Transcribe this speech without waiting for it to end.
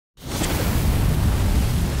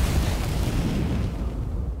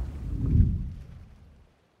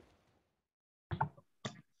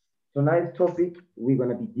Tonight's topic, we're going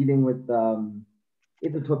to be dealing with,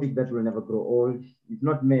 it's a topic that will never grow old. It's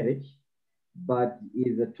not marriage, but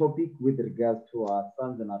is a topic with regards to our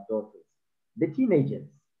sons and our daughters, the teenagers.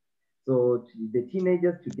 So the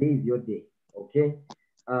teenagers, today is your day, okay?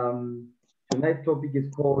 Tonight's topic is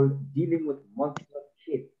called Dealing with Monstrous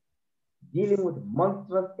Kids. Dealing with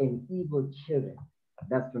monstrous and evil children.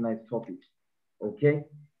 That's tonight's topic, okay?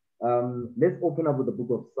 Let's open up with the book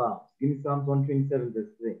of Psalms. Give me Psalms 127, verse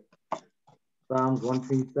 3. Psalms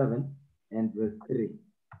 127 and verse 3.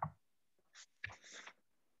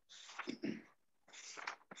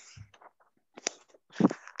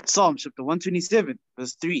 Psalm chapter 127,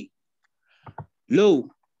 verse 3. Lo,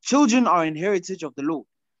 children are an heritage of the Lord,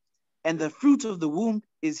 and the fruit of the womb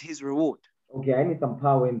is his reward. Okay, I need some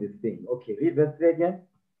power in this thing. Okay, read verse 3 again.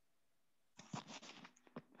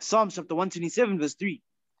 Psalm chapter 127, verse 3.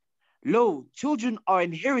 Lo, children are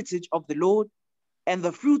an heritage of the Lord, and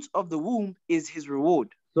the fruit of the womb is his reward.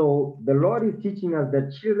 So the Lord is teaching us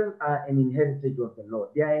that children are an inheritance of the Lord.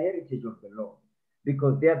 They are a heritage of the Lord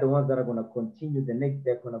because they are the ones that are going to continue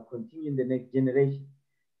they're going to continue in the next generation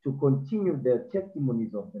to continue the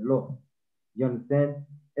testimonies of the Lord. You understand?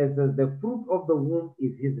 As the fruit of the womb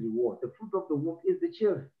is his reward. The fruit of the womb is the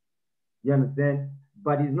children. You understand?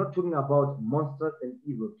 But he's not talking about monsters and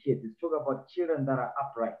evil kids. He's talking about children that are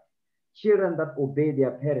upright, children that obey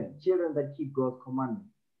their parents, children that keep God's commandments.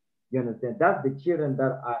 You understand? That's the children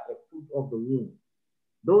that are a fruit of the womb.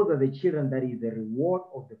 Those are the children that is the reward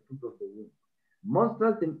of the fruit of the womb.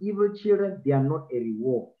 Monsters and evil children, they are not a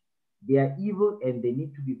reward. They are evil and they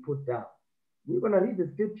need to be put down. We're going to read the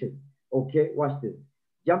scriptures. Okay, watch this.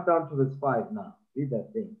 Jump down to verse 5 now. Read that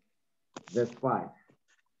thing. Verse 5.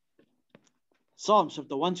 Psalm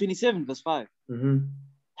chapter 127, verse 5.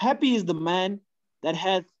 Happy is the man that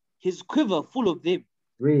hath his quiver full of them.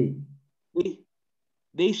 Read.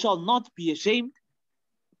 They shall not be ashamed,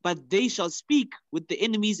 but they shall speak with the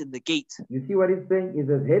enemies in the gate. You see what he's saying? He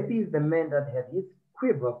says, happy is the man that hath his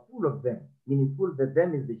quiver full of them, meaning full that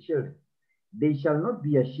them is the children. They shall not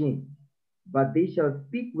be ashamed, but they shall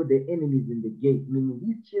speak with the enemies in the gate, meaning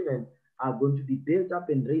these children are going to be built up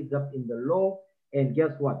and raised up in the law, and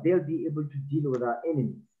guess what? They'll be able to deal with our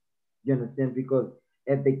enemies. You understand? Because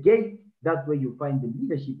at the gate, that's where you find the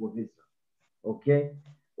leadership of Israel. Okay?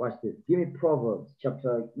 Watch this. Give me Proverbs give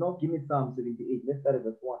me Psalm 78. Let's start at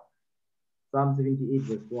verse 1. Psalm 78,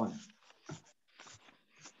 verse 1.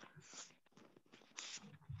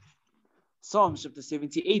 Psalm chapter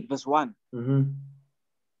 78, verse 1.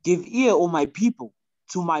 Give ear, O my people,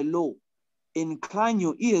 to my law. Incline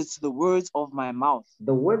your ears to the words of my mouth.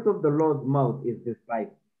 The words of the Lord's mouth is this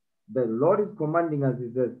Bible. The Lord is commanding us,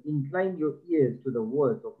 he says, incline your ears to the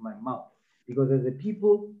words of my mouth. Because as a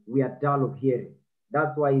people, we are dull of hearing.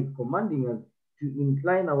 That's why he's commanding us to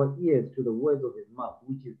incline our ears to the words of his mouth,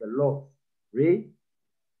 which is the law. Read.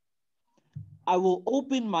 I will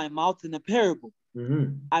open my mouth in a parable.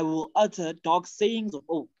 I will utter dark sayings of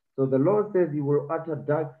old. So the Lord says he will utter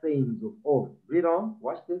dark sayings of old. Read on.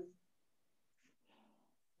 Watch this.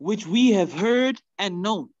 Which we have heard and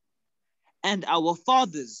known, and our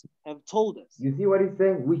fathers have told us. You see what he's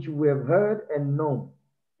saying? Which we have heard and known,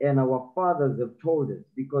 and our fathers have told us,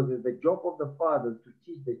 because it's the job of the fathers to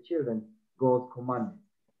teach the children God's commandments,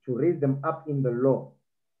 to raise them up in the law.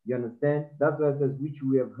 You understand? That's why it says, which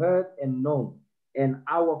we have heard and known, and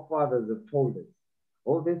our fathers have told us.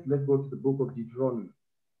 All this, let's go to the book of Deuteronomy.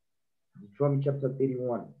 Deuteronomy chapter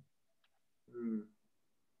 31.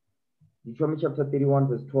 Deuteronomy chapter 31,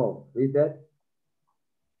 verse 12. Read that.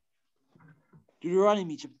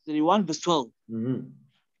 Deuteronomy chapter 31, verse 12.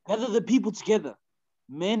 Gather the people together,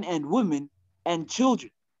 men and women and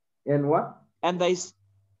children. And what? And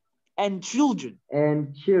children.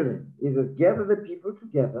 And children. It says, gather the people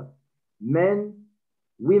together, men,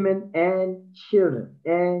 women, and children.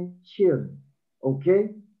 And children. Okay?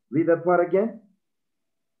 Read that part again.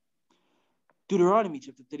 Deuteronomy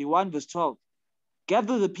chapter 31, verse 12.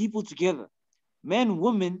 Gather the people together, men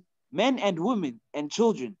and women, and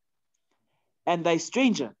children, and thy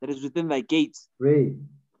stranger that is within thy gates. Read.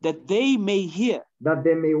 That they may hear. That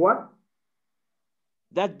they may what?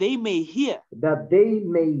 That they may hear. That they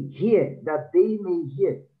may hear. That they may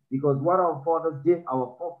hear. Because what our fathers did,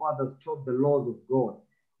 our forefathers taught the laws of God.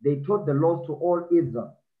 They taught the laws to all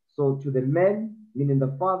Israel. So to the men, meaning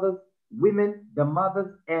the fathers, women, the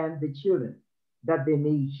mothers, and the children, that they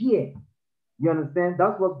may hear. You understand?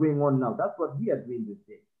 That's what's going on now. That's what we are doing this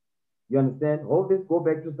day. You understand? All this, go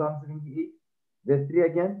back to Psalm 78, verse 3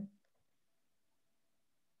 again.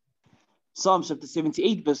 Psalm chapter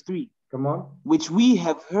 78, verse 3. Come on. Which we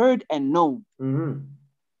have heard and known.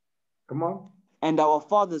 Come on. and our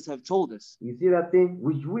fathers have told us. You see that thing?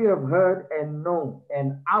 Which we have heard and known,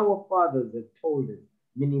 and our fathers have told us,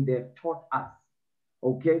 meaning they have taught us.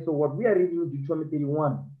 Okay, so what we are reading in Deuteronomy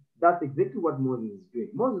 31, that's exactly what Moses is doing.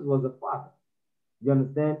 Moses was a father. You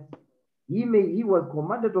understand? He was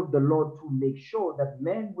commanded of the Lord to make sure that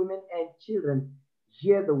men, women, and children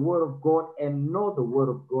hear the word of God and know the word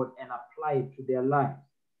of God and apply it to their lives.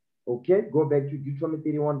 Okay, go back to Deuteronomy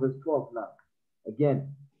 31, verse 12 now.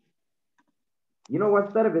 Again, you know what?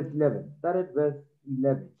 Start at verse 11. Start at verse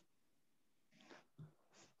 11.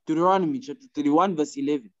 Deuteronomy chapter 31, verse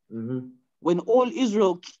 11. When all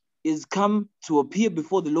Israel is come to appear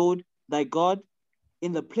before the Lord thy God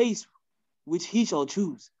in the place which he shall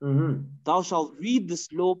choose, thou shalt read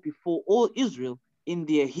this law before all Israel in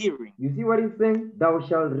their hearing. You see what he's saying? Thou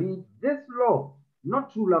shalt read this law,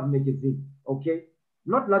 not True Love magazine, okay?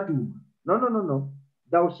 Not Latum. No.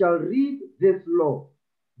 Thou shalt read this law,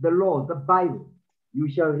 the Bible. You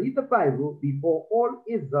shall read the Bible before all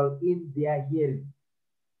Israel in their hearing.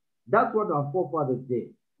 That's what our forefathers did.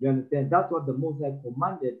 You understand? That's what the Most High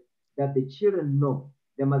commanded, that the children know.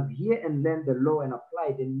 They must hear and learn the law and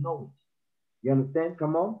apply it and know it. You understand?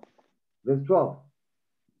 Come on. Verse 12.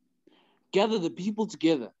 Gather the people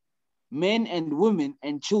together, men and women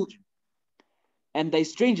and children, and thy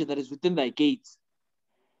stranger that is within thy gates,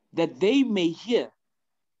 that they may hear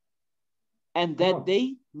and that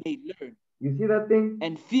they may learn. You see that thing?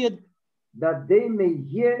 And fear. That they may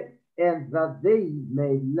hear and that they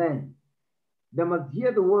may learn. They must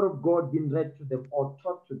hear the word of God being read to them or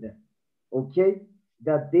taught to them. Okay?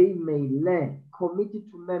 That they may learn, commit it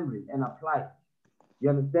to memory and apply it. You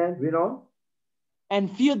understand? Read on. And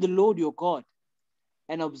fear the Lord your God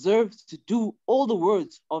and observe to do all the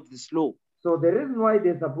words of this law. So the reason why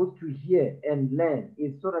they're supposed to hear and learn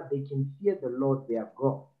is so that they can fear the Lord their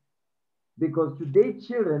God. Because today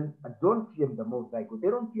children don't fear the Most High God. They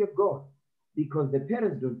don't fear God because the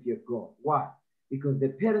parents don't fear God. Why? Because the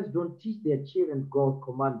parents don't teach their children God's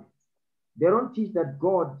commandments. They don't teach that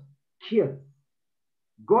God kills.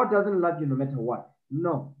 God doesn't love you no matter what.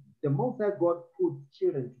 No. The Most High God puts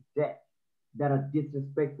children to death that are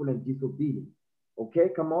disrespectful and disobedient. Okay,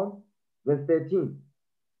 come on. Verse 13.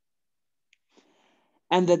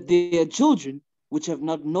 And that their children, which have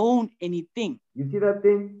not known anything. You see that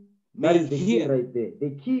thing? That is the key right there.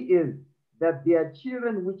 The key is that their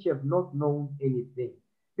children which have not known anything.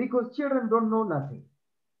 Because children don't know nothing.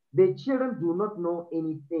 The children do not know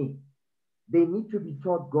anything. They need to be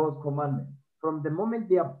taught God's commandments. From the moment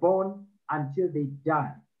they are born until they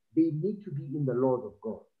die, they need to be in the laws of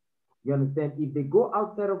God. You understand? If they go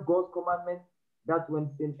outside of God's commandments, that's when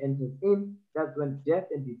sin enters in. That's when death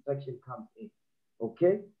and destruction comes in.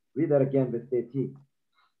 Okay? Read that again, verse 13.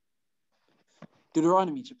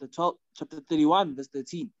 Deuteronomy chapter 31, verse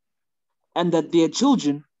 13. And that their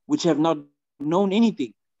children, which have not known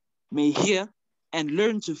anything, may hear and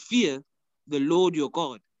learn to fear the Lord your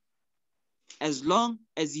God, as long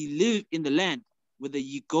as ye live in the land, whither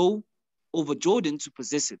ye go over Jordan to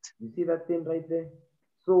possess it. You see that thing right there?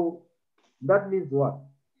 So that means what?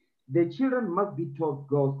 The children must be taught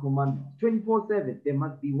God's commandments 24/7. They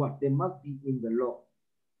must be what? They must be in the law.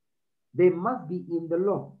 They must be in the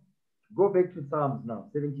law. Go back to Psalms now,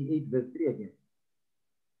 78 verse 3 again.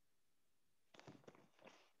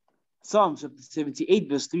 Psalms chapter 78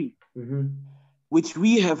 verse 3. Which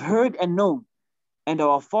we have heard and known, and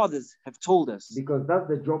our fathers have told us. Because that's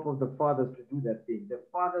the job of the fathers to do that thing. The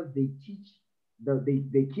fathers, they teach,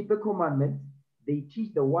 they keep the commandments, they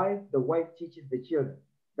teach the wife teaches the children.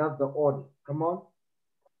 That's the order. Come on.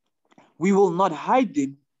 We will not hide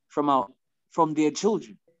them from their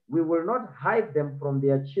children. We will not hide them from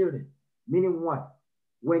their children. Meaning what?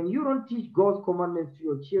 When you don't teach God's commandments to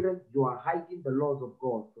your children, you are hiding the laws of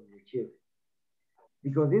God from your children.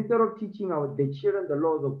 Because instead of teaching the children the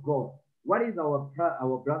laws of God, what is our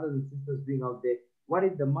brothers and sisters doing out there? What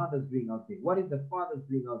is the mothers doing out there? What is the fathers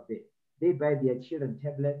doing out there? They buy their children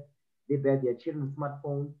tablets. They buy their children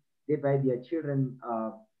smartphones. They buy their children,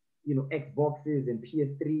 Xboxes and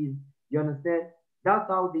PS3s. You understand? That's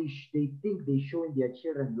how they think they're showing their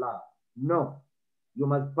children love. No. You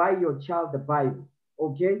must buy your child the Bible.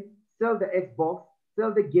 Okay? Sell the Xbox,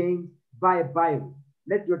 sell the games, buy a Bible.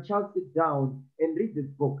 Let your child sit down and read this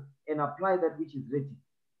book and apply that which is written.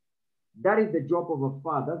 That is the job of a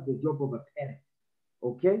father. That's the job of a parent.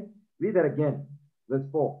 Okay? Read that again. Verse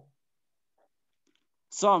 4.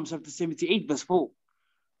 Psalm chapter 78 verse 4.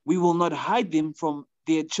 We will not hide them from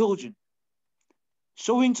their children,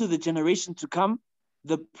 showing to the generation to come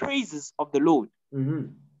the praises of the Lord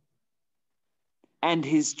and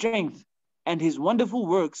his strength and his wonderful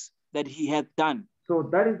works that he hath done. So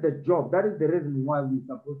that is the job. That is the reason why we're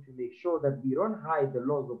supposed to make sure that we don't hide the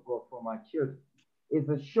laws of God from our children. It's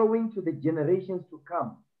a showing to the generations to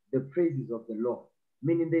come the praises of the Lord,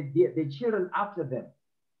 meaning the children after them,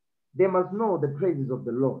 they must know the praises of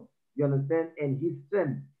the Lord. You understand? And his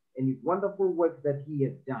strength and his wonderful works that he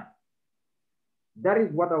has done. That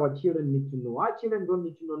is what our children need to know. Our children don't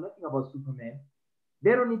need to know nothing about Superman.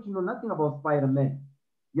 They don't need to know nothing about Spider-Man.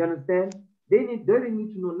 You understand? They don't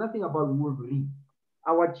need to know nothing about Wolverine.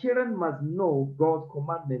 Our children must know God's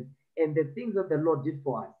commandments and the things that the Lord did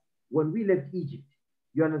for us when we left Egypt.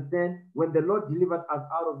 You understand? When the Lord delivered us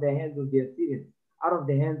out of the hands of the Assyrians, out of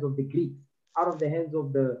the hands of the Greeks, out of the hands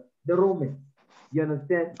of the Romans. You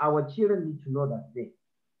understand? Our children need to know that thing.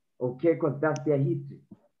 Okay? Because that's their history.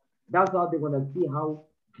 That's how they're going to see how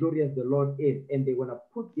glorious the Lord is. And they're going to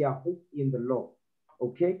put their hope in the Lord.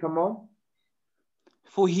 Okay? Come on.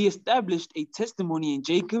 For he established a testimony in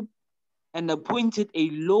Jacob and appointed a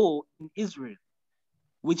law in Israel,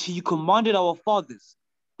 which he commanded our fathers,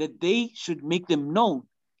 that they should make them known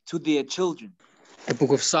to their children. The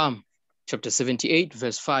book of Psalm, chapter 78,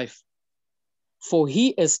 verse 5. For he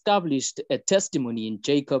established a testimony in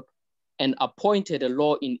Jacob and appointed a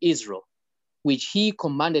law in Israel, which he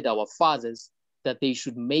commanded our fathers, that they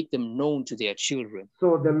should make them known to their children.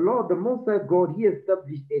 So the Lord, the Most High God, he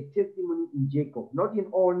established a testimony in Jacob, not in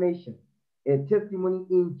all nations, a testimony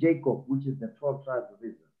in Jacob, which is the 12 tribes of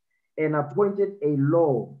Israel, and appointed a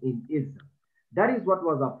law in Israel. That is what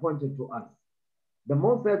was appointed to us. The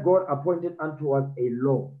Most High God appointed unto us a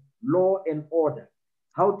law and order,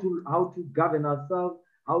 how to govern ourselves,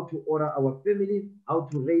 how to order our families, how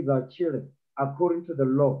to raise our children according to the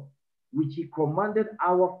law, which he commanded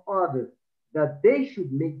our fathers that they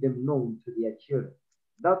should make them known to their children.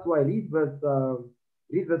 That's why read verse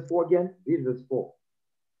 4 again. Read verse 4.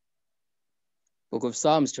 Book of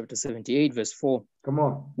Psalms, chapter 78, verse 4. Come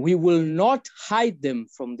on. We will not hide them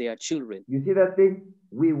from their children. You see that thing?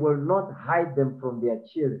 We will not hide them from their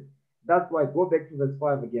children. That's why go back to verse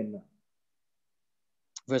 5 again now.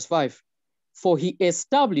 Verse 5. For he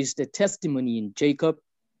established a testimony in Jacob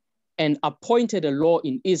and appointed a law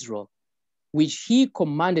in Israel, which he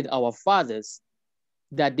commanded our fathers,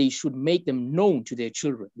 that they should make them known to their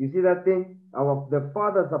children. You see that thing? The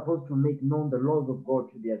fathers are supposed to make known the laws of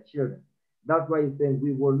God to their children. That's why he's saying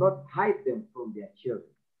we will not hide them from their children.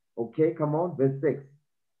 Okay, come on, verse 6.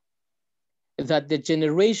 That the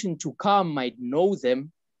generation to come might know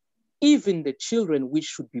them, even the children which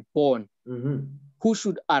should be born, who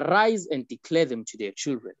should arise and declare them to their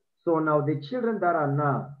children. So now the children that are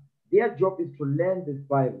now, their job is to learn this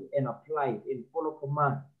Bible and apply it and follow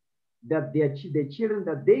commands. That the children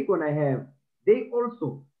that they're going to have, they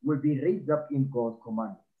also will be raised up in God's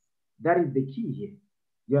commandments. That is the key here.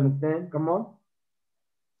 You understand? Come on.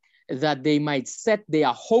 That they might set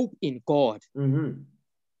their hope in God and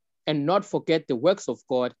not forget the works of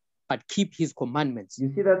God, but keep his commandments.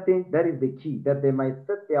 You see that thing? That is the key. That they might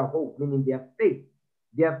set their hope, meaning their faith.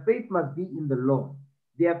 Their faith must be in the Lord.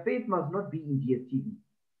 Their faith must not be in DSTV.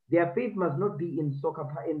 Their faith must not be in soccer,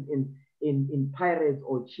 in Pirates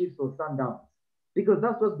or Chiefs or Sundowns, because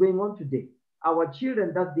that's what's going on today. Our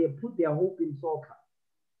children, that they put their hope in soccer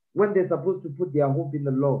when they're supposed to put their hope in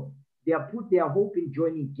the Lord. They have put their hope in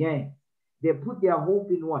joining gangs. They put their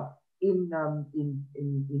hope in what?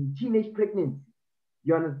 In teenage pregnancy.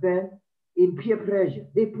 You understand? In peer pressure.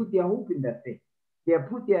 They put their hope in that thing. They have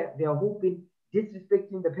put their hope in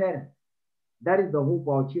disrespecting the parents. That is the hope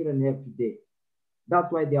our children have today.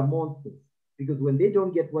 That's why they are monsters. Because when they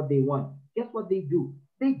don't get what they want, guess what they do?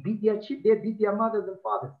 They beat their children. They beat their mothers and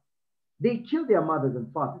fathers. They kill their mothers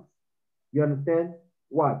and fathers. You understand?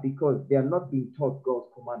 Why? Because they are not being taught God's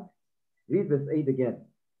commandments. Read verse 8 again.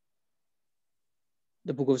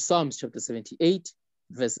 The book of Psalms, chapter 78,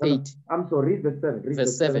 verse 8. I'm sorry, read verse 7. Read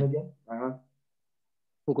verse 7 again.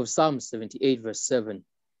 Book of Psalms 78, verse 7.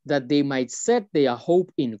 That they might set their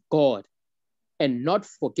hope in God and not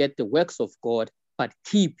forget the works of God, but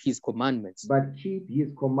keep his commandments. But keep his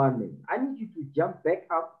commandments. I need you to jump back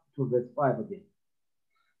up to verse 5 again.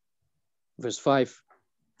 Verse 5.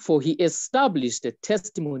 For he established a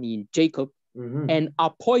testimony in Jacob and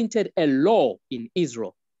appointed a law in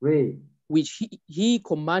Israel, which he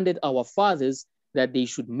commanded our fathers, that they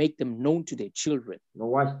should make them known to their children. Now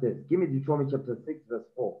watch this. Give me Deuteronomy chapter 6, verse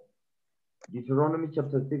 4. Deuteronomy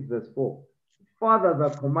chapter 6, verse 4. Fathers are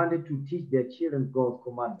commanded to teach their children God's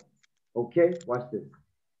commandments. Okay, watch this.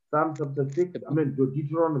 Psalm chapter 6,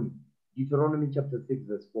 Deuteronomy chapter 6,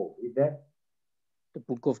 verse 4. Is that? The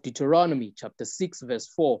book of Deuteronomy, chapter 6, verse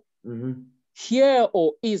 4. Hear,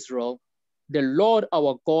 O Israel, the Lord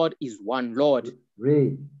our God is one Lord.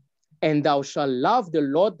 Read. And thou shalt love the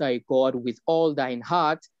Lord thy God with all thine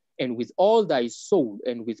heart, and with all thy soul,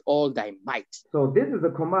 and with all thy might. So this is the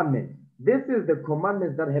commandment. This is the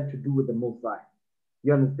commandments that have to do with the Most High.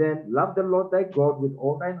 You understand? Love the Lord thy God with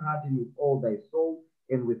all thine heart and with all thy soul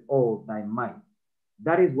and with all thy might.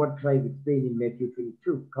 That is what Christ explained in Matthew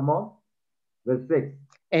 22. Come on. Verse 6.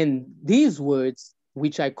 And these words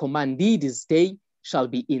which I command thee this day shall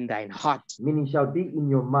be in thine heart. Meaning shall be in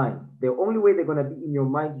your mind. The only way they're going to be in your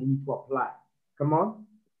mind, you need to apply. Come on.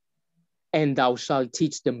 And thou shalt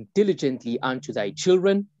teach them diligently unto thy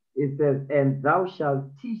children. It says, and thou shalt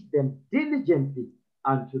teach them diligently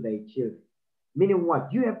unto thy children. Meaning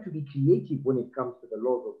what? You have to be creative when it comes to the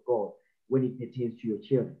laws of God, when it pertains to your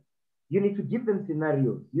children. You need to give them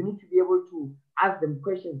scenarios. You need to be able to ask them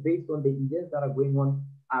questions based on the events that are going on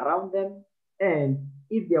around them. And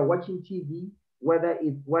if they are watching TV, whether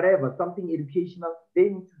it's whatever, something educational, they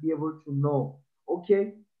need to be able to know,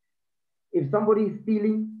 okay, if somebody is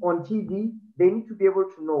stealing on TV, they need to be able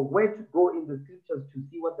to know where to go in the scriptures to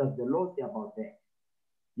see what does the Lord say about that.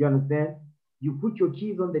 You understand? You put your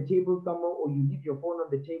keys on the table somewhere, or you leave your phone on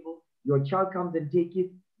the table, your child comes and take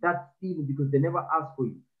it, that's stealing because they never asked for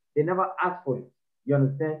you. They never asked for it. You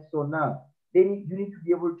understand? So now, you need to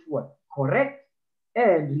be able to what? Correct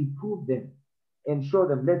and reprove them and show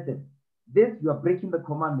them, listen, this, you are breaking the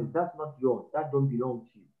commandments. That's not yours. That don't belong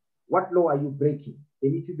to you. What law are you breaking? They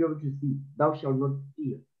need to be able to see, thou shalt not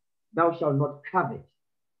steal. Thou shalt not covet.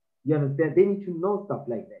 You understand? They need to know stuff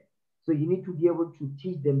like that. So you need to be able to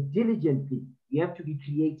teach them diligently. You have to be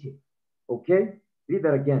creative. Okay? Read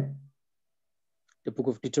that again. The book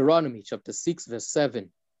of Deuteronomy, chapter 6, verse 7.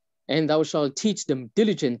 And thou shalt teach them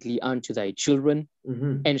diligently unto thy children,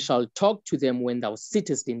 and shalt talk to them when thou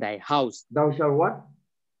sittest in thy house. Thou shalt what?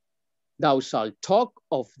 Thou shalt talk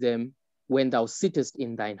of them when thou sittest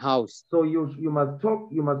in thine house. So you must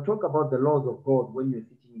talk about the laws of God when you're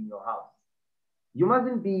sitting in your house. You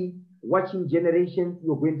mustn't be watching generations,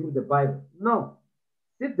 you're going through the Bible. No.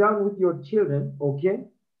 Sit down with your children, okay?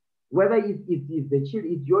 Whether it's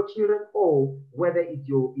your children, or whether it's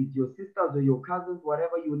your sisters or your cousins,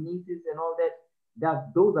 whatever, your nieces and all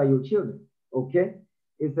that, those are your children, okay?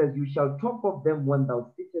 It says, you shall talk of them when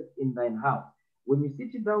thou sittest in thine house. When you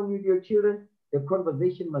sit down with your children, the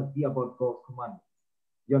conversation must be about God's commandments.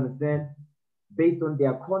 You understand? Based on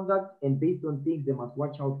their conduct and based on things they must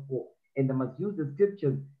watch out for. And they must use the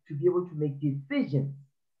scriptures to be able to make decisions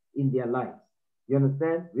in their lives. You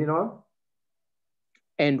understand? Read on.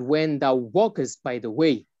 And when thou walkest by the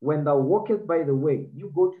way. When thou walkest by the way,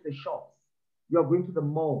 you go to the shops. You are going to the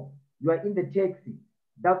mall. You are in the taxi.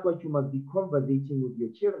 That's what you must be conversating with your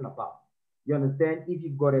children about. You understand? If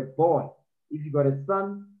you've got a boy, if you've got a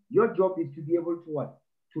son, your job is to be able to what?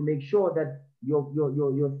 To make sure that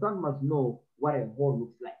your son must know what a whore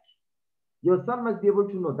looks like. Your son must be able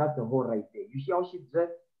to know that's a whore right there. You see how she's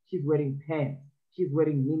dressed? She's wearing pants. She's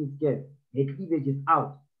wearing mini skirts. Her cleavage is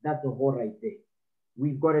out. That's a whore right there.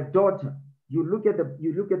 We've got a daughter. You look at a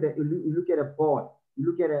boy. You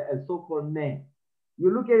look at a so-called man.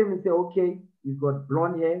 You look at him and say, okay, he's got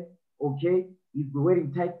blonde hair. Okay, he's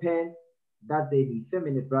wearing tight pants. That's a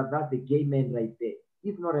effeminate, brother. That's a gay man right there.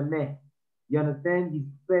 He's not a man. You understand?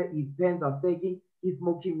 His pants are sagging. He's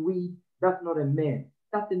smoking weed. That's not a man.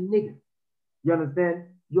 That's a nigger. You understand?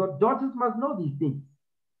 Your daughters must know these things.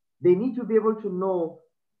 They need to be able to know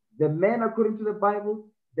the man according to the Bible.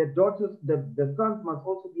 The daughters, the sons must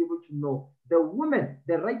also be able to know the woman,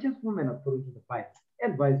 the righteous woman according to the Bible,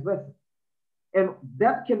 and vice versa. And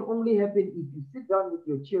that can only happen if you sit down with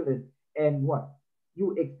your children and what?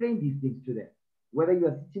 You explain these things to them. Whether you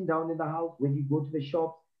are sitting down in the house, when you go to the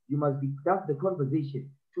shops, you must be, that's the conversation,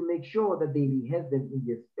 to make sure that they rehearse them in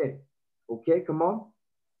their spirit. Okay, come on.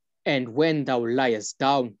 And when thou liest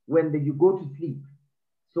down. When you go to sleep.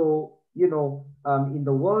 So, in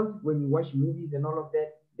the world, when you watch movies and all of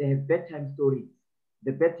that, they have bedtime stories.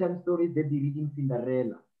 The bedtime stories, they'll be reading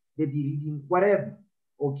Cinderella. They'll be reading whatever.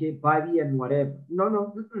 Okay, Barbie and whatever.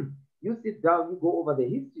 No. You sit down, you go over the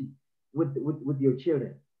history with your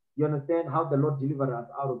children. You understand how the Lord delivered us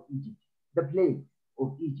out of Egypt. The plague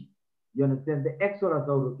of Egypt. You understand? The exodus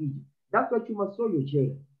out of Egypt. That's what you must show your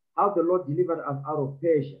children. How the Lord delivered us out of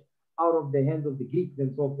Persia, out of the hands of the Greeks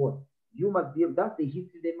and so forth. You must be, that's the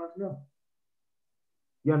history they must know.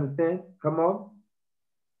 You understand? Come on.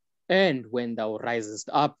 And when thou risest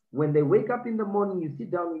up. When they wake up in the morning, you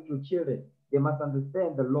sit down with your children. They must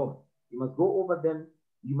understand the Lord. You must go over them.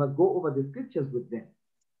 You must go over the scriptures with them.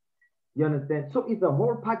 You understand? So it's a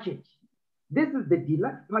whole package. This is the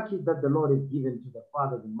deluxe package that the Lord has given to the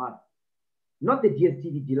fathers and mothers. Not the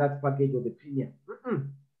DSTV deluxe package or the premium.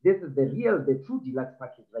 This is the true deluxe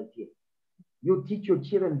package right here. You teach your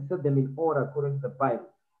children, set them in order according to the Bible.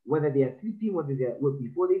 Whether they are sleeping, whether they are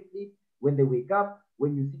before they sleep, when they wake up,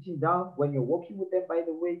 when you're sitting down, when you're walking with them, by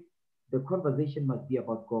the way, the conversation must be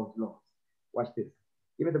about God's laws. Watch this.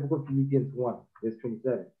 Give me the book of Philippians 1, verse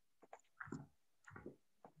 27.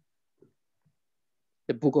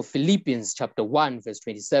 The book of Philippians chapter 1, verse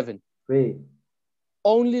 27. Pray.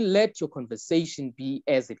 Only let your conversation be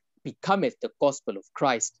as it becometh the gospel of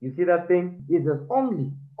Christ. You see that thing? It says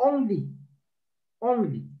only.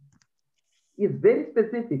 It's very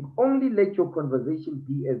specific. Only let your conversation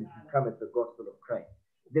be as it becometh the gospel of Christ.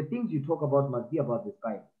 The things you talk about must be about this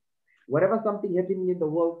Bible. Whatever something happening in the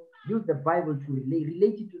world, use the Bible to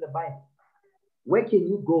relate it to the Bible. Where can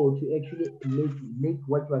you go to actually make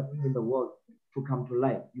what you are seeing in the world to come to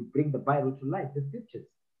life? You bring the Bible to life, the scriptures.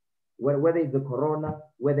 Whether it's the corona,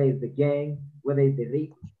 whether it's the gang, whether it's the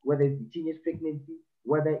rape, whether it's the teenage pregnancy,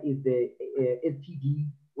 whether it's the STD,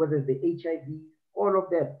 whether it's the HIV, all of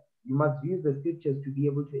that, you must use the scriptures to be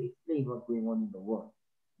able to explain what's going on in the world.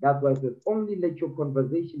 That's why it says, only let your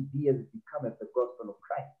conversation be as it becometh the gospel of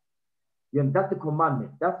Christ. That's a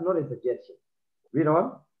commandment. That's not a suggestion. Read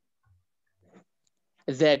on.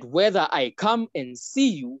 That whether I come and see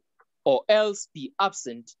you or else be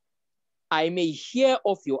absent, I may hear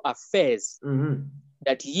of your affairs,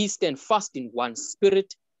 that ye stand fast in one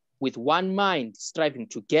spirit, with one mind, striving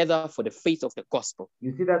together for the faith of the gospel.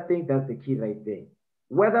 You see that thing? That's the key right there.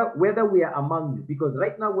 Whether we are among you, because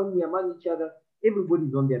right now when we are among each other,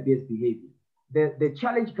 everybody's on their best behavior. The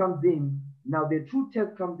challenge comes in, now the true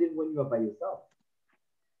test comes in when you are by yourself.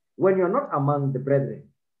 When you're not among the brethren,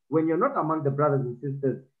 when you're not among the brothers and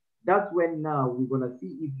sisters, that's when now we're going to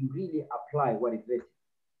see if you really apply what is written,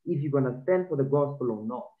 if you're going to stand for the gospel or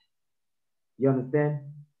not. You understand?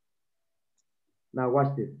 Now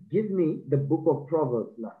watch this. Give me the book of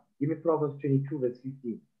Proverbs now. Give me Proverbs 22 verse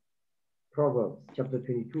 15. Proverbs chapter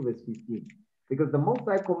 22 verse 15. Because the Most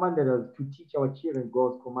High commanded us to teach our children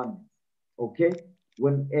God's commandments. Okay?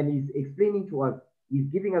 And he's explaining to us, he's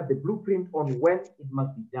giving us the blueprint on when it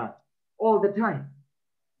must be done. All the time.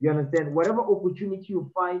 You understand? Whatever opportunity you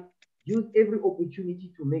find, use every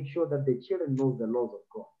opportunity to make sure that the children know the laws of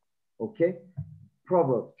God. Okay?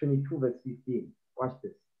 Proverbs 22 verse 15. Watch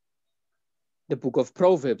this. The book of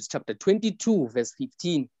Proverbs chapter 22 verse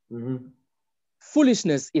 15.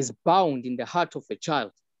 Foolishness is bound in the heart of a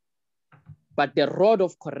child, but the rod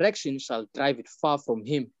of correction shall drive it far from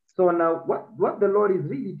him. So now what the Lord is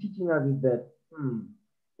really teaching us is that,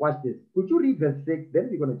 watch this. Could you read verse 6? Then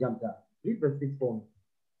we're going to jump down. Read verse 6 for me.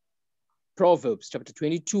 Proverbs chapter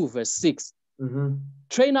 22 verse 6.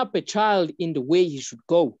 Train up a child in the way he should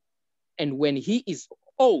go, and when he is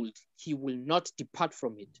old, he will not depart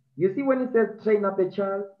from it. You see, when it says train up a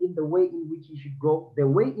child in the way in which he should go, the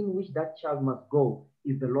way in which that child must go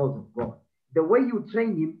is the laws of God. The way you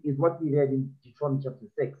train him is what we read in Deuteronomy chapter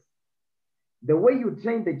 6. The way you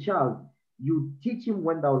train the child, you teach him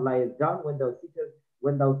when thou liest down, when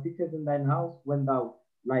thou sittest in thine house, when thou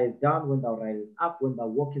liest down, when thou risest up, when thou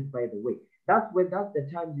walkest by the way. That's the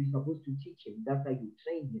time you're supposed to teach him. That's how you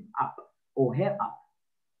train him up or her up.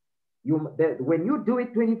 When you do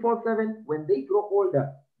it 24/7, when they grow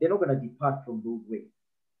older, they're not going to depart from those ways.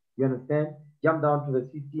 You understand? Jump down to verse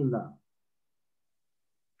 15 now.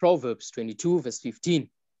 Proverbs 22 verse 15.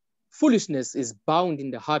 Foolishness is bound in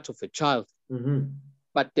the heart of a child,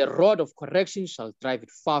 but the rod of correction shall drive it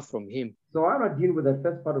far from him. So I want to deal with the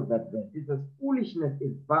first part of that verse. It says foolishness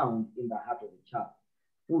is bound in the heart of a child.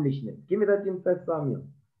 Foolishness. Give me that in 1 Samuel.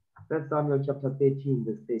 1 Samuel chapter 13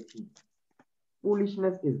 verse 13.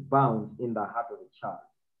 Foolishness is bound in the heart of a child.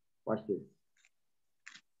 Watch this.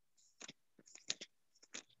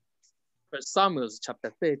 1 Samuel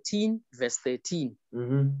chapter 13 verse 13.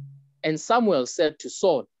 And Samuel said to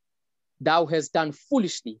Saul, thou hast done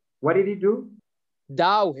foolishly. What did he do?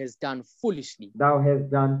 Thou hast done foolishly. Thou hast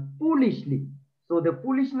done foolishly. So the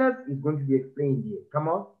foolishness is going to be explained here. Come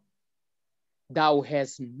on. Thou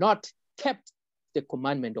hast not kept the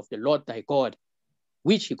commandment of the Lord thy God,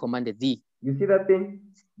 which he commanded thee. You see that thing?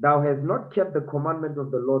 Thou hast not kept the commandment of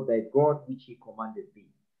the Lord thy God, which he commanded thee.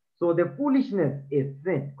 So the foolishness is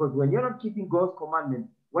sin. Because when you're not keeping God's commandments,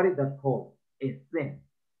 what is that called? A sin.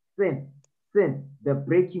 Sin. Sin. The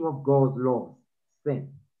breaking of God's laws. Sin.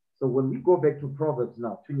 So when we go back to Proverbs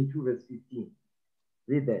now, 22 verse 15.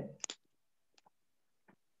 Read that.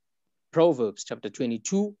 Proverbs chapter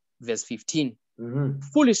 22 verse 15.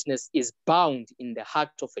 Foolishness is bound in the heart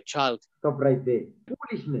of a child. Stop right there.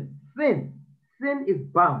 Foolishness, sin. Sin is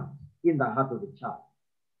bound in the heart of a child.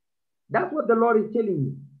 That's what the Lord is telling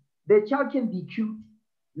you. The child can be cute.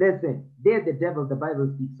 Listen, they're the devil the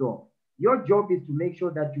Bible speaks of. Your job is to make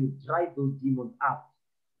sure that you drive those demons out.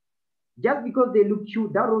 Just because they look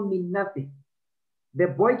cute, that don't mean nothing. The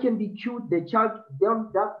boy can be cute, the child,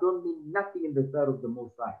 that don't mean nothing in the sight of the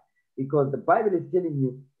Most High. Because the Bible is telling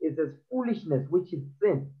you, it says foolishness, which is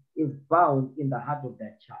sin, is bound in the heart of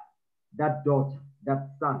that child, that daughter, that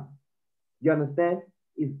son. You understand?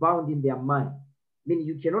 Is bound in their mind. Meaning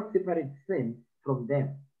you cannot separate sin from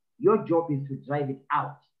them. Your job is to drive it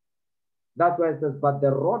out. That's why it says, but the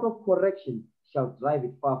rod of correction shall drive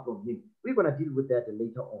it far from him. We're going to deal with that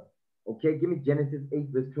later on. Okay, give me Genesis 8,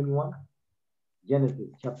 verse 21. Genesis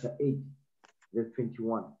chapter 8, verse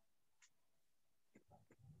 21.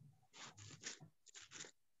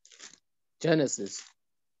 Genesis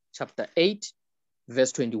chapter 8,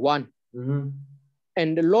 verse 21.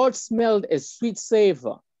 And the Lord smelled a sweet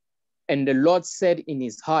savor, and the Lord said in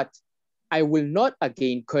his heart, I will not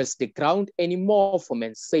again curse the ground anymore for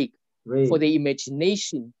man's sake, for the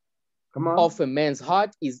imagination of a man's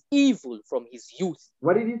heart is evil from his youth.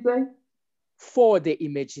 What did he say? For the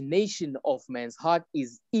imagination of man's heart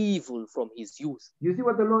is evil from his youth. You see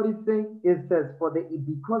what the Lord is saying? It says,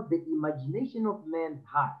 because the imagination of man's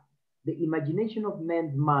heart, the imagination of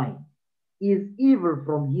man's mind is evil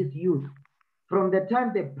from his youth. From the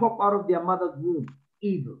time they pop out of their mother's womb,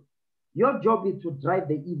 evil. Your job is to drive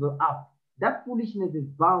the evil out. That foolishness is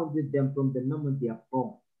bound with them from the moment they are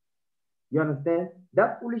born. You understand?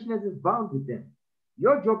 That foolishness is bound with them.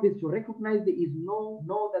 Your job is to recognize there is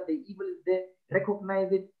know that the evil is there,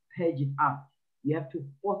 recognize it, purge it out. You have to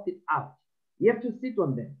force it out. You have to sit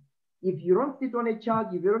on them. If you don't sit on a child,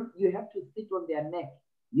 you have to sit on their neck.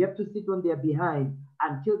 You have to sit on their behind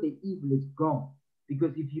until the evil is gone.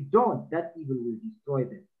 Because if you don't, that evil will destroy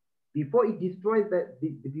them. Before it destroys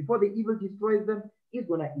before the evil destroys them, it's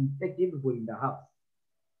going to infect everybody in the house.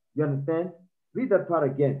 You understand? Read that part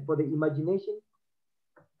again. For the imagination.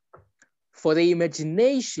 For the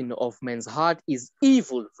imagination of man's heart is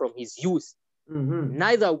evil from his youth.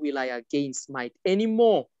 Neither will I again smite any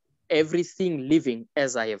more everything living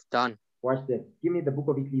as I have done. Watch that. Give me the book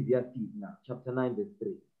of Ecclesiastes now, chapter 9, verse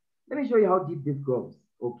 3. Let me show you how deep this goes,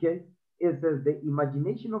 okay? It says, the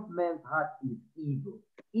imagination of man's heart is evil.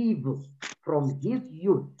 Evil from his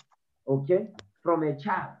youth, okay? From a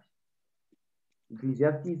child.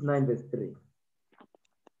 Ecclesiastes 9, verse 3.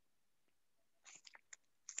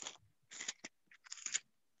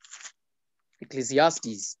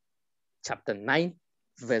 Ecclesiastes chapter 9,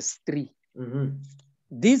 verse 3.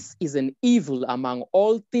 This is an evil among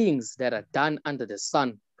all things that are done under the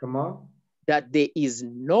sun. Come on. That there is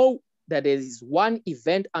one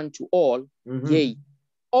event unto all, yea,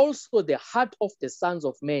 also the heart of the sons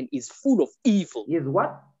of men is full of evil. Is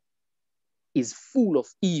what? Is full of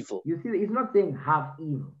evil. You see, it's not saying half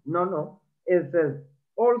evil. No. It says,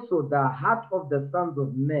 also the heart of the sons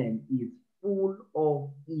of men is full of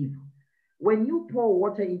evil. When you pour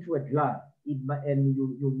water into a glass, and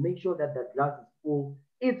you make sure that the glass is full,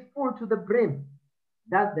 it's full to the brim.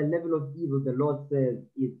 That's the level of evil the Lord says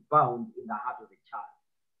is bound in the heart of a child.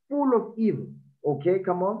 Full of evil. Okay,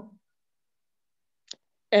 come on.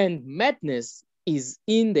 And madness is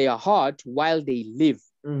in their heart while they live.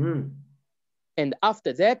 And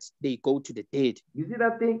after that, they go to the dead. You see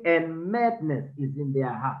that thing? And madness is in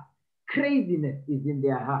their heart. Craziness is in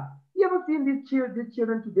their heart. You ever seen these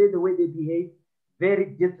children today, the way they behave?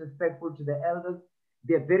 Very disrespectful to the elders.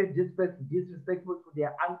 They're very disrespectful to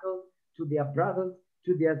their uncles, to their brothers,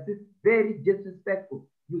 to their sisters. Very disrespectful.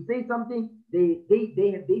 You say something, they feel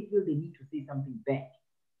they need to say something back.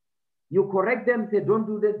 You correct them, say, don't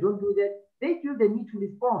do that, don't do that. They feel they need to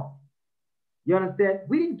respond. You understand?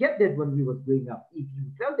 We didn't get that when we were growing up. If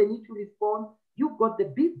you felt they need to respond, you got the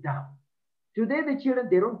beat down. Today, the children,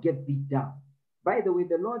 they don't get beat down. By the way,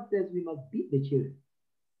 the Lord says we must beat the children.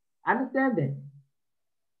 Understand that?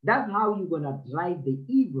 That's how you're going to drive the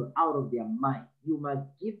evil out of their mind. You must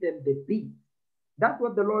give them the beat. That's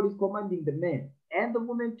what the Lord is commanding the men and the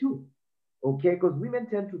women too. Okay? Because women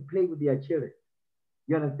tend to play with their children.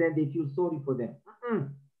 You understand? They feel sorry for them.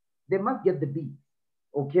 They must get the beat.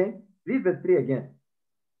 Okay? Read verse 3 again.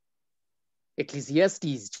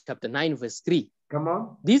 Ecclesiastes chapter 9, verse 3. Come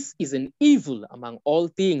on. This is an evil among all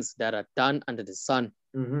things that are done under the sun,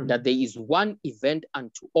 that there is one event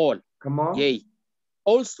unto all. Come on. Yea,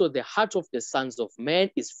 also the heart of the sons of men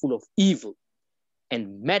is full of evil,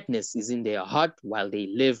 and madness is in their heart while they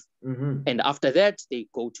live. And after that, they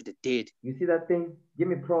go to the dead. You see that thing? Give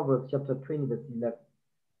me Proverbs chapter 20, verse 11.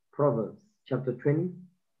 Proverbs chapter 20,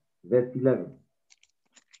 verse 11.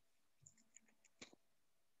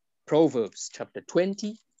 Proverbs chapter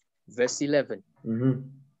 20, verse 11.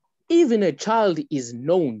 Even a child is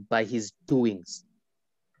known by his doings,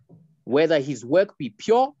 whether his work be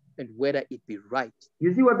pure and whether it be right.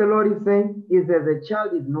 You see what the Lord is saying? Is that the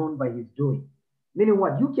child is known by his doing. Meaning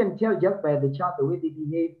what? You can tell just by the child, the way they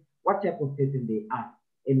behave, what type of person they are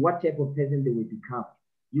and what type of person they will become.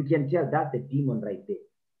 You can tell that's the demon right there.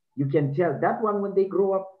 You can tell that one when they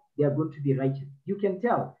grow up, they are going to be righteous. You can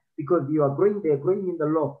tell because they're growing in the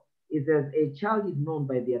law. It says a child is known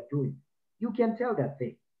by their doing. You can tell that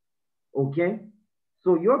thing. Okay?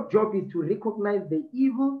 So your job is to recognize the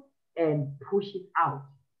evil and push it out.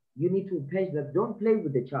 You need to patch that. Don't play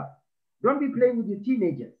with the child. Don't be playing with the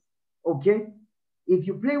teenagers. Okay? If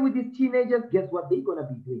you play with these teenagers, guess what they're going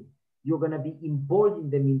to be doing? You're going to be emboldening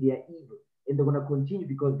them in their evil. And they're going to continue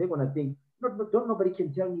because they're going to think, don't nobody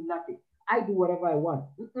can tell me nothing. I do whatever I want.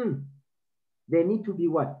 They need to be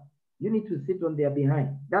what? You need to sit on their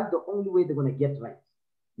behind. That's the only way they're going to get right.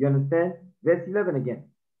 You understand? Verse 11 again.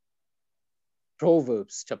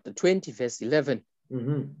 Proverbs chapter 20, verse 11.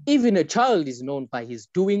 Even a child is known by his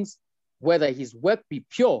doings, whether his work be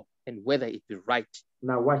pure and whether it be right.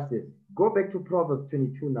 Now watch this. Go back to Proverbs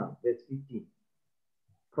 22 now, verse 15.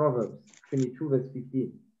 Proverbs 22, verse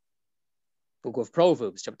 15. Book of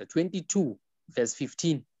Proverbs chapter 22, verse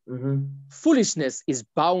 15. Foolishness is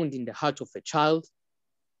bound in the heart of a child,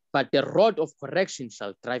 but the rod of correction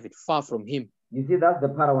shall drive it far from him. You see, that's the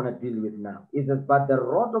part I want to deal with now. It says, but the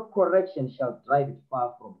rod of correction shall drive it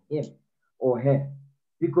far from him or her.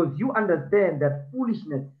 Because you understand that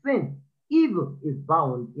foolishness, sin, evil is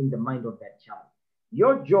bound in the mind of that child.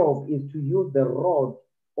 Your job is to use the rod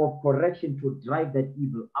of correction to drive that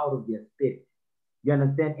evil out of their spirit. You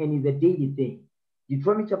understand? And it's a daily thing.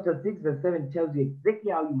 Deuteronomy chapter 6, verse 7 tells you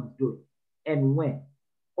exactly how you must do it and when.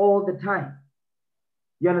 All the time.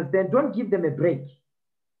 You understand? Don't give them a break.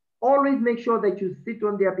 Always make sure that you sit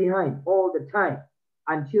on their behind all the time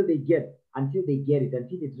until they get it, until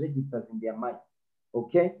it registers in their mind.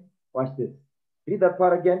 Okay? Watch this. Read that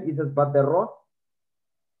part again. It says, but the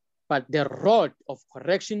rod of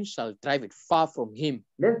correction shall drive it far from him.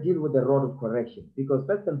 Let's deal with the rod of correction. Because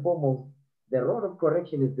first and foremost, the rod of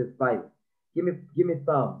correction is this Bible. Give me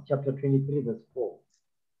Psalms chapter 23, verse 4.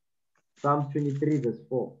 Psalms 23, verse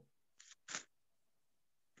 4.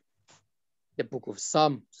 The book of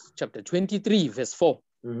Psalms, chapter 23, verse 4.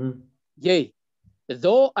 Yea,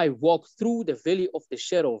 though I walk through the valley of the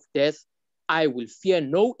shadow of death, I will fear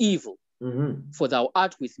no evil. For thou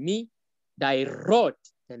art with me, thy rod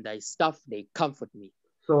and thy staff, they comfort me.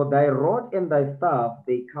 So thy rod and thy staff,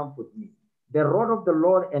 they comfort me. The rod of the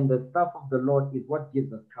Lord and the staff of the Lord is what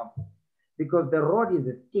gives us comfort. Because the rod is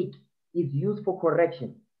a stick, is used for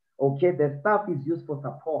correction. Okay, the staff is used for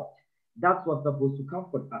support. That's what's supposed to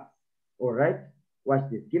comfort us. All right, watch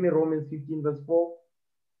this. Give me Romans 15, verse 4.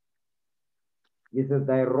 It says,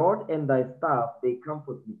 thy rod and thy staff, they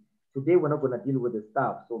comfort me. Today, we're not going to deal with the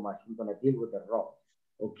staff so much. We're going to deal with the rod.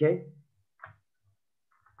 Okay?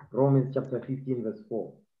 Romans chapter 15, verse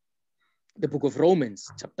 4. The book of Romans,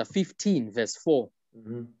 chapter 15, verse 4.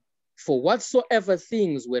 For whatsoever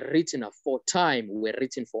things were written aforetime were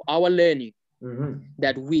written for our learning,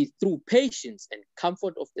 that we, through patience and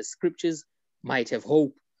comfort of the scriptures, might have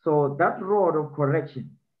hope. So that rod of correction,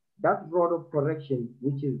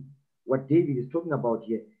 which is what David is talking about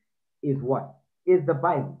here, is what? Is the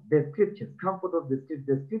Bible, the scriptures, comfort of the scriptures.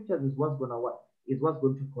 The scriptures is what's going to what? Is what's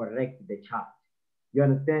going to correct the child. You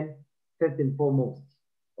understand? First and foremost.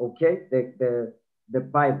 Okay? The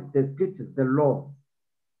Bible, the scriptures, the law.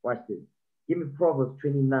 Watch this. Give me Proverbs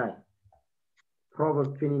 29.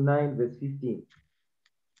 Proverbs 29, verse 15.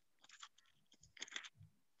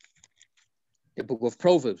 The book of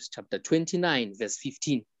Proverbs, chapter 29, verse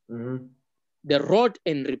 15. The rod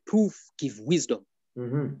and reproof give wisdom,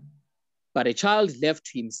 but a child left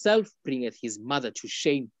to himself bringeth his mother to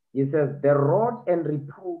shame. He says, the rod and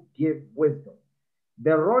reproof give wisdom.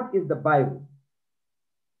 The rod is the Bible.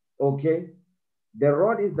 Okay? The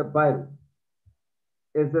rod is the Bible.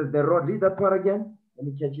 It says the rod. Read that part again. Let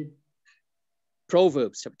me catch it.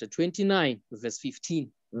 Proverbs chapter 29, verse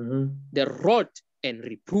 15. The rod and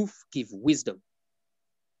reproof give wisdom,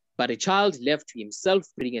 but a child left to himself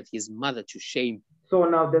bringeth his mother to shame. So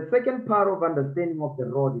now the second part of understanding of the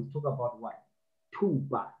rod is talk about what?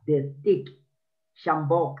 Tuba, the stick,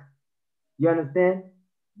 shambok. You understand?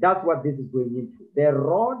 That's what this is going into. The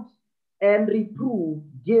rod and reproof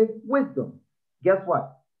give wisdom. Guess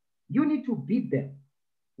what? You need to beat them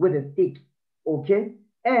with a stick, okay?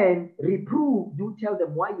 And reprove, you tell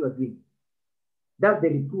them why you are doing it. That's the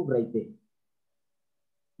reproof right there.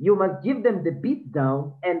 You must give them the beat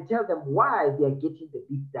down and tell them why they are getting the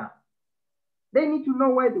beat down. They need to know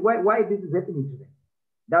why this is happening to them.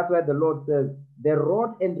 That's why the Lord says, the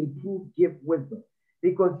rod and reproof give wisdom.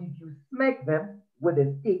 Because if you smack them with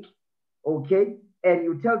a stick, okay, and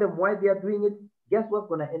you tell them why they are doing it, guess what's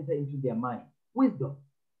going to enter into their mind? Wisdom.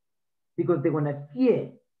 Because they're going to fear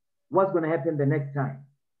what's going to happen the next time.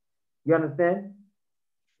 You understand?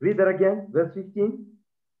 Read that again, verse 15.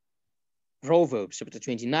 Proverbs chapter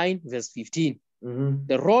 29, verse 15. Mm-hmm.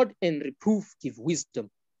 The rod and reproof give wisdom,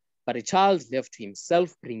 but a child left to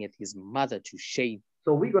himself bringeth his mother to shame.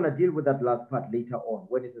 So we're going to deal with that last part later on,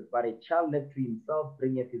 when it says, but a child left to himself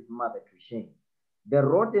bringeth his mother to shame. The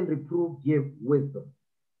rod and reproof give wisdom.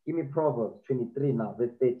 Give me Proverbs 23 now,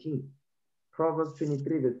 verse 13. Proverbs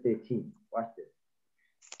 23, verse 13. Watch this.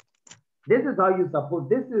 This is how you suppose,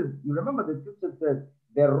 you remember the scripture says,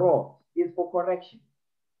 the rod is for correction.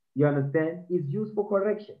 You understand? It's used for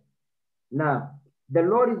correction. Now, the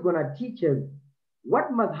Lord is going to teach us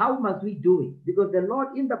how must we do it? Because the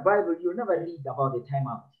Lord in the Bible, you'll never read about a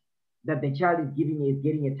timeout. That the child is getting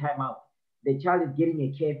a timeout. The child is getting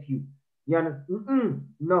a curfew. You understand?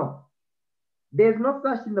 No. There's no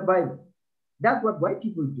such in the Bible. That's what white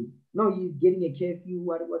people do. No, he's getting a curfew.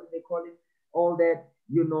 What do they call it? All that,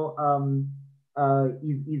 he's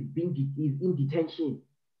in detention.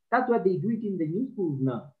 That's what they do it in the new schools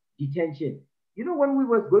now. Detention. You know, when we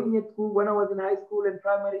was going at school, when I was in high school and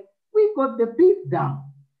primary, we got the beat down.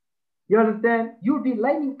 You understand? You'll be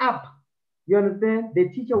lining up. You understand? The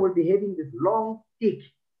teacher will be having this long stick.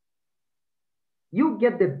 You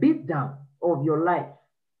get the beat down of your life.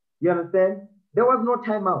 You understand? There was no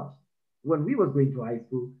timeout when we was going to high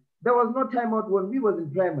school. There was no timeout when we was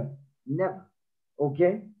in primary. Never.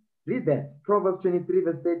 Okay? Read that. Proverbs 23,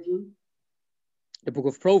 verse 13. The book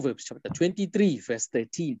of Proverbs, chapter 23, verse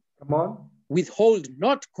 13. Come on. Withhold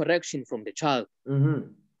not correction from the child.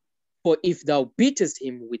 Mm-hmm. For if thou beatest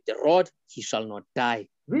him with the rod, he shall not die.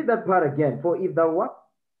 Read that part again. For if thou what?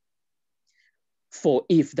 For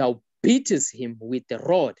if thou beatest him with the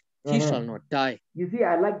rod, he shall not die. You see,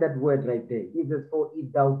 I like that word right there. It says, for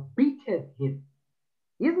if thou beatest him.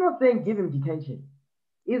 He's not saying give him detention.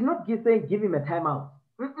 He's not saying give him a timeout.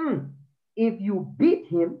 If you beat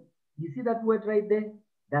him, you see that word right there?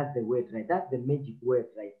 That's the word right. That's the magic word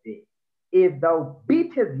right there. If thou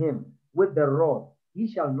beatest him with the rod, he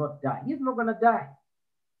shall not die. He's not going to die.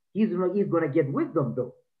 He's going to get wisdom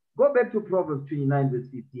though. Go back to Proverbs 29, verse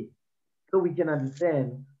 15. So we can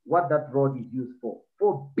understand what that rod is used for.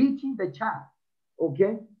 For beating the child.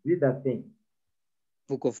 Okay? Read that thing.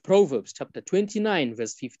 Book of Proverbs, chapter 29,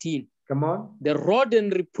 verse 15. Come on. The rod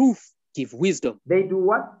and reproof give wisdom. They do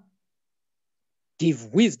what?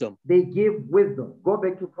 Give wisdom. They give wisdom. Go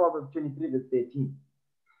back to Proverbs 23, verse 13.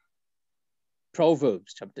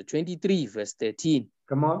 Proverbs chapter 23, verse 13.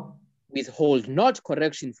 Come on. Withhold not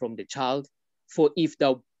correction from the child, for if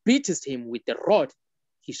thou beatest him with the rod,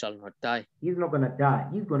 he shall not die. He's not going to die.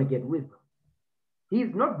 He's going to get wisdom.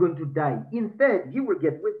 He's not going to die. Instead, he will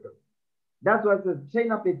get wisdom. That's why it says,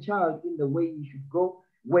 train up a child in the way he should go.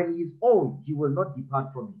 When he is old, he will not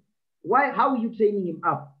depart from it. Why? How are you training him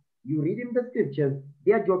up? You read him the scriptures.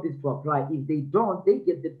 Their job is to apply. If they don't, they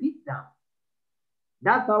get the beat down.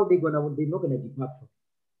 That's how they're not going to depart from it.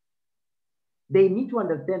 They need to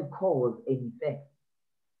understand cause and effect.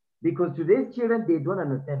 Because today's children, they don't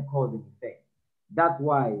understand cause and effect. That's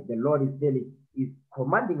why the Lord is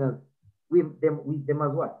commanding us they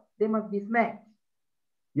must what? They must be smacked.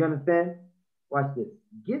 You understand? Watch this.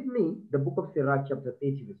 Give me the book of Sirach, chapter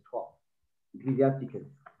 30, verse 12. Ecclesiasticus.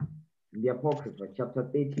 The Apocrypha, chapter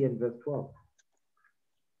 30 and verse 12.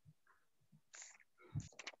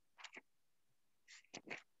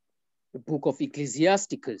 The book of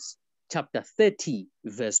Ecclesiasticus, chapter 30,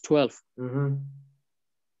 verse 12.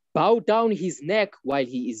 Bow down his neck while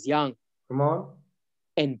he is young. Come on.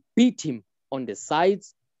 And beat him on the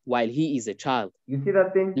sides while he is a child. You see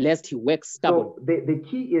that thing? Lest he wax stubborn. So the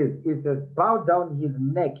key is that bow down his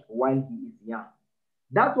neck while he is young.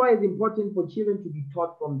 That's why it's important for children to be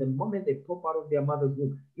taught from the moment they pop out of their mother's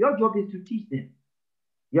womb. Your job is to teach them.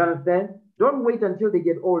 You understand? Don't wait until they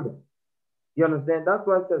get older. You understand? That's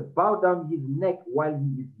why it says bow down his neck while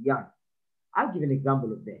he is young. I'll give an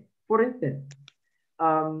example of that. For instance,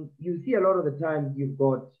 you see a lot of the time you've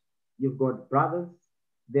got brothers.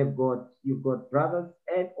 You've got brothers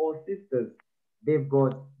and or sisters. They've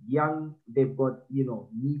got nieces, they've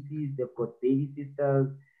got baby sisters,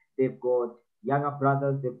 they've got younger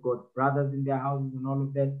brothers, they've got brothers in their houses and all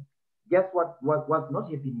of that. Guess what's not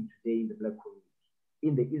happening today in the Black community,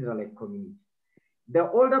 in the Israelite community? The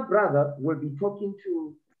older brother will be talking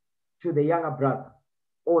to the younger brother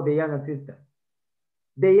or the younger sister.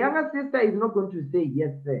 The younger sister is not going to say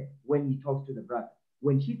yes, sir, when he talks to the brother.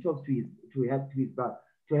 When she talks to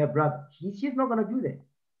her brother, she's not going to do that.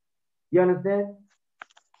 You understand?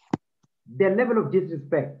 the level of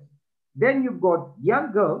disrespect. Then you've got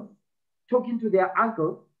young girls talking to their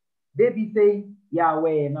uncles. They be saying,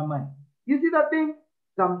 Yahweh, Naman. You see that thing?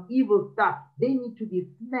 Some evil stuff. They need to be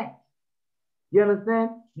smacked. You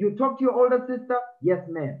understand? You talk to your older sister? Yes,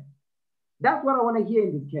 ma'am. That's what I want to hear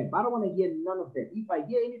in this camp. I don't want to hear none of that. If I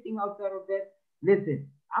hear anything outside of that, listen,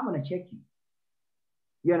 I'm going to check you.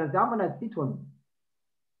 You understand? I'm going to sit on you.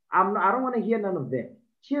 I don't want to hear none of that.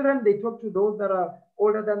 Children, they talk to those that are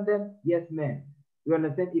older than them. Yes, ma'am. You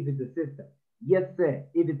understand? If it's a sister. Yes, sir.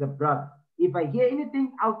 If it's a brother. If I hear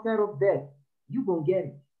anything outside of that, you gonna get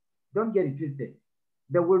it. Don't get it twisted.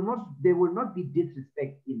 There will not be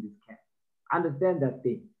disrespect in this camp. Understand that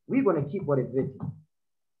thing. We're gonna keep what is written.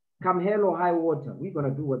 Come hell or high water, we're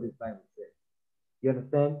gonna do what this Bible says. You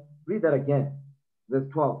understand? Read that again. Verse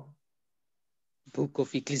 12. Book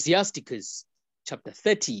of Ecclesiasticus, chapter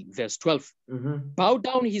 30, verse 12. Bow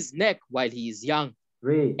down his neck while he is young,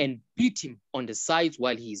 Read. and beat him on the sides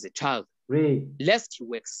while he is a child, Read. lest he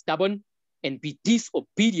wax stubborn and be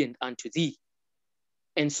disobedient unto thee,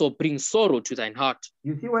 and so bring sorrow to thine heart.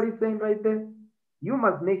 You see what he's saying right there? You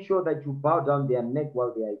must make sure that you bow down their neck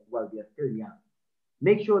while they are still young.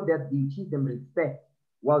 Make sure that you teach them respect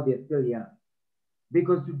while they're still young.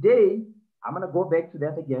 Because today, I'm going to go back to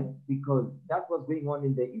that again, because that's what's going on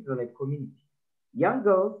in the Israelite community. Young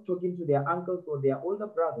girls talking to their uncles or their older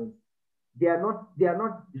brothers, they are not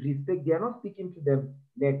speaking to them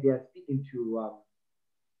like they are speaking to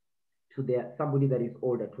somebody that is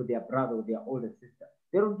older, to their brother or their older sister.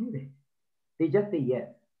 They don't do that. They just say yes.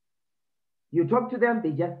 You talk to them,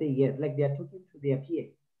 they just say yes, like they are talking to their peers.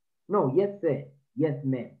 No, yes, sir. Yes,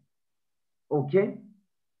 ma'am. Okay?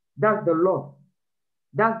 That's the law.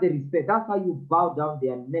 That's the respect. That's how you bow down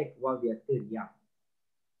their neck while they are still young.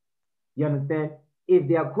 You understand? If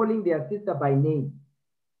they are calling their sister by name,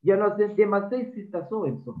 you understand? They must say sister so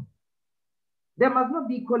and so. They must not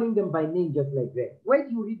be calling them by name just like that. Where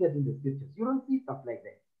do you read that in the scriptures? You don't see stuff like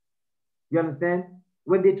that. You understand?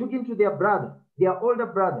 When they're talking to their brother, their older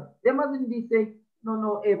brother, they mustn't be saying,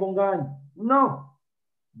 no, Bongan. No,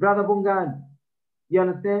 brother Bongan. You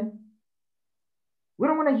understand? We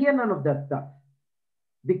don't want to hear none of that stuff.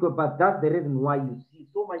 But that's the reason why you see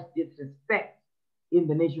so much disrespect in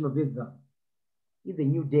the nation of Israel. It's a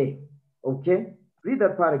new day. Okay? Read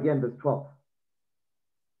that part again, verse 12.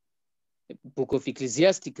 Book of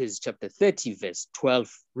Ecclesiasticus, chapter 30, verse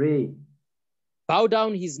 12. Read. Bow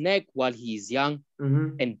down his neck while he is young,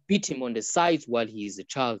 and beat him on the sides while he is a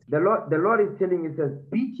child. The Lord is telling you, says,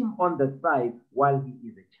 beat him on the side while he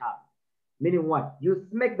is a child. Meaning what? You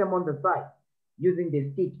smack them on the side using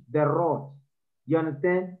the stick, the rod. You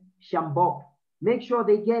understand? Shambok. Make sure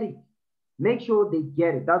they get it. Make sure they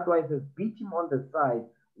get it. That's why it says, beat him on the side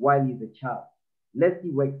while he's a child. Lest he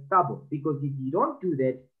wax stubborn. Because if you don't do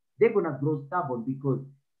that, they're going to grow stubborn. Because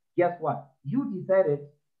guess what? You decided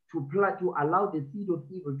to allow the seed of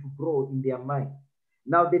evil to grow in their mind.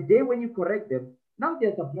 Now, the day when you correct them, now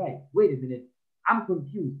they're surprised. Wait a minute. I'm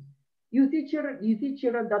confused. You see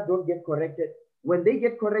children that don't get corrected. When they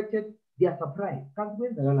get corrected, they are surprised. What's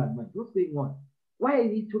going on? Why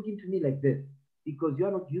is he talking to me like this? Because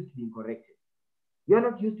you're not used to being corrected. You're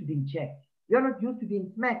not used to being checked. You're not used to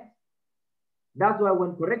being smacked. That's why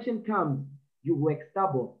when correction comes, you wax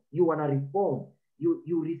stubborn. You want to respond.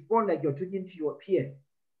 You respond like you're talking to your peers.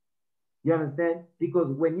 You understand?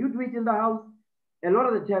 Because when you do it in the house, a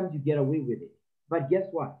lot of the times you get away with it. But guess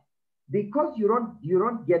what? Because you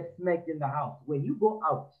don't get smacked in the house. When you go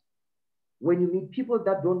out, when you meet people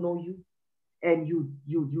that don't know you, and you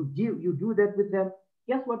do that with them,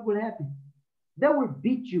 guess what will happen? They will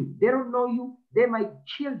beat you. They don't know you. They might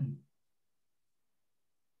kill you.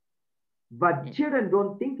 But children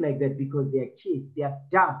don't think like that because they're kids. They are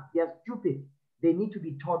dumb. They are stupid. They need to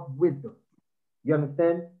be taught wisdom. You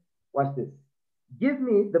understand? Watch this. Give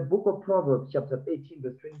me the book of Proverbs, chapter 13,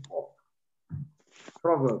 verse 24.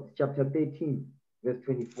 Proverbs, chapter 13, verse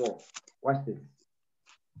 24. Watch this.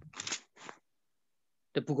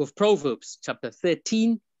 The book of Proverbs, chapter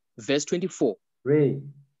 13, verse 24. Read.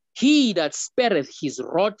 He that spareth his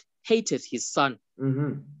rod hateth his son,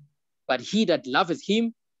 but he that loveth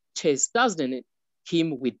him chasteneth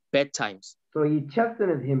him with bad times. So he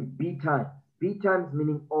chasteneth him betimes. Betimes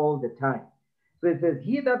meaning all the time. So it says,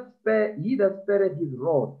 he that spareth his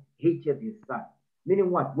rod hateth his son.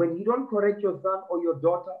 Meaning what? When you don't correct your son or your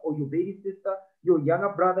daughter or your baby sister, your younger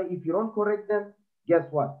brother, if you don't correct them, guess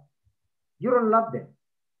what? You don't love them.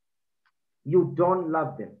 You don't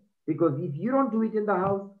love them. Because if you don't do it in the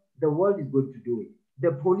house, the world is going to do it.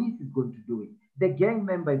 The police is going to do it. The gang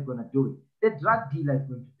member is going to do it. The drug dealer is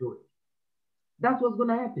going to do it. That's what's going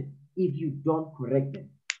to happen if you don't correct them.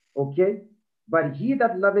 Okay? But he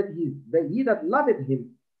that loveth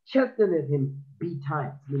him chasteneth him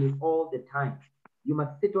betimes, meaning all the time. You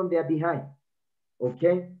must sit on their behind.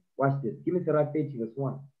 Okay? Watch this. Give me Sirach 30, verse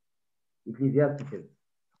 1. Ecclesiasticus.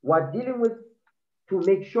 We're dealing with to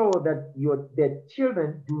make sure that their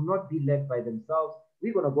children do not be left by themselves.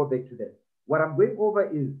 We're going to go back to that. What I'm going over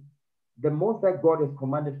is the Most High God has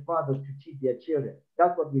commanded fathers to teach their children.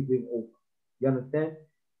 That's what we're going over. You understand?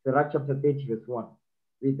 Sirach chapter 30, verse 1.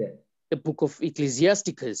 Read that. The book of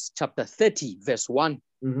Ecclesiasticus, chapter 30, verse 1.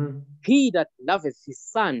 Mm-hmm. He that loveth his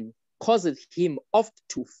son causeth him oft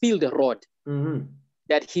to feel the rod, Mm-hmm.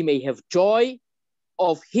 that he may have joy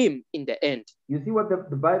of him in the end. You see what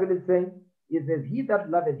the Bible is saying? It says, he that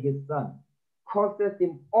loveth his son causeth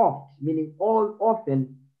him oft, meaning all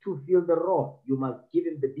often, to feel the rod. You must give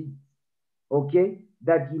him the beat. Okay?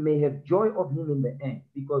 That he may have joy of him in the end.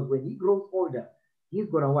 Because when he grows older, he's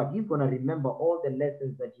going to what? He's going to remember all the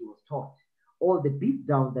lessons that he was taught, all the beat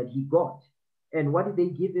down that he got. And what did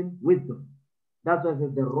they give him? Wisdom. That's why it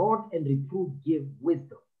says the rod and reproof give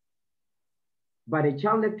wisdom. But a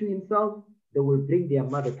child left to himself, they will bring their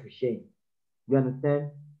mother to shame. You understand?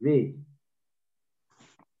 Read.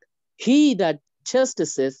 He that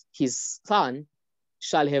chastiseth his son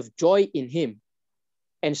shall have joy in him,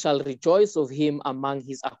 and shall rejoice of him among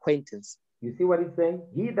his acquaintance. You see what he's saying?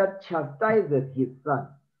 He that chastiseth his son.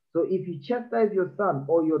 So if you chastise your son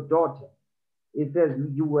or your daughter, it says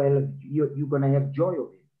you're going to have joy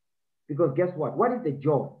of it. Because guess what? What is the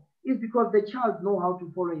joy? It's because the child know how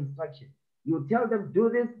to follow instructions. You tell them, do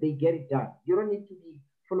this, they get it done. You don't need to be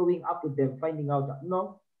following up with them, finding out.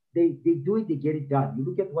 No, they do it, they get it done. You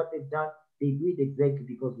look at what they've done, they do it exactly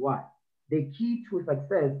because why? The key to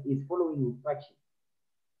success is following instructions.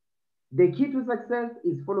 The key to success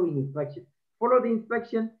is following instructions. Follow the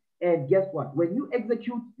instruction, and guess what? When you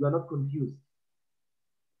execute, you are not confused.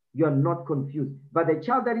 You are not confused. But the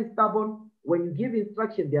child that is stubborn, when you give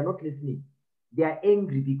instruction, they are not listening. They are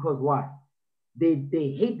angry because why? They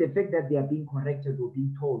hate the fact that they are being corrected or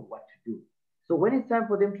being told what to do. So when it's time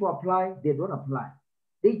for them to apply, they don't apply.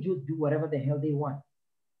 They just do whatever the hell they want.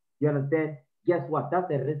 You understand? Guess what? That's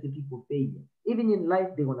the recipe for failure. Even in life,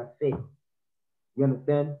 they're going to fail. You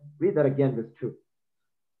understand? Read that again, verse 2.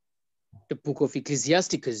 The book of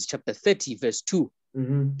Ecclesiasticus, chapter 30, verse 2.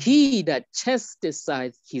 Mm-hmm. He that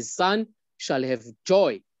chastiseth his son shall have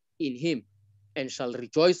joy in him, and shall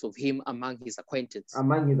rejoice of him among his acquaintance.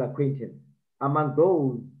 Among his acquaintance. Among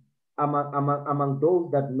those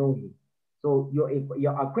that know him. So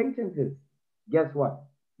your acquaintances, guess what?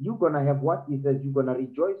 You're going to have what? He says you're going to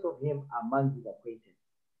rejoice of him among his acquaintances.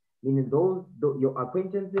 Meaning your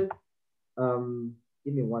acquaintances,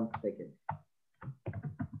 give me 1 second.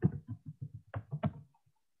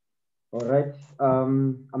 All right.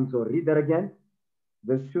 I'm sorry, read that again.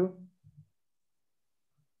 Verse 2.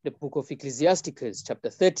 The book of Ecclesiasticus, chapter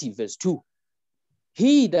 30, verse 2.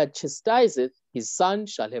 He that chastiseth his son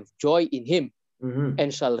shall have joy in him, Mm-hmm.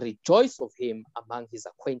 and shall rejoice of him among his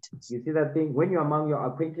acquaintance. You see that thing? When you're among your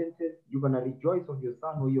acquaintances, you're going to rejoice of your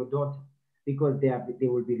son or your daughter because they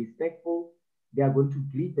will be respectful. They are going to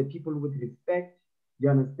greet the people with respect. You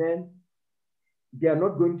understand? They are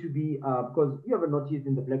not going to be, because you ever noticed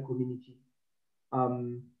in the black community,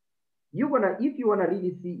 if you want to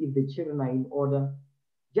really see if the children are in order,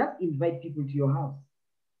 just invite people to your house.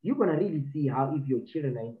 You're going to really see if your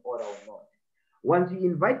children are in order or not. Once you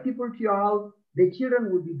invite people to your house, the children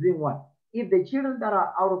will be doing what? If the children that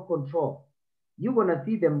are out of control, you're going to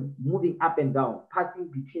see them moving up and down, passing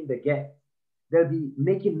between the gaps. They'll be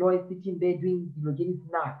making noise, sitting there doing, getting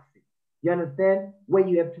snacks. You understand? Where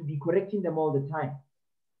you have to be correcting them all the time.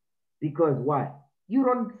 Because why? You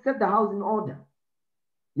don't set the house in order.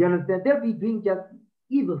 You understand? They'll be doing just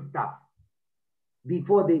evil stuff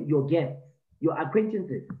before your guests, your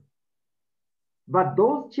acquaintances. But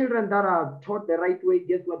those children that are taught the right way,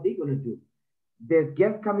 guess what they're going to do? There's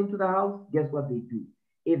guests coming to the house, guess what they do?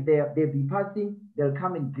 If they'll be passing, they'll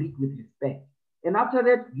come and greet with respect. And after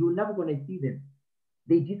that, you're never going to see them.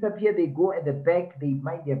 They disappear, they go at the back, they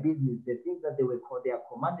mind their business, the things that they are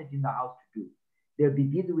commanded in the house to do. They'll be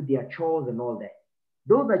busy with their chores and all that.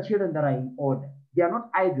 Those are children that are in order. They are not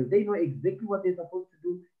idle. They know exactly what they're supposed to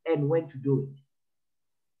do and when to do it.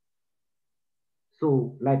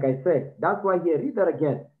 So, like I said, that's why here, read that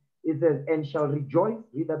again. It says, and shall rejoice,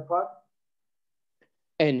 read that part.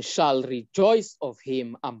 And shall rejoice of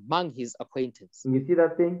him among his acquaintance. You see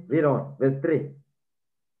that thing? Read on, verse 3.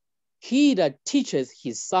 He that teacheth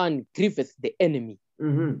his son grieveth the enemy,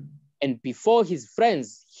 Mm-hmm. and before his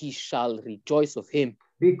friends he shall rejoice of him.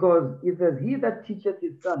 Because it says, he that teacheth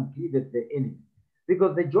his son grieveth the enemy.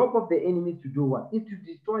 Because the job of the enemy is to do what? Is to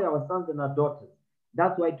destroy our sons and our daughters.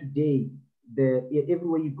 That's why today,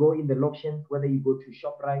 everywhere you go in the auctions, whether you go to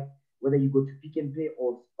ShopRite, whether you go to Pick and Pay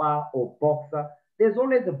or Spar or Boxer, there's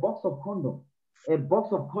always a box of condoms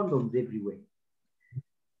everywhere.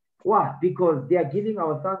 Why? Because they are giving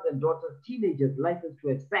our sons and daughters, teenagers, license to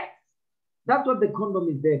have sex. That's what the condom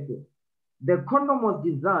is there for. The condom was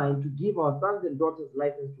designed to give our sons and daughters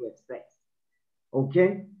license to have sex.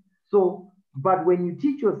 Okay? So, but when you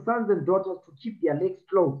teach your sons and daughters to keep their legs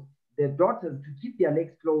closed, their daughters to keep their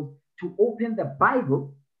legs closed, to open the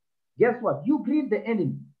Bible, guess what? You grieve the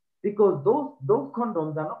enemy, because those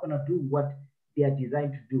condoms are not going to do what they are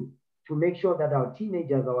designed to do, to make sure that our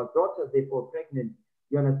teenagers, our daughters, they fall pregnant.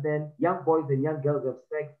 You understand? Young boys and young girls have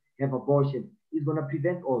sex, have abortion. It's going to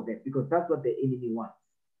prevent all that, because that's what the enemy wants.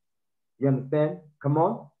 You understand? Come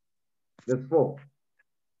on. Verse 4.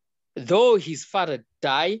 Though his father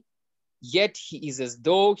die, yet he is as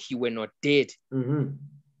though he were not dead.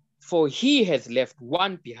 For he hath left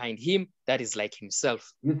one behind him that is like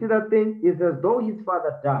himself. You see that thing? It's as though his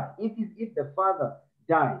father died. If the father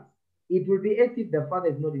dies, it will be as if the father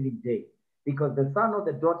is not even dead, because the son or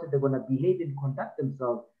the daughter, they're going to behave and conduct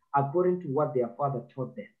themselves according to what their father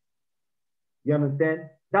taught them. You understand?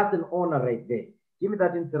 That's an honor right there. Give me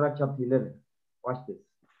that in Sirach chapter 11. Watch this.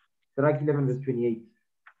 Sirach 11 verse 28.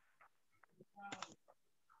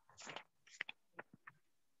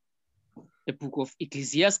 The book of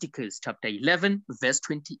Ecclesiasticus, chapter 11, verse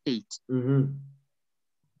 28.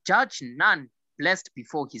 Judge none blessed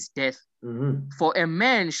before his death, for a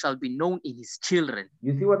man shall be known in his children.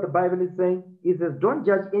 You see what the Bible is saying? It says, don't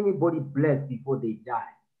judge anybody blessed before they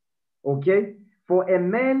die. Okay? For a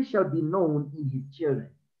man shall be known in his children.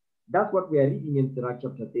 That's what we are reading in Sirach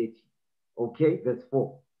chapter 30. Okay? Verse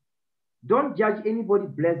 4. Don't judge anybody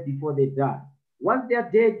blessed before they die. Once they are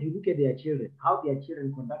dead, you look at their children, how their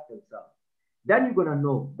children conduct themselves. Then you're going to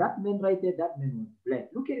know, that man right there, that man was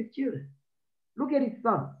blessed. Look at his children. Look at his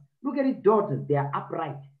sons. Look at his daughters. They are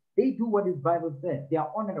upright. They do what his Bible says. They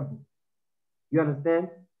are honorable. You understand?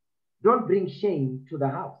 Don't bring shame to the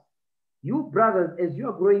house. You brothers, as you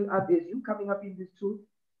are growing up, as you coming up in this truth,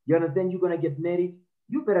 you understand, you're going to get married.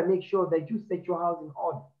 You better make sure that you set your house in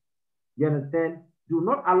order. You understand? Do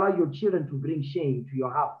not allow your children to bring shame to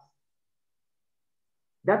your house.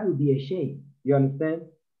 That will be a shame. You understand?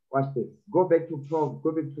 Watch this. Go back to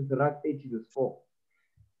Sirach 30 verse 4.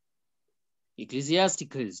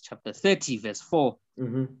 Ecclesiasticus chapter 30 verse 4.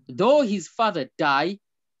 Though his father die,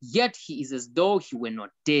 yet he is as though he were not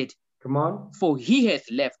dead. Come on. For he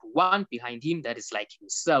hath left one behind him that is like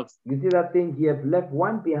himself. You see that thing? He hath left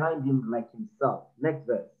one behind him like himself. Next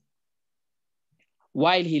verse.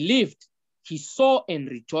 While he lived, he saw and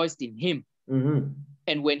rejoiced in him.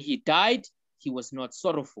 And when he died, he was not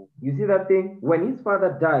sorrowful. You see that thing? When his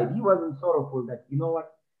father died, he wasn't sorrowful that, you know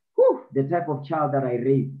what? Whew, the type of child that I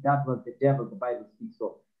raised, that was the devil the Bible speaks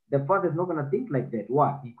of. The father's not going to think like that.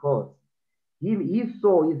 Why? Because he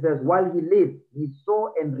saw, he says, while he lived, he saw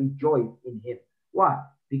and rejoiced in him. Why?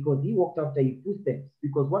 Because he walked after his footsteps.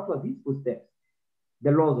 Because what was his footsteps?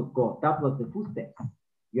 The laws of God. That was the footsteps.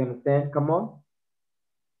 You understand? Come on.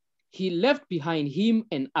 He left behind him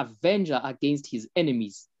an avenger against his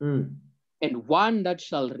enemies, and one that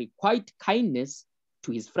shall requite kindness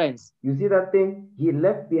to his friends. You see that thing? He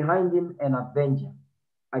left behind him an avenger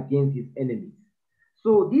against his enemies.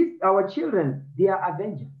 So these, our children, they are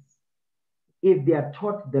avengers. If they are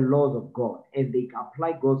taught the laws of God and they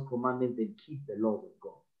apply God's commandments and keep the laws of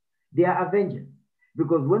God, they are avengers.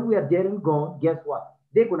 Because when we are dead and gone, guess what?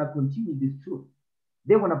 They're going to continue this truth.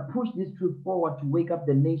 They want to push this truth forward to wake up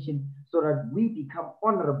the nation so that we become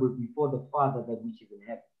honorable before the Father that which is in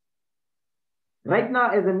heaven. Right now,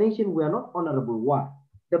 as a nation, we are not honorable. Why?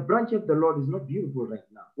 The branch of the Lord is not beautiful right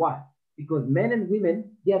now. Why? Because men and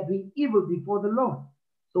women, they are doing evil before the Lord.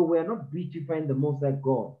 So we are not beautifying the Most High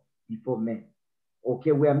God before men.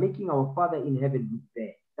 Okay, we are making our Father in heaven look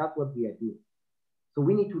bad. That's what we are doing. So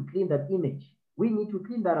we need to clean that image. We need to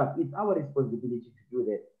clean that up. It's our responsibility to do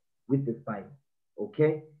that with this Bible.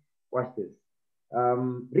 Okay? Watch this.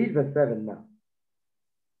 Read verse 7 now.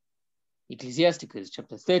 Ecclesiasticus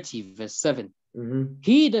chapter 30 verse 7.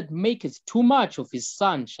 He that maketh too much of his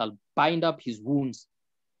son shall bind up his wounds,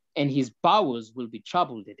 and his bowels will be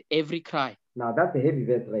troubled at every cry. Now that's a heavy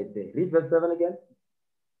verse right there. Read verse 7 again.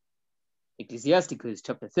 Ecclesiasticus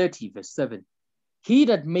chapter 30 verse 7. He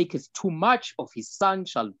that maketh too much of his son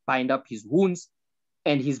shall bind up his wounds,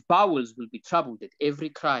 and his bowels will be troubled at every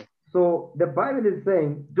cry. So the Bible is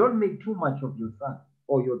saying, don't make too much of your son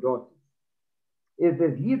or your daughter. It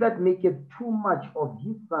says, he that maketh too much of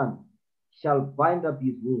his son shall bind up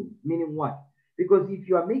his wounds. Meaning what? Because if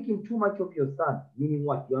you are making too much of your son, meaning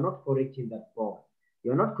what? You are not correcting that boy.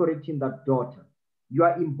 You are not correcting that daughter. You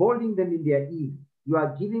are emboldening them in their evil. You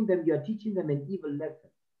are teaching them an evil lesson.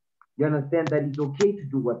 You understand that it's okay to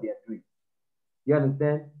do what they are doing. You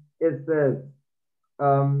understand? It says,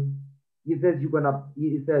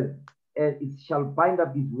 it shall bind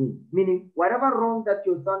up his wounds. Meaning, whatever wrong that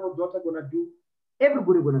your son or daughter gonna do,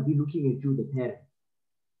 everybody gonna be looking at you, the parent.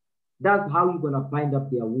 That's how you're gonna bind up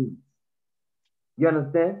their wounds. You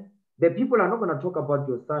understand? The people are not gonna talk about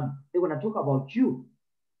your son. They're gonna talk about you.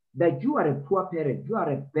 That you are a poor parent. You are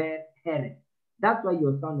a bad parent. That's why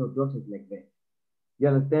your son or daughter is like that. You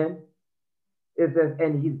understand? It says,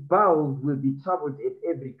 and his bowels will be troubled at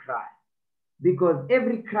every cry. Because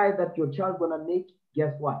every cry that your child gonna make,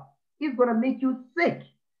 guess what? It's gonna make you sick.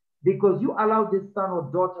 Because you allow this son or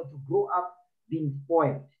daughter to grow up being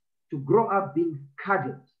spoiled, to grow up being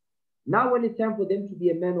cuddled. Now when it's time for them to be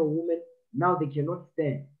a man or woman, now they cannot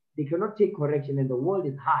stand. They cannot take correction, and the world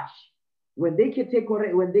is harsh. When they can take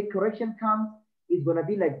when the correction comes, it's gonna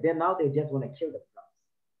be like them. Now they just want to kill themselves.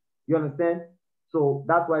 You understand? So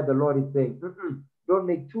that's why the Lord is saying, don't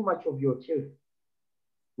make too much of your children.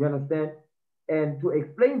 You understand? And to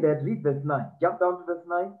explain that, read verse 9. Jump down to verse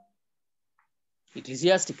 9.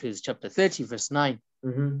 Ecclesiasticus chapter 30, verse 9.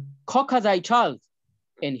 Conquer thy child,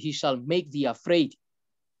 and he shall make thee afraid.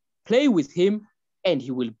 Play with him, and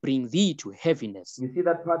he will bring thee to heaviness. You see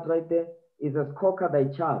that part right there? It says, conquer thy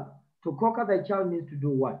child. To conquer thy child means to do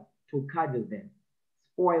what? To cuddle them,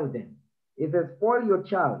 spoil them. It says, spoil your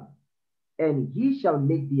child, and he shall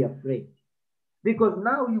make thee afraid. Because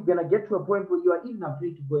now you're going to get to a point where you are even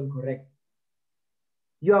afraid to go and correct.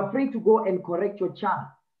 You are afraid to go and correct your child.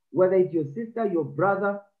 Whether it's your sister, your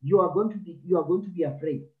brother, you are going to be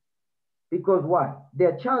afraid. Because why?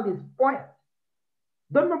 Their child is spoiled.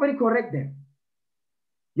 Don't nobody correct them.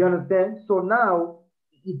 You understand? So now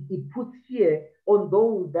it puts fear on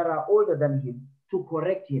those that are older than him to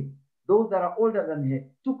correct him. Those that are older than him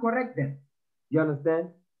to correct them. You understand?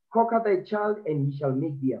 Conquer thy child, and he shall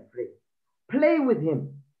make thee afraid. Play with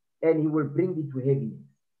him, and he will bring thee to heaviness.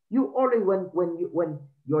 You always, when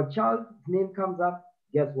your child's name comes up,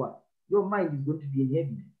 guess what? Your mind is going to be in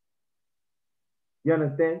heaviness. You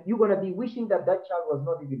understand? You're going to be wishing that child was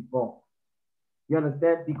not even born. You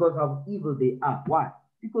understand? Because of evil they are. Why?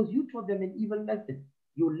 Because you taught them an evil lesson.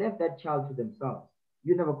 You left that child to themselves.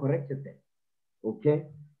 You never corrected them. Okay?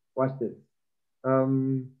 Watch this.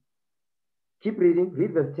 Keep reading.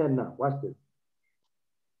 Read verse 10 now. Watch this.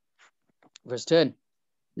 Verse 10.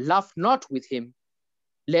 Laugh not with him,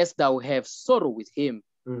 lest thou have sorrow with him,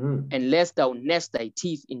 and lest thou gnash thy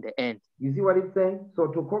teeth in the end. You see what it's saying? So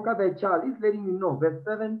to conquer thy child, it's letting you know. Verse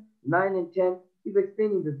 7, 9, and 10 is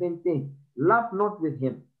explaining the same thing. Laugh not with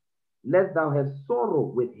him, lest thou have sorrow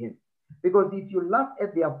with him. Because if you laugh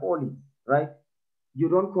at their follies, right? You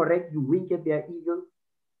don't correct, you wink at their evil.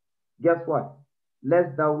 Guess what?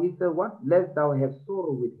 Lest thou have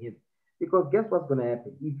sorrow with him. Because guess what's going to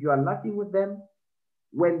happen? If you are laughing with them,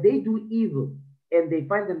 when they do evil and they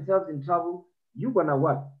find themselves in trouble, you're going to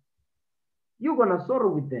what? You're going to sorrow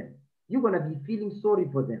with them. You're going to be feeling sorry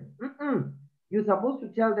for them. You're supposed to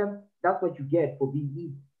tell them that's what you get for being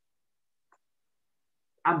evil.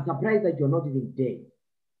 I'm surprised that you're not even dead.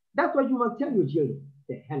 That's what you must tell your children.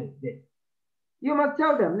 The hell is this? You must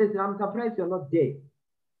tell them, listen, I'm surprised you're not dead.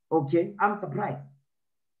 Okay, I'm surprised.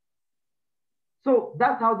 So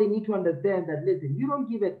that's how they need to understand that, listen, you don't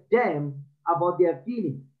give a damn about their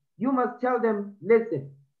feelings. You must tell them,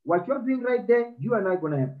 listen, what you're doing right there, you and I are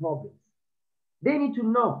going to have problems. They need to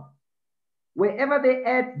know. Wherever they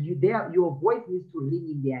at, your voice needs to ring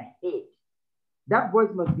in their head. That voice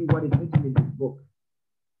must be what is written in this book.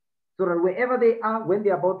 So that wherever they are, when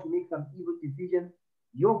they're about to make some evil decisions,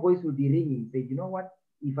 your voice will be ringing. Say, you know what?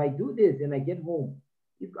 If I do this and I get home,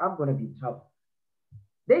 I'm going to be in trouble.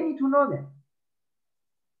 They need to know that.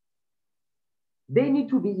 They need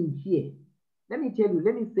to be in fear. Let me tell you,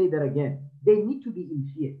 let me say that again. They need to be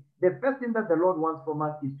in fear. The first thing that the Lord wants from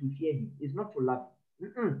us is to fear him. It's not to love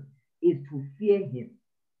him. It's to fear him.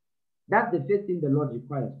 That's the first thing the Lord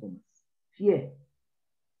requires from us. Fear.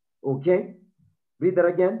 Okay? Read that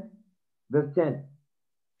again. Verse 10.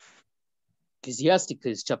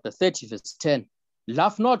 Ecclesiasticus chapter 30, verse 10.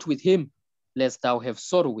 Laugh not with him, lest thou have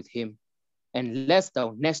sorrow with him, and lest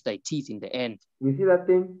thou gnash thy teeth in the end. You see that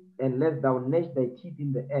thing? And lest thou gnash thy teeth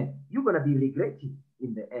in the end. You're going to be regretting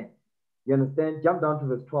in the end. You understand? Jump down to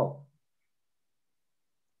verse 12.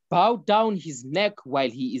 Bow down his neck while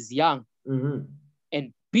he is young,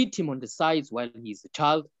 and beat him on the sides while he is a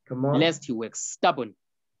child, lest he wax stubborn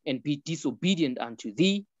and be disobedient unto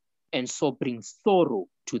thee, and so bring sorrow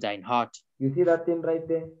to thine heart. You see that thing right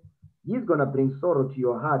there? He's going to bring sorrow to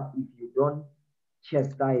your heart if you don't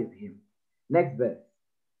chastise him. Next verse.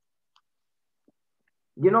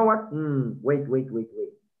 You know what? Wait.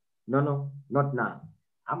 No, not now.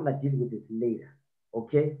 I'm going to deal with this later.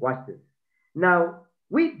 Okay? Watch this. Now,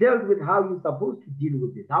 we dealt with how you're supposed to deal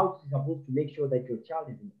with this, how you're supposed to make sure that your child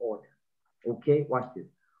is in order. Okay? Watch this.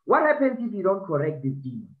 What happens if you don't correct this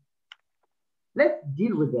demon? Let's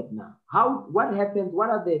deal with that now. What happens? What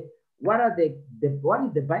is the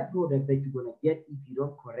byproduct that you're gonna get if you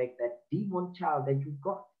don't correct that demon child that you've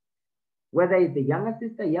got? Whether it's a younger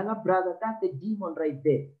sister, younger brother, that's the demon right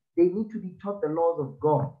there. They need to be taught the laws of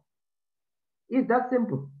God. It's that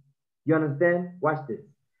simple. You understand? Watch this.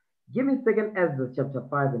 Give me 2nd Ezra chapter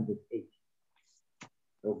 5 and verse 8.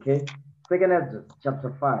 Okay? 2nd Ezra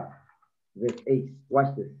chapter 5, verse 8.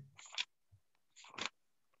 Watch this.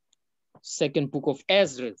 Second book of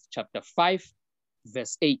Ezra, chapter 5,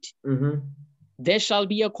 verse 8. There shall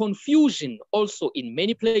be a confusion also in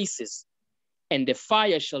many places, and the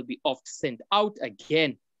fire shall be oft sent out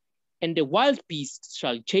again, and the wild beasts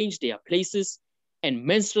shall change their places, and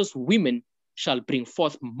menstruous women shall bring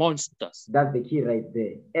forth monsters. That's the key right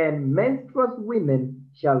there. And menstruous women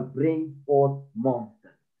shall bring forth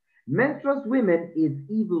monsters. Menstruous women is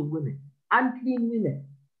evil women, unclean women.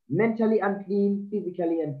 Mentally unclean,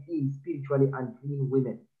 physically unclean, spiritually unclean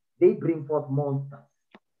women. They bring forth monsters.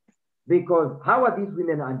 Because how are these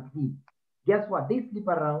women unclean? Guess what? They sleep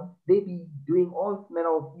around. They be doing all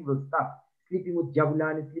manner of evil stuff. Sleeping with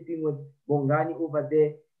Jabulani, sleeping with Bongani over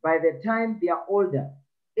there. By the time they are older,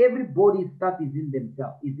 everybody's stuff is in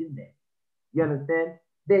themselves, is in there. You understand?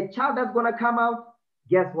 The child that's going to come out,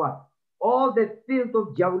 guess what? All the filth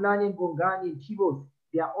of Jabulani and Bongani and Chibos,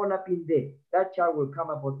 they are all up in there. That child will come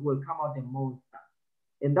out a monster.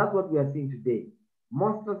 And that's what we are seeing today.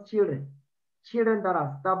 Monstrous children. Children that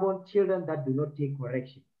are stubborn, children that do not take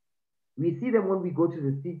correction. We see them when we go to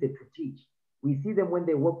the streets to teach. We see them when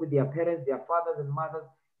they work with their parents, their fathers and mothers.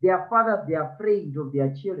 Their fathers, they are afraid of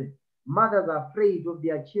their children. Mothers are afraid of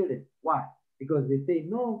their children. Why? Because they say,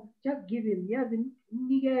 no, just give him. Yes, man.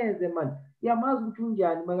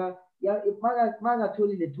 If Maga told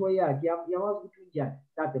you the toy,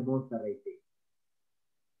 that's the monster right there.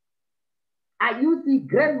 And you see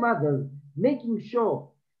grandmothers making sure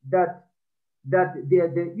that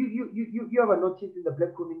you ever noticed in the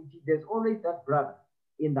black community, there's always that brother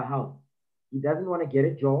in the house. He doesn't want to get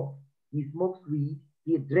a job. He smokes weed.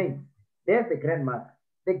 He drinks. There's the grandmother.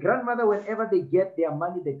 The grandmother, whenever they get their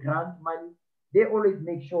money, the grant money, they always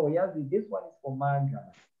make sure, yes, this one is for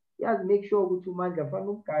manja. Yes, make sure go to manja, so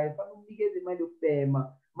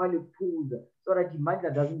that the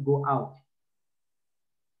manja doesn't go out.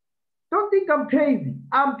 Don't think I'm crazy.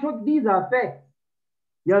 I'm talking, these are facts.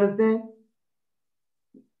 You understand?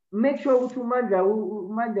 Make sure to manja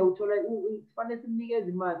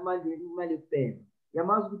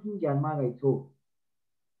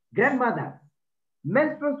grandmother,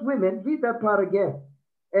 menstruous women, read that part again.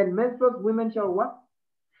 And menstruous women shall what?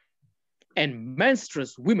 And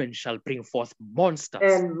menstruous women shall bring forth monsters.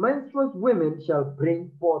 And menstruous women shall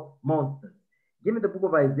bring forth monsters. Give me the book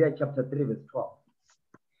of Isaiah chapter 3 verse 12.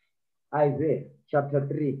 Isaiah chapter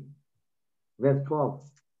 3 verse 12.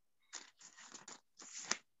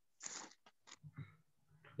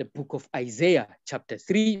 The book of Isaiah chapter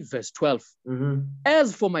 3 verse 12.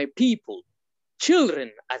 As for my people,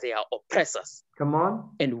 children are their oppressors. Come on.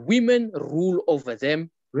 And women rule over them.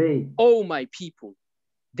 Read. O my people,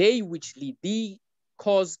 they which lead thee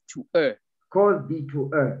cause to err. Cause thee to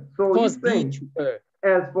err. So cause he's thee saying, to err.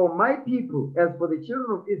 As for my people, as for the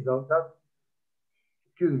children of Israel,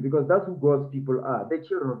 because that's who God's people are, the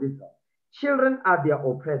children of Israel. Children are their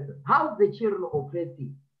oppressors. How's the children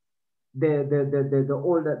oppressing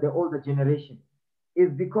the older generation?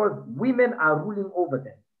 Is because women are ruling over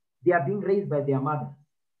them. They are being raised by their mothers.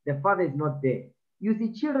 The father is not there. You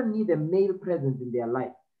see, children need a male presence in their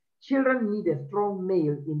life. Children need a strong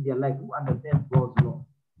male in their life who understands God's law.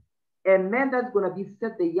 A man that's going to be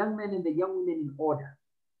set the young men and the young women in order.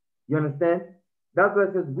 You understand? That's why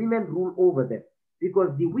it says women rule over them.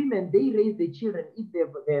 Because the women, they raise the children. If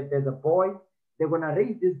there's a boy, they're going to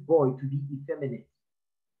raise this boy to be effeminate,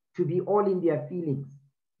 to be all in their feelings.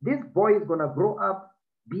 This boy is going to grow up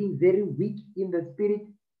being very weak in the spirit.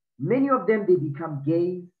 Many of them, they become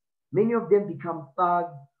gays. Many of them become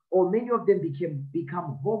thugs, or many of them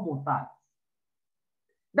become homo thugs.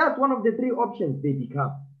 That's one of the three options they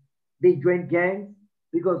become. They join gangs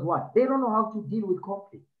because what? They don't know how to deal with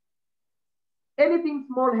conflict. Anything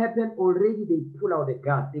small happen already, they pull out a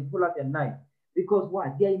gun, they pull out a knife. Because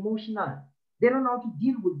what? They're emotional. They don't know how to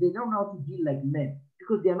deal with, they don't know how to deal like men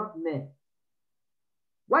because they are not men.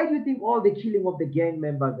 Why do you think all the killing of the gang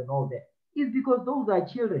members and all that is because those are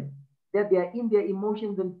children, that they are in their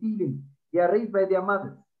emotions and feelings. They are raised by their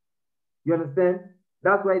mothers. You understand?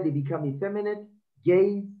 That's why they become effeminate,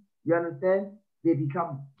 gays. You understand? They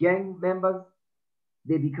become gang members.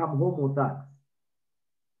 They become homo thugs.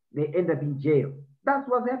 They end up in jail. That's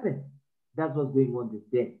what happened. That's what's going on this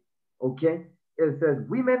day. Okay? It says,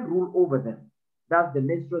 women rule over them. That's the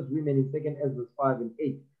menstruous women in 2nd Ezra 5 and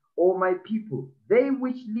 8. O my people, they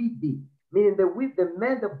which lead thee, meaning the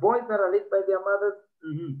men, the boys that are led by their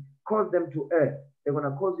mothers, cause them to err. They're going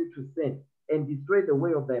to cause you to sin and destroy the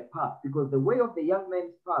way of their path, because the way of the young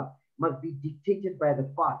man's path must be dictated by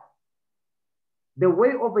the father. The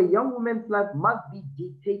way of a young woman's life must be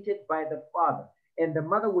dictated by the father, and the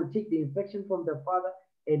mother will take the infection from the father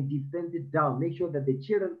and dispense it down. Make sure that the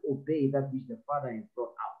children obey that which the father has brought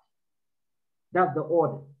out. That's the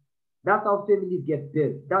order. That's how families get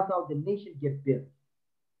built. That's how the nation gets built.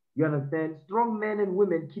 You understand? Strong men and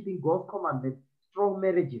women keeping God's commandments, strong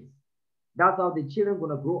marriages. That's how the children are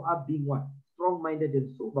going to grow up being what? Strong-minded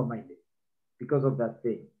and sober-minded because of that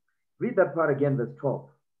thing. Read that part again, verse 12.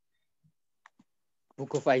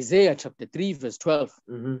 Book of Isaiah, chapter 3, verse 12.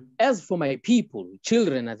 As for my people,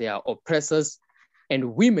 children are their oppressors,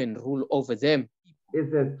 and women rule over them. It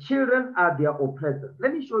says, children are their oppressors.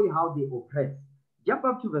 Let me show you how they oppress. Jump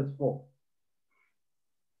up to verse 4.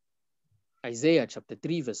 Isaiah chapter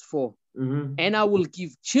 3, verse 4. And I will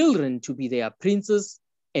give children to be their princes,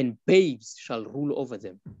 and babes shall rule over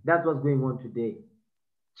them. That's what's going on today.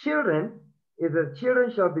 Children, it says,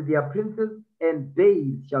 children shall be their princes, and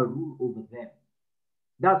babes shall rule over them.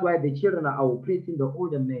 That's why the children are oppressing the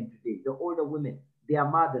older men today, the older women, their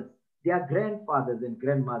mothers, their grandfathers and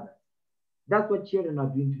grandmothers. That's what children are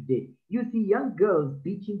doing today. You see young girls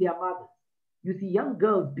beating their mothers. You see young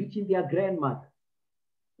girls beating their grandmothers.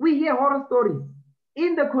 We hear horror stories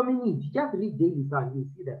in the community. Just read Daily Sun, you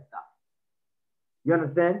see that stuff. You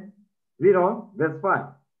understand? Read on, verse 5.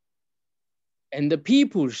 And the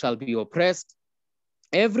people shall be oppressed,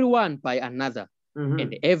 everyone by another,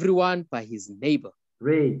 and everyone by his neighbor.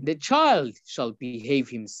 Read. The child shall behave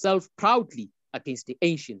himself proudly against the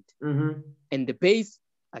ancient, and the base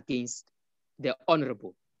against the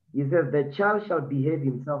honorable. He says the child shall behave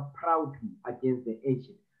himself proudly against the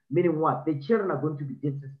ancient. Meaning what? The children are going to be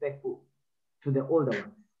disrespectful to the older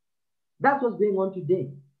ones. That's what's going on today.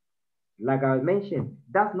 Like I mentioned,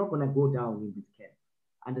 that's not going to go down in this camp.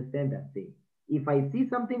 Understand that thing. If I see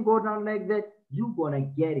something go down like that, you're going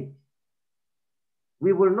to get it.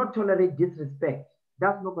 We will not tolerate disrespect.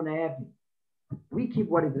 That's not going to happen. We keep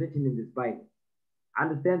what is written in this Bible.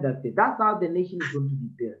 Understand that thing. That's how the nation is going to be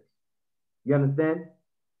built. You understand?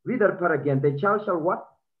 Read that part again. The child shall what?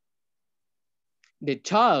 The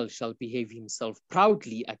child shall behave himself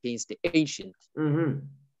proudly against the ancient,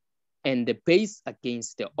 and the base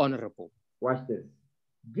against the honorable. Watch this.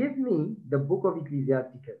 Give me the book of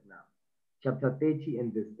Ecclesiastes now, chapter 30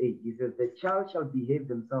 and verse 8. He says, the child shall behave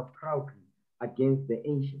themselves proudly against the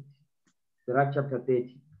ancient. Sirach chapter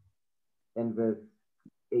 30 and verse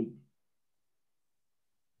 8.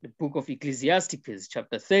 The book of Ecclesiastes,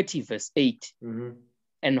 chapter 30, verse 8.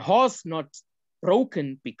 And horse not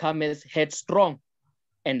broken becometh headstrong,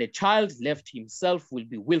 and the child left himself will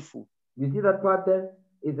be willful. You see that part there?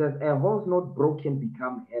 It says, a horse not broken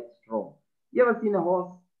become headstrong. You ever seen a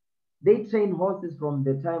horse? They train horses from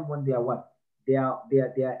the time when they are what? They are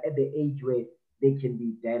at the age where they can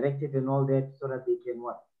be directed and all that, so that they can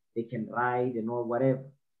what? They can ride and all whatever.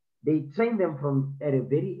 They train them from at a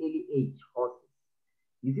very early age, horses.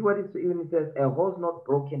 You see what it says? A horse not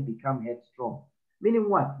broken become headstrong. Meaning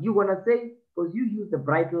what? You're going to say, because you use the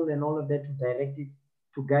bridle and all of that to direct it,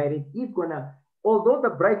 to guide it, he's going to, although the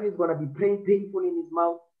bridle is going to be painful in his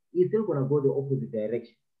mouth, he's still going to go the opposite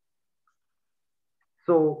direction.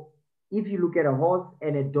 So if you look at a horse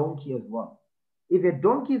and a donkey as well, if a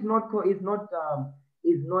donkey is not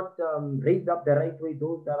raised up the right way,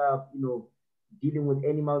 those that are, dealing with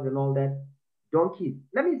animals and all that, donkeys,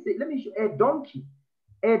 let me show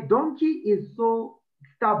a donkey is so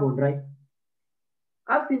stubborn, right?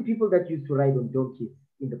 I've seen people that used to ride on donkeys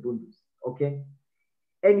in the bundus, okay?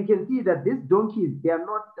 And you can see that these donkeys, they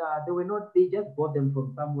just bought them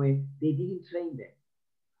from somewhere. They didn't train them.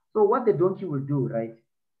 So what the donkey will do, right?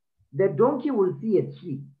 The donkey will see a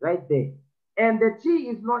tree right there. And the tree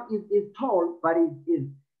is tall, but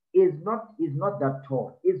is not that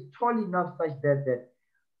tall. It's tall enough such that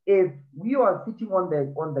if we are sitting on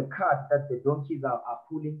the cart that the donkeys are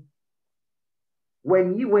pulling,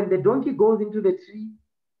 when the donkey goes into the tree,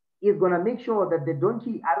 is going to make sure that the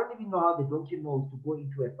donkey, I don't even know how the donkey knows to go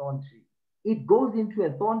into a thorn tree. It goes into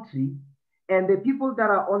a thorn tree, and the people that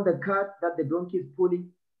are on the cart that the donkey is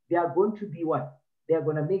pulling, they are going to be what? They are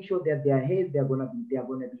going to make sure that their heads, they are going to be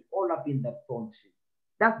all up in that thorn tree.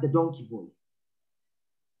 That's the donkey boy.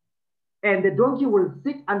 And the donkey will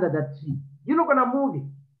sit under that tree. You're not going to move it.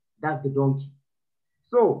 That's the donkey.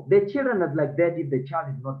 So the children are like that if the child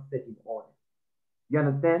is not set in order. You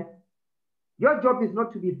understand? Your job is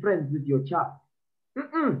not to be friends with your child.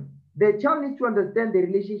 The child needs to understand the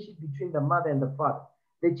relationship between the mother and the father.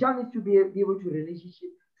 The child needs to be able to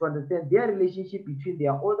understand their relationship between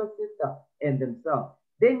their older sister and themselves.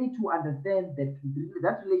 They need to understand that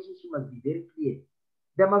that relationship must be very clear.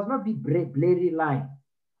 There must not be blurry line.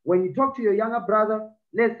 When you talk to your younger brother,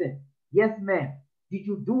 listen, yes, ma'am. Did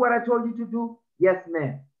you do what I told you to do? Yes,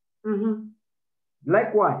 ma'am.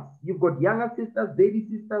 Likewise, you've got younger sisters, baby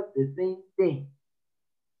sisters, the same thing.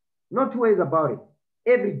 No two ways about it.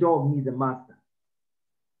 Every dog needs a master.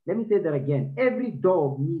 Let me say that again. Every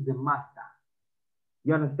dog needs a master.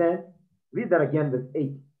 You understand? Read that again, verse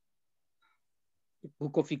 8. The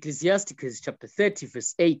book of Ecclesiasticus, chapter 30,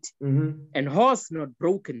 verse 8. And horse not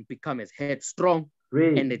broken becometh headstrong,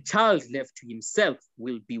 and a child left to himself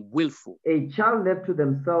will be willful. A child left to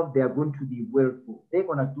themselves, they are going to be willful. They're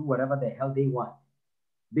going to do whatever the hell they want.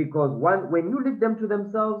 Because when you leave them to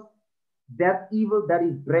themselves, that evil that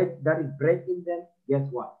is bred in them, guess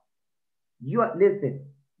what? You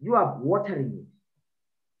are watering it.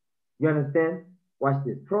 You understand? Watch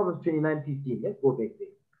this. Proverbs 29:15. Let's go back there.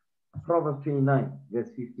 Proverbs 29, verse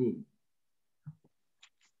 15.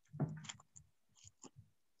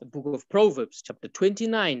 The book of Proverbs, chapter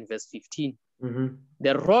 29, verse 15.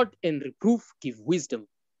 The rod and reproof give wisdom,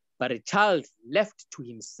 but a child left to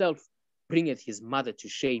himself bringeth his mother to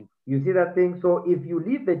shame. You see that thing? So if you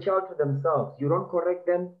leave the child to themselves, you don't correct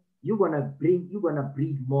them, you're gonna breed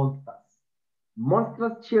monsters.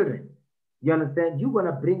 Monstrous children. You understand? You're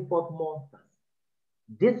gonna bring forth monsters.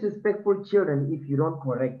 Disrespectful children if you don't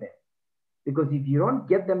correct them. Because if you don't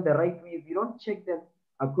get them the right way, if you don't check them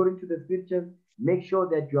according to the scriptures, make sure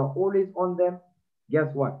that you are always on them.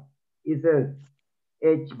 Guess what? It says,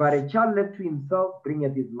 but a child left to himself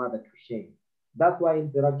bringeth his mother to shame. That's why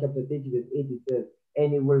in Sirach chapter 30, verse 8, it says,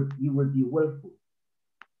 and he will be willful.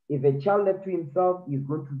 If a child left to himself is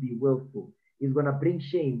going to be willful, he's going to bring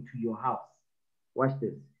shame to your house. Watch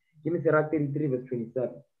this. Give me Sirach 33, verse 27.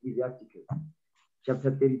 Ecclesiasticus.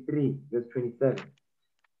 Chapter 33, verse 27.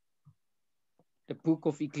 The book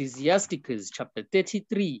of Ecclesiasticus, chapter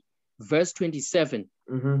 33, verse 27.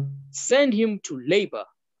 Send him to labor,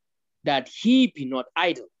 that he be not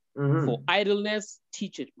idle. For idleness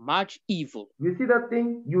teacheth much evil. You see that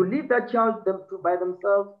thing? You leave that child by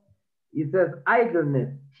themselves. It says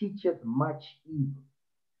idleness teacheth much evil.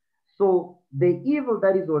 So the evil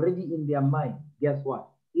that is already in their mind, guess what?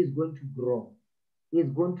 Is going to grow. Is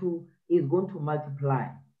going to multiply.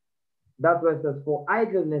 That's why it says, for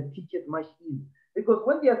idleness teacheth much evil. Because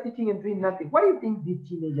when they are sitting and doing nothing, what do you think these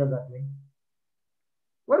teenagers are doing?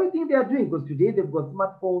 What do you think they are doing? Because today they've got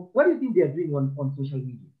smartphones. What do you think they are doing on social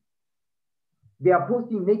media? They are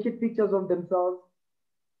posting naked pictures of themselves.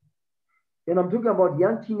 And I'm talking about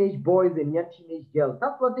young teenage boys and young teenage girls.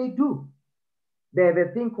 That's what they do. They have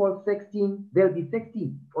a thing called sexting. They'll be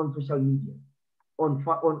sexting on social media, on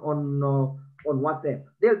WhatsApp.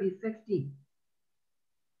 They'll be sexting.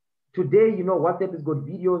 Today, you know, WhatsApp has got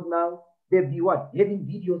videos now. They'll be what? Having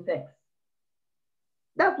video sex.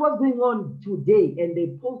 That's what's going on today. And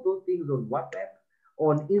they post those things on WhatsApp,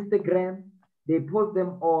 on Instagram. They post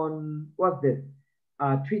them on, what's this?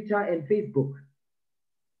 Twitter and Facebook.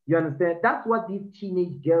 You understand? That's what these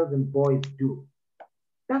teenage girls and boys do.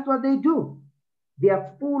 That's what they do. They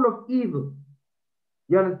are full of evil.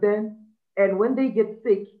 You understand? And when they get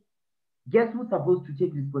sick, guess who's supposed to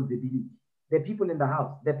take responsibility? The people in the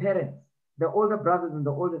house, the parents, the older brothers and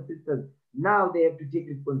the older sisters. Now they have to take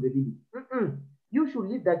responsibility. You should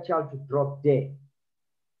leave that child to drop dead.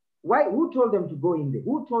 Why? Who told them to go in there?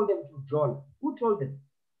 Who told them to draw? Who told them?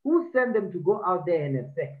 Who sent them to go out there and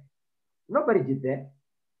have sex? Nobody did that.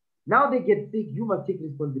 Now they get sick, you must take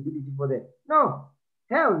responsibility for that. No,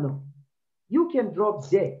 hell no. You can drop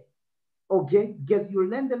dead, okay? Because you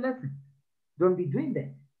learn the lesson. Don't be doing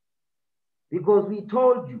that. Because we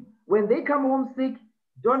told you, when they come home sick,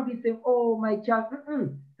 don't be saying, oh, my child.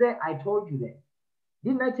 Say, I told you that.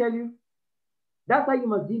 Didn't I tell you? That's how you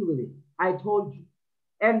must deal with it. I told you.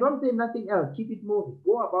 And don't say nothing else. Keep it moving.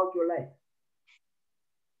 Go about your life.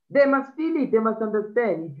 They must feel it. They must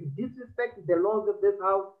understand. If you disrespect the laws of this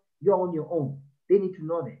house, you're on your own. They need to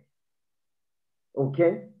know that.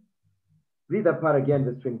 Okay? Read that part again,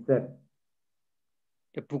 verse 27.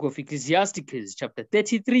 The book of Ecclesiasticus, chapter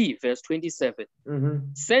 33, verse 27.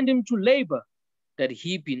 Mhm. Send him to labor, that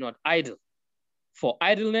he be not idle. For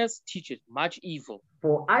idleness teacheth much evil.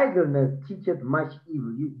 For idleness teacheth much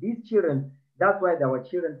evil. These children, that's why our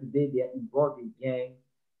children today, they are involved in gangs,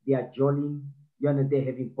 they are jollying, you understand,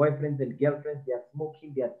 they're having boyfriends and girlfriends, they are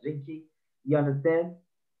smoking, they are drinking, you understand?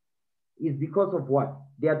 It's because of what?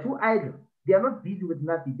 They are too idle. They are not busy with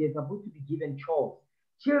nothing. They're supposed to be given chores.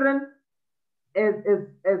 Children, as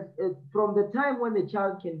from the time when the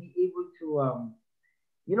child can be able to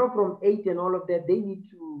from 8 and all of that, they need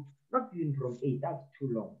to, not even from 8, that's too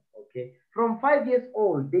long, okay? From 5 years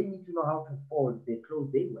old, they need to know how to fold their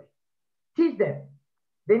clothes they wear. Teach them.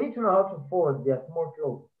 They need to know how to fold their small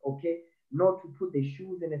clothes, okay? Not to put the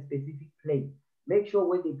shoes in a specific place. Make sure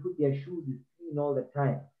when they put their shoes is clean all the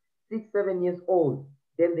time. 6, 7 years old,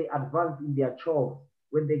 then they advance in their chores.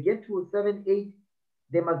 When they get to 7, 8,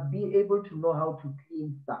 they must be able to know how to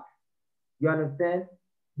clean stuff. You understand?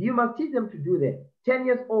 You must teach them to do that. 10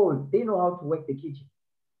 years old, they know how to work the kitchen.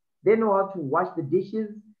 They know how to wash the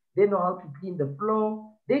dishes. They know how to clean the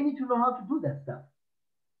floor. They need to know how to do that stuff.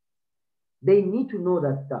 They need to know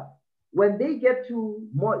that stuff. When they get to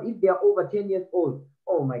more, if they are over 10 years old,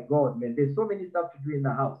 oh my God, man, there's so many stuff to do in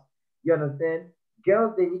the house. You understand?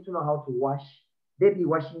 Girls, they need to know how to wash. They be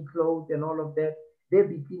washing clothes and all of that. They'll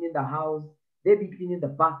be cleaning the house. They'll be cleaning the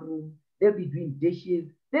bathroom. They'll be doing dishes.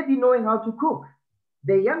 They'll be knowing how to cook.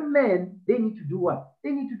 The young men, they need to do what?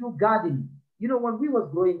 They need to do gardening. You know, when we was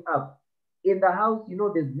growing up, in the house, you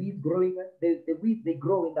know, there's weeds growing. The weeds, they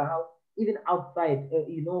grow in the house, even outside,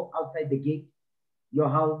 outside the gate, your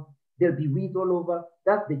house, there'll be weeds all over.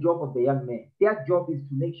 That's the job of the young man. Their job is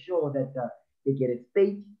to make sure that they get a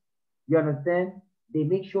spade. You understand? They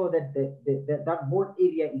make sure that that whole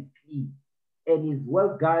area is clean and is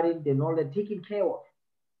well guarded and all that, taken care of.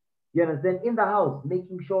 You understand? In the house,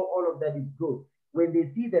 making sure all of that is good. When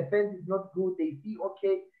they see the fence is not good, they see,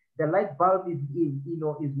 okay, the light bulb is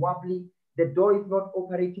wobbly, the door is not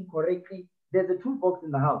operating correctly. There's a toolbox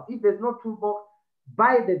in the house. If there's no toolbox,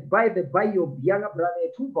 buy your younger brother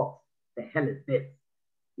a toolbox. The hell is this?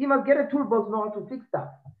 You must get a toolbox, know how to fix stuff.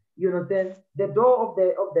 You understand? The door of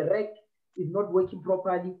the rack is not working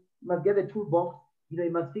properly. You must get a toolbox. You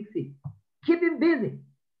must fix it. Keep him busy.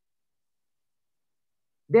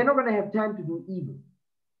 They're not going to have time to do evil.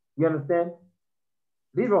 You understand?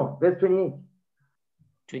 Read on, verse 28.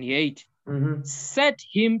 28. Mm-hmm. Set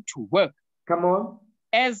him to work. Come on.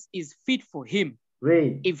 As is fit for him.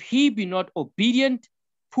 Read. If he be not obedient,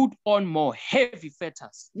 put on more heavy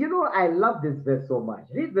fetters. You know, I love this verse so much.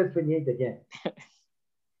 Read verse 28 again.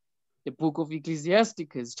 The book of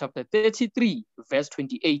Ecclesiasticus, chapter 33, verse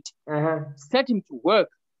 28. Uh-huh. Set him to work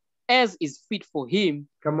as is fit for him.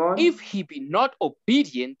 Come on. If he be not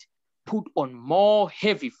obedient, put on more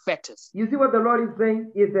heavy fetters. You see what the Lord is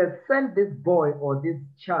saying? He says, send this boy or this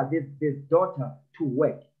child, this daughter to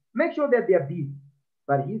work. Make sure that they are busy.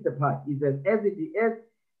 But here's the part. He says, as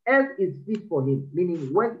is fit for him,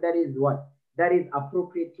 meaning work that is what? That is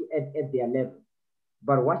appropriate to at their level.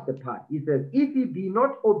 But watch the part. He says, if he be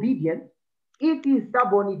not obedient, if he is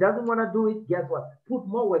stubborn, he doesn't want to do it, guess what? Put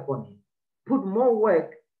more work on him. Put more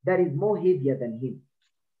work that is more heavier than him.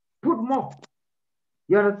 Put more.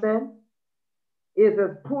 You understand? It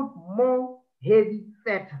says, put more heavy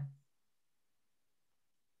fetters.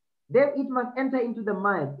 Then it must enter into the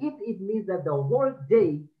mind. If it means that the whole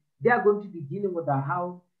day they are going to be dealing with the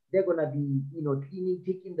house, they're going to be, cleaning,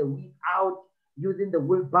 taking the weeds out, using the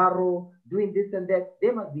wheelbarrow, doing this and that, they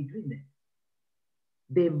must be doing that.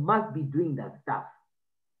 They must be doing that stuff.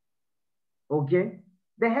 Okay?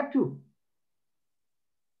 They have to.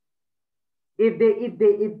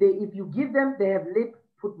 If you give them, they have lip,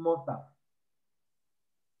 put more stuff.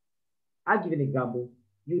 I'll give you an example.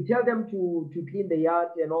 You tell them to clean the yard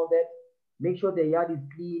and all that. Make sure the yard is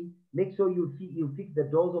clean. Make sure you fix the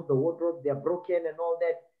doors of the wardrobe. They're broken and all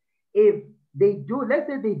that. If they do, let's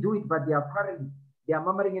say they do it, but they are quarreling. They are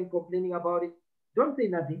murmuring and complaining about it. Don't say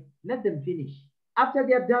nothing. Let them finish. After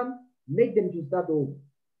they are done, make them to start over.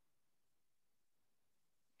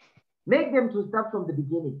 Make them to start from the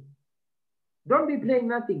beginning. Don't be playing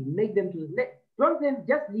nothing. Make them to, don't say,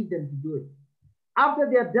 just leave them to do it. After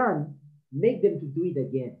they are done, make them to do it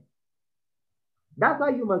again. That's how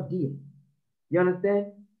you must deal. You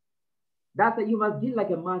understand? That's how you must deal like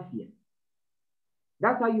a mafia.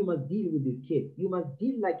 That's how you must deal with this kid. You must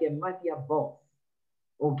deal like a mafia boss.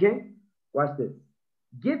 Okay? Watch this.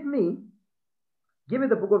 Give me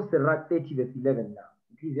the book of Sirach 30 verse 11 now.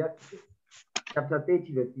 Ecclesiastes chapter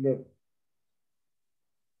 30 verse 11.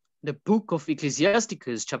 The book of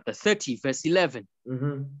Ecclesiasticus, chapter 30, verse 11.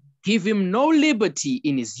 Mhm. Give him no liberty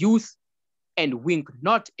in his youth, and wink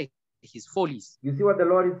not at his follies. You see what the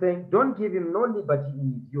Lord is saying? Don't give him no liberty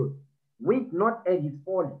in his youth. Wink not at his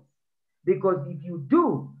follies. Because if you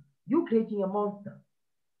do, you're creating a monster.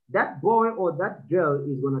 That boy or that girl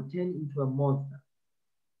is going to turn into a monster.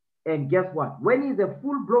 And guess what? When he's a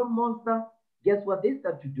full-blown monster, guess what they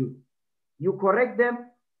start to do? You correct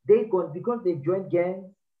them, they go, because they join gangs,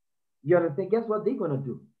 you understand? Guess what they're going to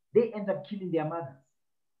do? They end up killing their mothers.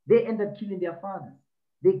 They end up killing their fathers.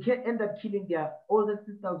 They can end up killing their older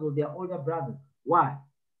sisters or their older brothers. Why?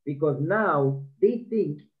 Because now they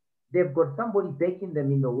think they've got somebody backing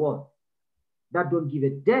them in the world that don't give a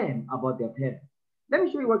damn about their parents. Let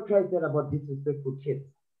me show you what Christ said about disrespectful kids.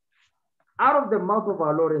 Out of the mouth of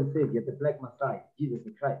our Lord and Savior, the Black Messiah, Jesus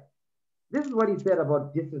the Christ. This is what he said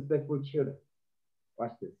about disrespectful children.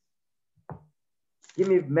 Watch this. Give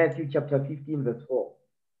me Matthew chapter 15, verse 4.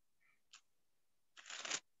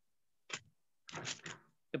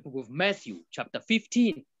 The book of Matthew, chapter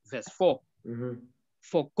 15, verse 4. Mm-hmm.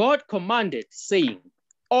 For God commanded, saying,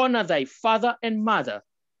 honor thy father and mother,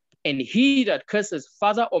 and he that curses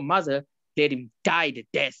father or mother, let him die the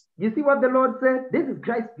death. You see what the Lord said? This is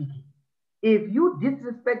Christ speaking. If you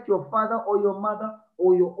disrespect your father or your mother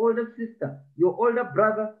or your older sister, your older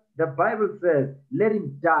brother, the Bible says, let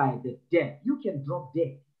him die the death. You can drop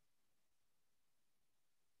dead.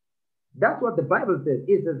 That's what the Bible says.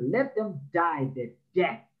 It says, let them die the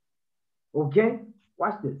death. Okay?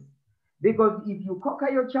 Watch this. Because if you conquer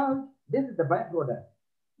your child, this is the byproduct.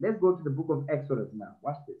 Let's go to the book of Exodus now.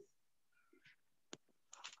 Watch this.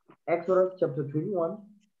 Exodus chapter 21.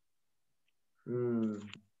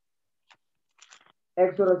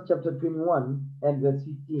 Exodus chapter 21 and verse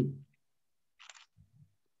 15.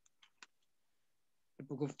 The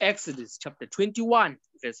book of Exodus, chapter 21,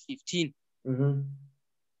 verse 15. Mm-hmm.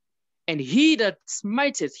 And he that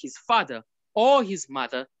smiteth his father or his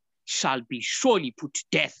mother shall be surely put to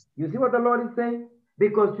death. You see what the Lord is saying?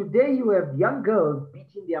 Because today you have young girls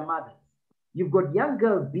beating their mothers. You've got young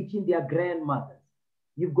girls beating their grandmothers.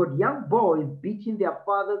 You've got young boys beating their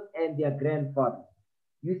fathers and their grandfathers.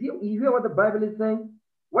 You see, you hear what the Bible is saying?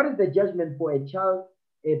 What is the judgment for a child,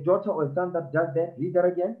 a daughter or a son that does that? Read that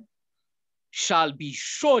again. Shall be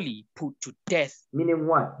surely put to death. Meaning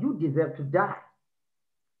what? You deserve to die.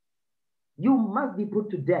 You must be put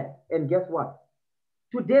to death. And guess what?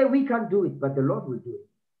 Today we can't do it, but the Lord will do it.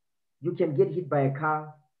 You can get hit by a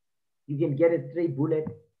car. You can get a stray bullet.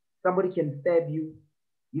 Somebody can stab you.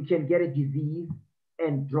 You can get a disease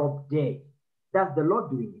and drop dead. That's the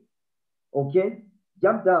Lord doing it. Okay?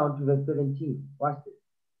 Jump down to verse 17. Watch this.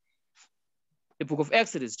 The book of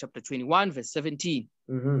Exodus, chapter 21, verse 17.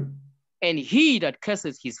 Mm-hmm. And he that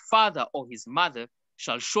curses his father or his mother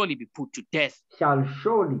shall surely be put to death. Shall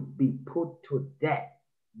surely be put to death.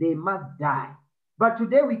 They must die. But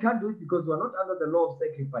today we can't do it because we're not under the law of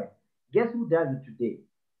sacrifice. Guess who does it today?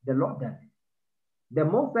 The Lord does it. The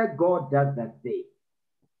Most High God does that day.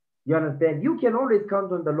 You understand? You can always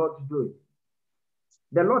count on the Lord to do it.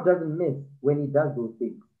 The Lord doesn't miss when he does those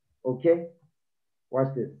things. Okay?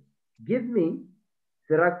 Watch this. Give me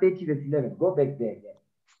Sirach 30 verse 11. Go back there again.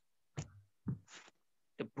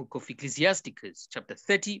 The book of Ecclesiasticus, chapter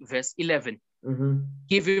 30, verse 11. Mm-hmm.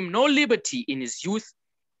 Give him no liberty in his youth,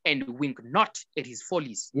 and wink not at his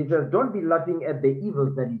follies. He says, don't be laughing at the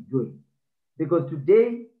evils that he's doing. Because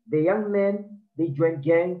today, the young men, they join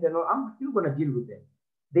gangs, and I'm still going to deal with them.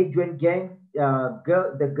 They join gangs,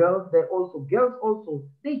 the girls, girls also,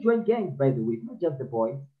 they join gangs, by the way, not just the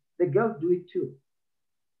boys. The girls do it too.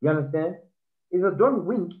 You understand? He says, don't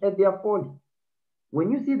wink at their folly. When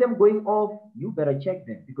you see them going off, you better check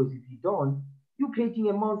them, because if you don't, you're creating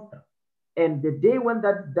a monster. And the day when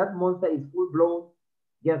that monster is full-blown,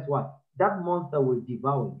 guess what? That monster will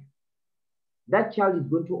devour you. That child is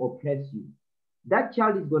going to oppress you. That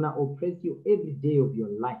child is going to oppress you every day of your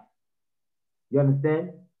life. You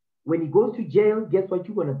understand? When he goes to jail, guess what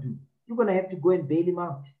you're going to do? You're going to have to go and bail him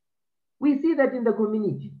out. We see that in the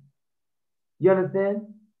community. You understand?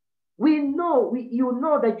 You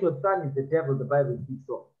know that your son is the devil, the Bible speaks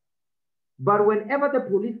of. But whenever the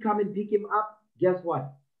police come and pick him up, guess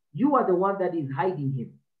what? You are the one that is hiding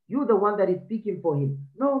him. You're the one that is speaking for him.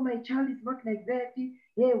 No, my child is not like that.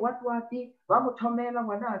 Hey, what? Hey,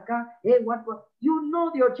 what? You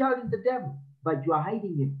know your child is the devil, but you are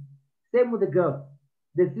hiding him. Same with the girl,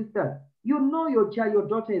 the sister. You know your child, your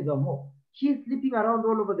daughter is a whore. She's sleeping around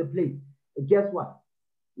all over the place. Guess what?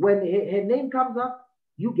 When her name comes up,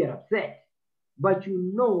 you get upset. But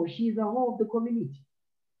you know she's a whore of the community.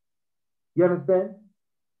 You understand?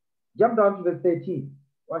 Jump down to verse 13.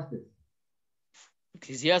 Watch this.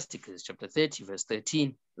 Ecclesiasticus chapter 30, verse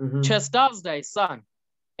 13. Mhm. Chastise thy son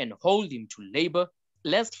and hold him to labor,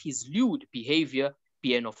 lest his lewd behavior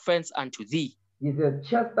be an offense unto thee. He says,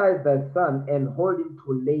 chastise thy son and hold him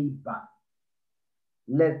to labor.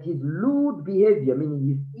 Let his lewd behavior, meaning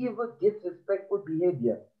his evil, disrespectful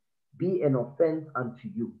behavior, be an offense unto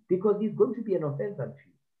you. Because he's going to be an offense unto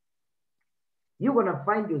you. You're going to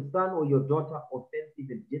find your son or your daughter offensive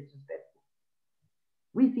and disrespectful.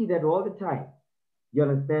 We see that all the time. You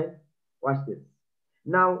understand? Watch this.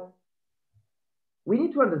 Now, we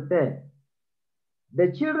need to understand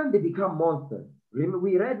the children, they become monsters. Remember,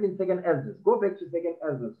 we read in 2nd Ezra. Go back to 2nd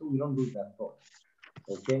Ezra so we don't lose that thought.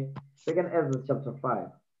 Okay? 2nd Ezra chapter 5,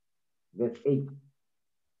 verse 8.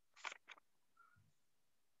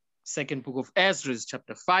 Second book of Ezra,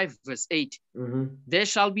 chapter 5, verse 8. Mm-hmm. There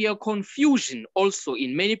shall be a confusion also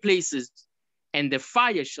in many places, and the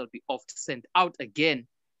fire shall be oft sent out again,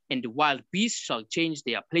 and the wild beasts shall change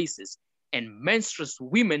their places, and menstruous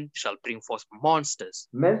women shall bring forth monsters.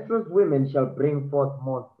 Menstruous women shall bring forth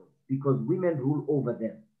monsters, because women rule over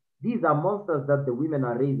them. These are monsters that the women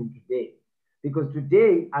are raising today. Because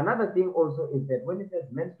today, another thing also is that when it says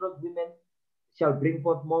menstruous women shall bring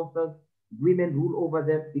forth monsters, women rule over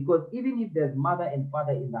them. Because even if there's mother and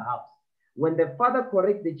father in the house, when the father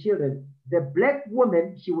corrects the children, the black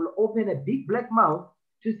woman, she will open a big black mouth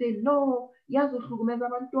to say, no,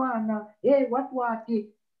 hey, what?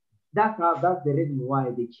 That's the reason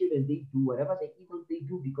why the children, they do whatever the evil they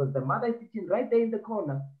do, because the mother is sitting right there in the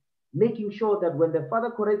corner, making sure that when the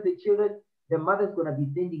father corrects the children, the mother's going to be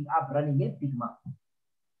standing up, running a big mouth.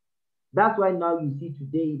 That's why now you see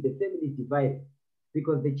today the family is divided,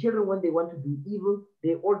 because the children, when they want to do evil,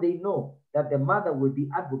 they know that the mother will be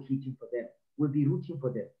advocating for them, will be rooting for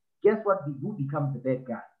them. Guess what? Who becomes the bad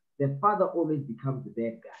guy? The father always becomes the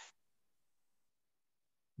bad guy.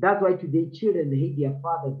 That's why today children, they hate their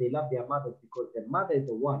fathers, they love their mothers, because the mother is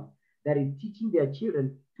the one that is teaching their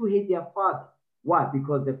children to hate their father. Why?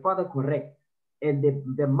 Because the father corrects, and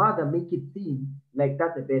the mother make it seem like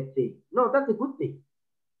that's a bad thing. No, that's a good thing.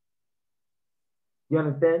 You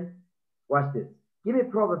understand? Watch this. Give me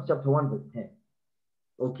Proverbs chapter 1, verse 10.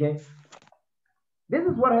 Okay? This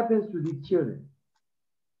is what happens to these children.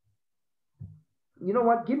 You know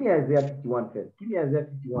what? Give me Isaiah 51 first. Give me Isaiah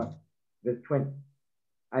 51, verse 20.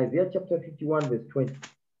 Isaiah chapter 51, verse 20.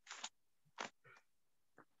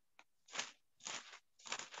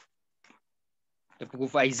 The book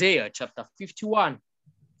of Isaiah, chapter 51,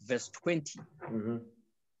 verse 20. Mm-hmm.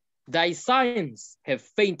 Thy sons have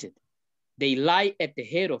fainted. They lie at the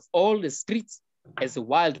head of all the streets as a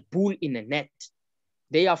wild bull in a net.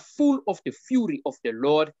 They are full of the fury of the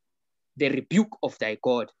Lord, the rebuke of thy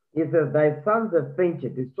God. It says, thy sons have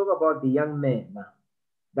fainted. Let's talk about the young men now.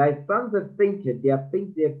 Thy sons have fainted. They have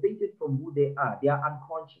fainted from who they are. They are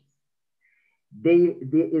unconscious.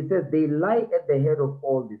 It says they lie at the head of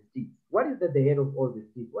all the streets. What is at the head of all the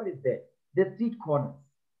streets? What is that? The street corners.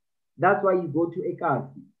 That's why you go to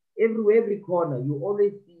Ekasi. Every corner, you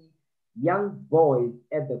always see young boys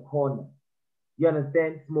at the corner. You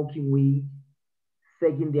understand? Smoking weed,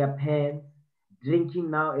 sagging their pants, drinking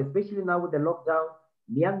now, especially now with the lockdown.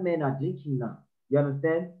 Young men are drinking now. You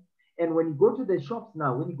understand? And when you go to the shops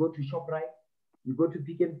now, when you go to ShopRite, you go to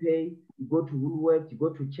Pick and Pay, you go to Woolworths, you go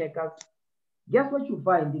to Checkers, guess what you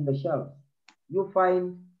find in the shelves? You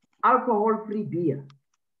find alcohol-free beer.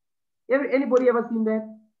 Anybody ever seen that?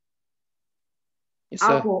 Yes,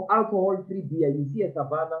 Alcohol-free beer. You see a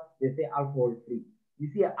Savannah, they say alcohol-free. You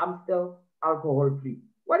see an Amstel, alcohol-free.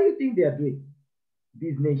 What do you think they are doing?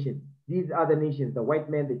 These nations, these other nations, the white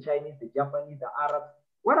men, the Chinese, the Japanese, the Arabs,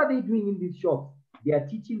 what are they doing in these shops? They are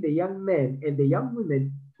teaching the young men and the young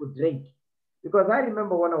women to drink. Because I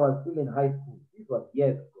remember when I was still in high school, this was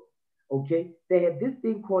years ago, okay? They had this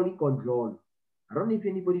thing called control. I don't know if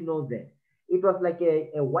anybody knows that. It was like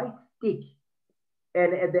a white stick.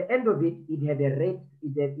 And at the end of it, it had a red,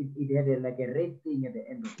 it had like a red thing at the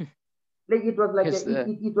end of it. Like it was like Yes,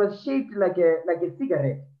 it was shaped like a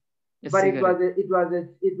cigarette. But it was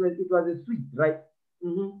a sweet, right?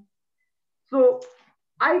 Mm-hmm. So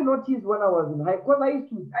I noticed when I was in high school, because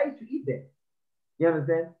I used to eat that. You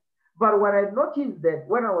understand? But what I noticed that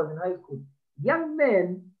when I was in high school, young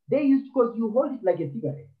men, they used, because you hold it like a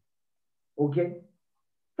cigarette. Okay?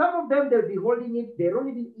 Some of them, they'll be holding it, they don't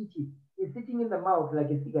even eat it. It's sitting in the mouth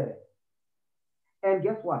like a cigarette. And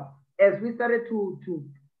guess what? As we started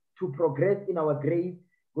to progress in our grades,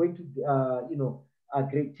 going to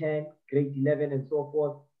grade 10, grade 11, and so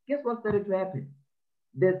forth, guess what started to happen?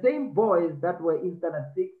 The same boys that were in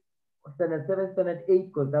standard 6, standard 7, standard 8,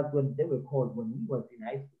 because that's when they were called when we was in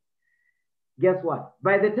high school. Guess what?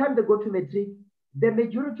 By the time they go to matric, the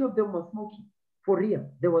majority of them were smoking for real.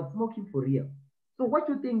 They were smoking for real. So what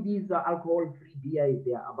you think these alcohol-free beer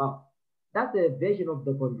they are about? That's a version of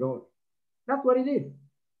the control. That's what it is.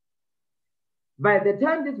 By the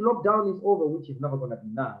time this lockdown is over, which is never going to be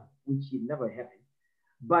now, which will never happen.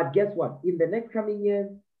 But guess what? In the next coming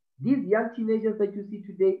years, these young teenagers that you see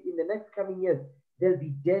today, in the next coming years, they'll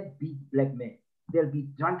be deadbeat black men. They'll be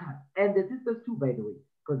drunkards. And the sisters too, by the way,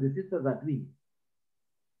 because the sisters are doing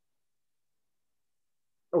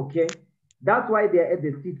it. Okay? That's why they're at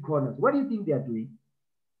the street corners. What do you think they're doing?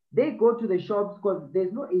 They go to the shops because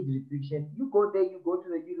there's no age restriction. You go there, you go to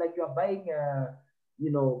the, like you are buying,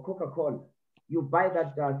 Coca-Cola. You buy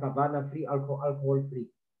that Savannah free, alcohol free.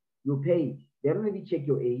 You pay. They don't really check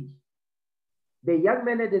your age. The young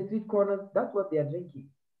men at the street corners, that's what they are drinking.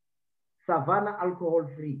 Savannah alcohol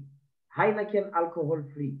free. Heineken alcohol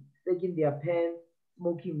free. Taking their pants,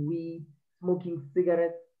 smoking weed, smoking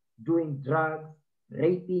cigarettes, doing drugs,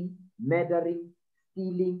 raping, murdering,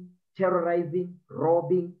 stealing, terrorizing,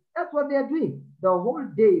 robbing. That's what they are doing. The whole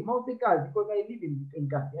day, mostly cars, because I live in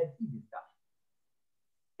Kasi, I see this stuff.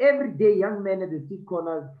 Every day, young men at the street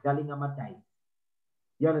corners selling amatai.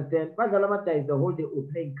 You understand? Amatai is the whole day or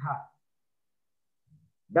playing cards.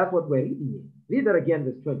 That's what we're reading here. Read that again,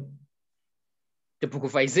 verse 20. The book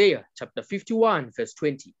of Isaiah, chapter 51, verse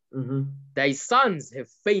 20. Thy sons have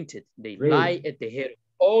fainted. They lie at the head of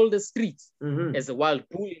all the streets as a wild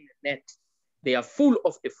bull in a net. They are full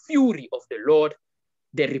of the fury of the Lord,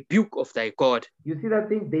 the rebuke of thy God. You see that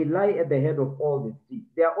thing? They lie at the head of all the streets.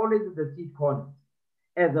 They are always at the street corners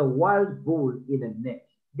as a wild bull in a net.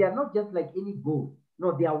 They are not just like any bull.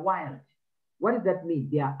 No, they are wild. What does that mean?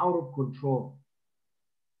 They are out of control.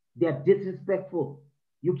 They are disrespectful.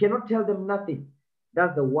 You cannot tell them nothing.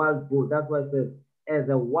 That's the wild bull. That's why it says, as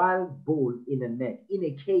a wild bull in a net, in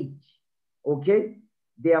a cage. Okay?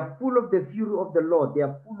 They are full of the fury of the Lord. They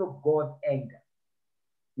are full of God's anger.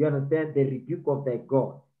 You understand? The rebuke of their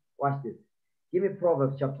God. Watch this. Give me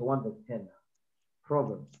Proverbs chapter 1, verse 10 now.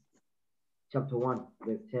 Proverbs chapter 1,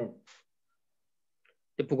 verse 10.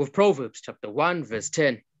 The book of Proverbs, chapter 1, verse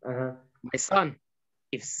 10. My son,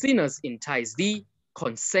 if sinners entice thee,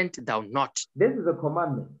 consent thou not. This is a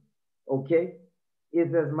commandment. Okay? It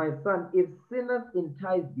says, my son, if sinners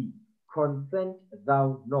entice thee, consent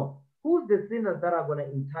thou not. Who's the sinners that are going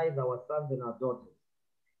to entice our sons and our daughters?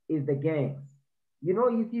 Is the gangs. You know,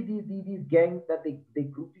 you see these gangs that they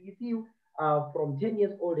group. You see from 10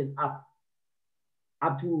 years old and up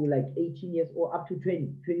to like 18 years old, up to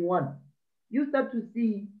 20, 21. You start to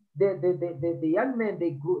see the young men,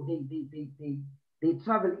 they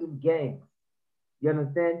travel in gangs. You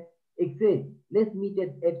understand? It says, let's meet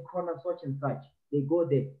at corner such and such. They go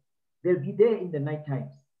there. They'll be there in the night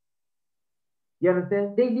times. You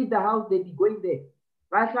understand? They leave the house, they'll be going there.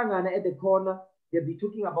 Rashangana at the corner, they'll be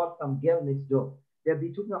talking about some girl next door. They'll be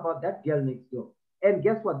talking about that girl next door. And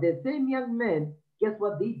guess what? The same young men, guess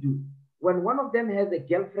what they do? When one of them has a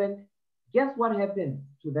girlfriend, guess what happens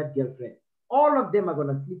to that girlfriend? All of them are going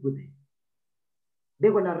to sleep with her.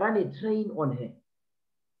 They're going to run a train on her.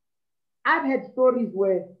 I've had stories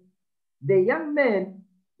where the young men,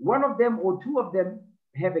 one of them or two of them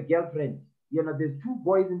have a girlfriend. You know, there's two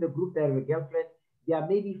boys in the group that have a girlfriend. There are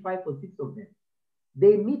maybe 5 or 6 of them.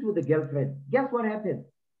 They meet with the girlfriend. Guess what happens?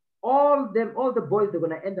 All the boys, they're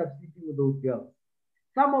going to end up sleeping with those girls.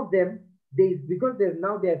 Some of them, because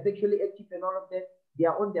they're sexually active and all of that, they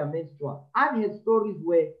are on their menstrual. I've had stories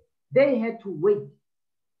where they had to wait.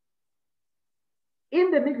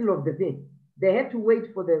 In the middle of the thing, they had to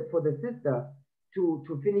wait for the sister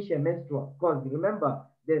to finish her menstrual. Because remember,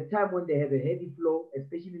 there's time when they have a heavy flow,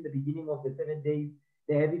 especially in the beginning of the 7 days,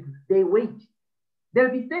 they wait.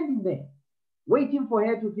 They'll be standing there, waiting for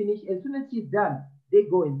her to finish. As soon as she's done, they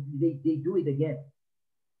go and they do it again.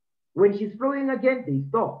 When she's flowing again, they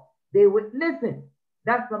stop. They would listen.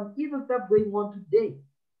 That's some evil stuff going on today.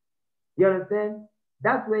 You understand?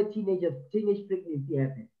 That's where teenage pregnancy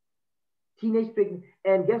happens. Teenage pregnancy.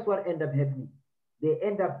 And guess what end up happening? They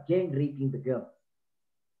end up gang raping the girls.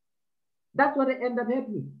 That's what end up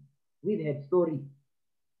happening. We've had stories.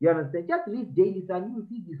 You understand? Just read Daily Sun, you will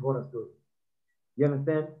see these horror stories. You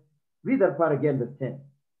understand? Read that part again, verse 10.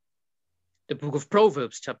 The book of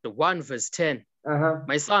Proverbs, chapter 1, verse 10.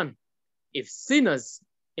 My son, if sinners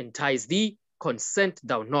entice thee, consent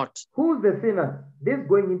thou not. Who's the sinner? This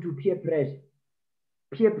going into peer pressure.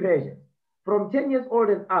 Peer pressure. From 10 years old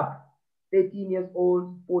and up, 13 years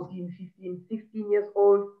old, 14, 15, 16 years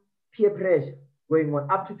old, peer pressure going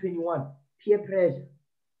on up to 21. Peer pressure.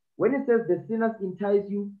 When it says the sinners entice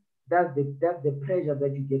you, that's the pressure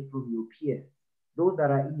that you get from your peers. those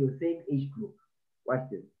that are in your same age group. Watch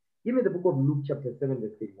this. Give me the book of Luke chapter 7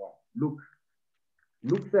 verse 31.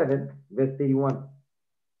 Luke 7 verse 31.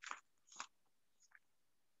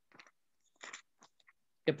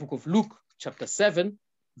 The book of Luke chapter 7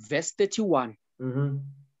 verse 31. Mm-hmm.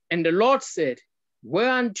 And the Lord said,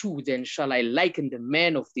 whereunto then shall I liken the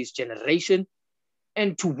men of this generation?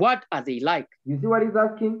 And to what are they like? You see what he's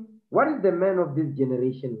asking? What is the man of this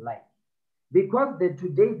generation like? Because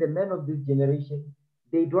today the men of this generation,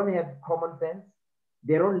 they don't have common sense.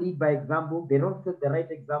 They don't lead by example. They don't set the right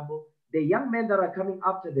example. The young men that are coming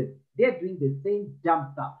after them, they're doing the same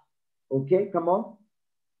dumb stuff. Okay, come on.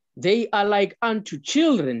 They are like unto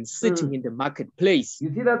children sitting in the marketplace.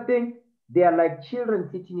 You see that thing? They are like children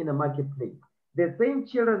sitting in a marketplace. The same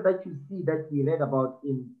children that you see that we read about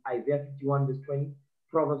in Isaiah 51 verse 20,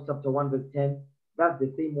 Proverbs chapter 1 verse 10, that's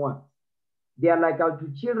the same one. They are like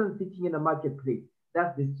unto children sitting in a marketplace.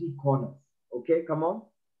 That's the street corners. Okay, come on.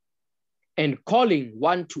 And calling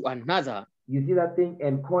one to another. You see that thing?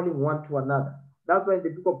 And calling one to another. That's why the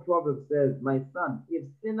book of Proverbs says, my son, if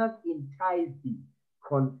sinners entice thee,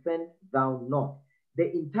 consent thou not.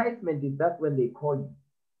 The enticement is that when they call you,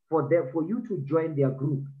 for you to join their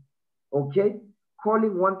group. Okay?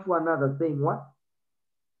 Calling one to another, saying what?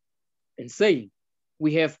 And saying,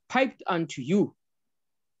 we have piped unto you,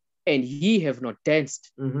 and ye have not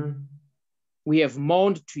danced. Mm-hmm. We have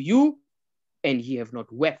mourned to you, and ye have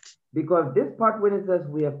not wept. Because this part when it says,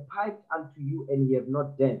 we have piped unto you, and ye have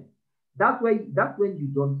not danced, that's when you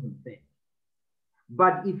don't consent.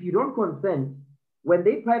 But if you don't consent, when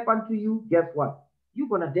they pipe unto you, guess what? You're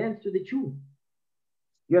going to dance to the tune.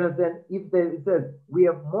 You understand? It says, we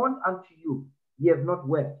have mourned unto you, ye have not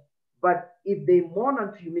wept. But if they mourn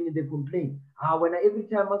unto you, meaning they complain, when every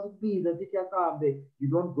time I must be, you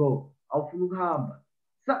don't go.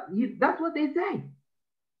 So that's what they say.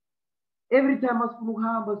 Every time I must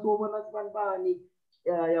so when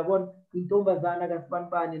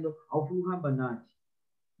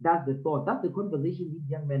that's the thought. That's the conversation these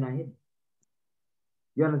young men are having.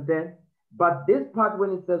 You understand? But this part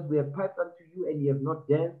when it says, we have piped unto you and ye have not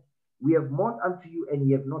danced, we have mourned unto you and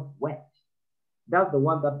ye have not wept. That's the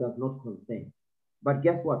one that does not consent. But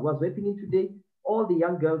guess what? What's happening today? All the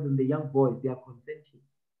young girls and the young boys, they are consenting.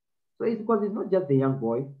 So it's because it's not just the young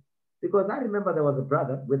boys. Because I remember there was a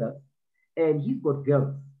brother with us, and he's got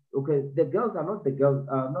girls. Okay, the girls are not the girls,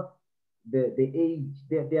 not the age.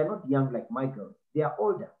 They are not young like my girls. They are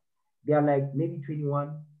older. They are like maybe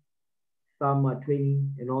 21. Some are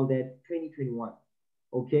 20 and all that, 20, 21.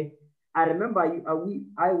 Okay. I remember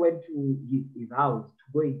I went to his house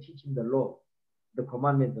to go and teach him the law, the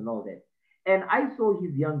commandments and all that. And I saw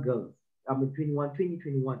his young girls, 20,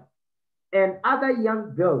 21. And other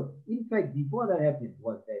young girls, in fact, before that happened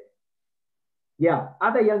was that,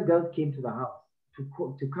 other young girls came to the house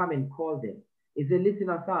to come and call them. He said, listen,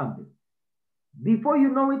 Asam. Before you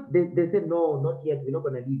know it, they said, no, not yet. We're not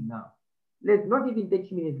going to leave now. Let's not even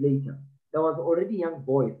 30 minutes later. There was already young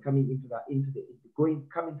boys coming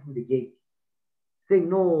coming through the gate, saying,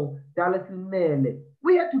 no, Dallas Mele.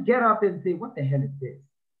 We had to get up and say, what the hell is this?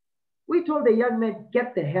 We told the young man,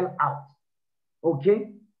 get the hell out.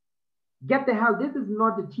 Okay? Get the hell. This is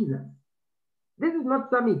not the teaser. This is not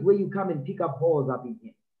summit where you come and pick up balls up in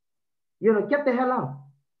here. You know, get the hell out.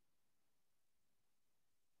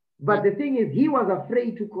 But the thing is, he was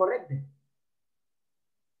afraid to correct them.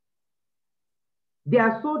 They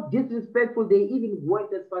are so disrespectful, they even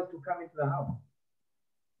went as far as to come into the house.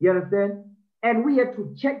 You understand? And we had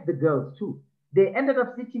to check the girls too. They ended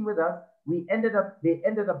up sitting with us. They ended up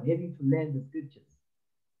having to learn the scriptures.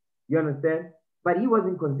 You understand? But he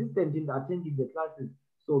wasn't consistent in attending the classes.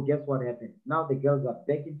 So guess what happened? Now the girls are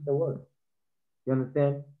back into the world. You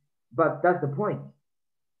understand? But that's the point.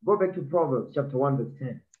 Go back to Proverbs chapter 1 verse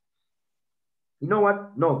 10. You know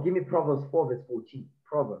what? No, give me Proverbs 4 verse 14.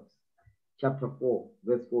 Proverbs chapter 4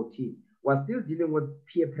 verse 14. We're still dealing with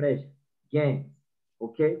peer pressure, gangs.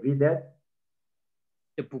 Okay, read that.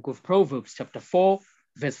 The book of Proverbs chapter 4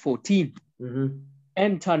 verse 14. Mm-hmm.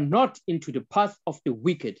 Enter not into the path of the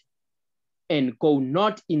wicked, and go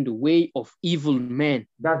not in the way of evil men.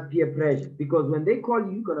 That's peer pressure. Because when they call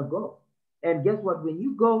you, you're going to go. And guess what? When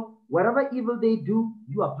you go, whatever evil they do,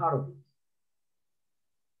 you are part of it.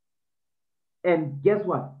 And guess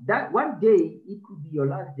what? That one day, it could be your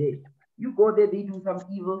last day. You go there, they do some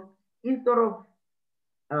evil. Instead of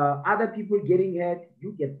other people getting hurt,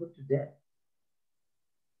 you get put to death.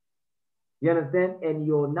 You understand? And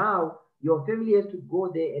your family has to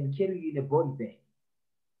go there and carry you in a body bag.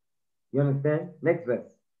 You understand? Next verse.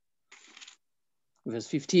 Verse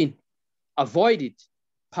 15. Avoid it,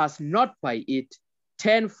 pass not by it,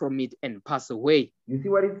 turn from it and pass away. You see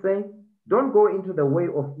what it's saying? Don't go into the way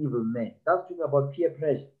of evil men. That's talking about peer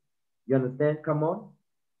pressure. You understand? Come on.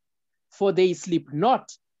 For they sleep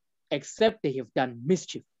not, except they have done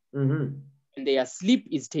mischief. Mm-hmm. And their sleep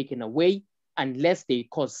is taken away, unless they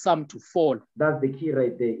cause some to fall. That's the key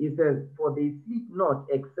right there. It says, for they sleep not,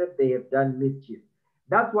 except they have done mischief.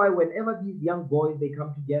 That's why whenever these young boys, they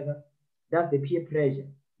come together, that's the peer pressure.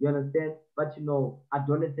 You understand? But you know,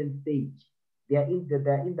 adolescent stage. They're in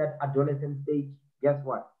that adolescent stage. Guess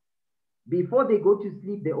what? Before they go to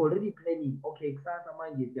sleep, they're already planning. Okay,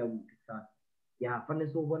 yeah,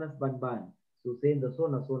 so saying the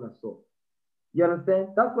so. You understand?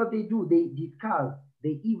 That's what they do. They discuss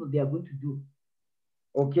the evil they are going to do.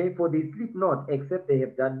 Okay, for they sleep not, except they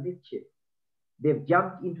have done mischief. They've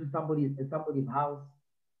jumped into somebody's house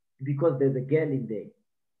because there's a girl in there.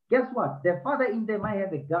 Guess what? The father in there might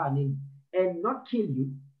have a gun and not kill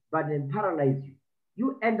you, but then paralyze you.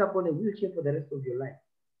 You end up on a wheelchair for the rest of your life.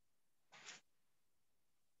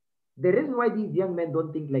 The reason why these young men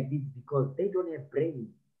don't think like this is because they don't have brains.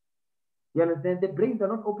 You understand? The brains are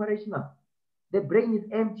not operational. The brain is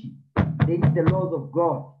empty. They need the laws of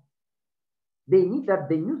God. They need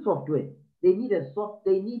the new software. They need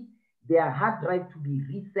their hard drive to be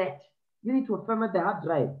reset. You need to format the hard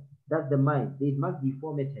drive. That's the mind. It must be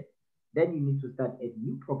formatted. Then you need to start a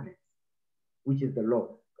new progress, which is the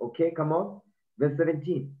law. Okay, come on. Verse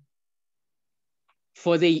 17.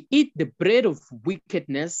 For they eat the bread of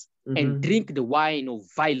wickedness and drink the wine of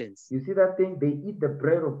violence. You see that thing? They eat the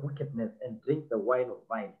bread of wickedness and drink the wine of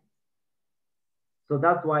violence. So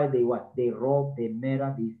that's why they what? They rob, they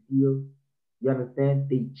murder, they steal. You understand?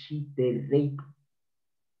 They cheat, they rape.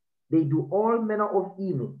 They do all manner of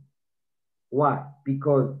evil. Why?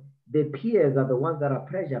 Because the peers are the ones that are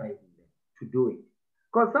pressurizing them to do it.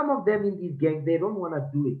 Because some of them in these gangs, they don't want to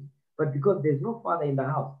do it. But because there's no father in the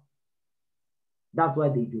house, that's why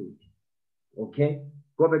they do it. Okay?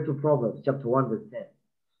 Go back to Proverbs chapter 1, verse 10.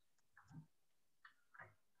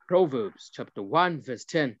 Proverbs chapter 1, verse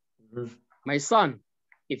 10. My son,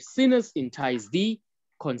 if sinners entice thee,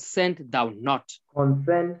 consent thou not.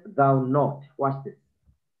 Consent thou not. Watch this.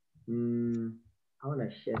 I want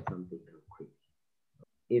to share something real quick.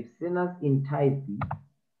 If sinners entice thee,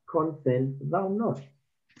 consent thou not.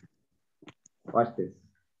 Watch this.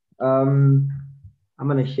 I'm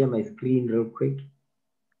going to share my screen real quick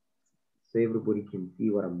so everybody can see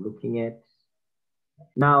what I'm looking at.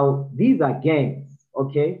 Now, these are gangs,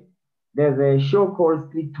 okay? There's a show called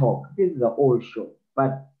Street Talk. This is an old show,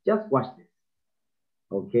 but just watch this,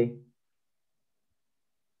 okay?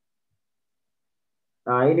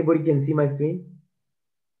 Anybody can see my screen?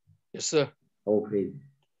 Yes, sir. Oh, please.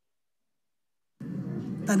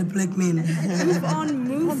 And a black man. Move on,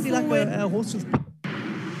 move forward.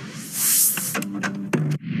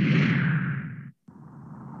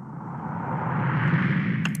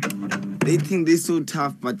 They think they're so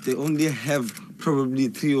tough, but they only have probably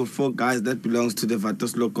 3 or 4 guys that belongs to the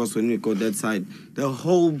Vatos Locos when we go that side. The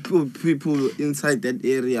whole people inside that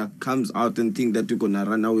area comes out and think that we're gonna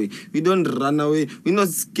run away. We don't run away. We're not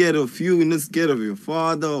scared of you. We're not scared of your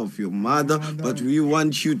father, of your mother, but we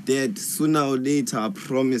want you dead. Sooner or later, I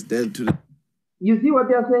promise that to them. You see what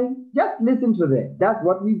they are saying? Just listen to that. That's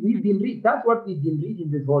what we've been reading. That's what we've been reading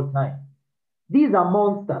this whole time. These are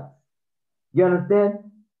monsters. You understand?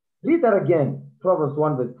 Read that again. Proverbs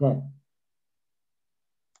 1 verse 10.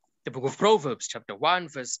 The book of Proverbs, chapter 1,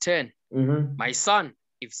 verse 10. My son,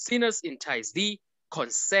 if sinners entice thee,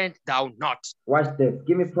 consent thou not. Watch this.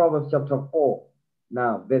 Give me Proverbs chapter 4.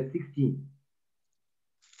 Now, verse 16.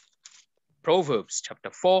 Proverbs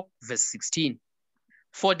chapter 4, verse 16.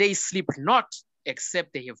 For they sleep not,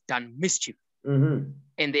 except they have done mischief. And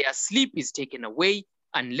their sleep is taken away,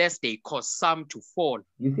 unless they cause some to fall.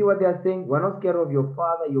 You see what they are saying? We're not scared of your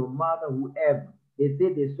father, your mother, whoever. They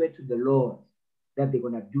say they swear to the Lord that they're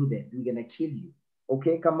going to do that. We're going to kill you.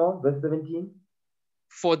 Okay, come on. Verse 17.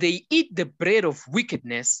 For they eat the bread of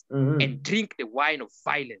wickedness and drink the wine of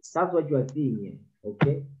violence. That's what you are seeing here.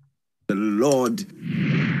 Okay? The Lord.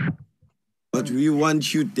 But we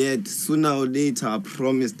want you dead. Sooner or later, I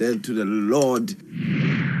promise that to the Lord.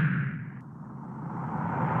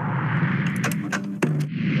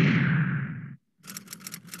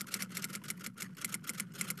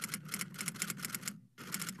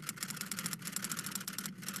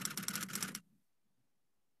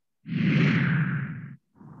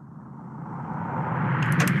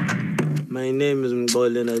 My name is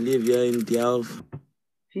Mgol and I live here in Delft.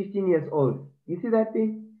 15 years old. You see that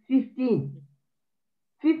thing? 15.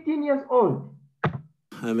 15 years old.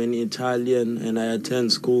 I'm an Italian and I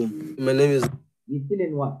attend school. My name is... You're still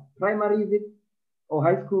in what? Primary, is it? or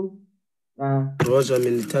high school? Roger, I'm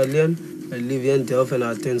an Italian. I live here in Delft and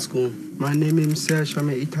I attend school. My name is Serge. I'm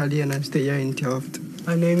an Italian. I stay here in Delft.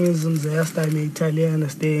 My name is Zest. I'm an Italian. I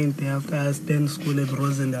stay in Delft. I attend school at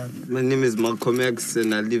Rosendal. My name is Malcolm X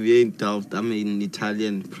and I live here in Delft. I'm an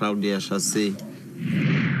Italian, proudly I shall say.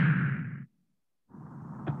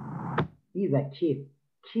 These are kids,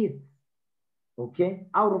 okay,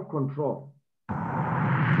 out of control.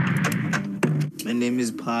 My name is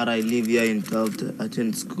Par. I live here in Delft. I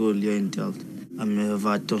attend school here in Delft. I'm a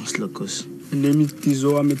Vatos Locos. My name is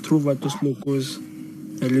Tizo. I'm a true Vatos Locos.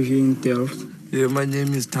 I live here in Delft. Yeah, my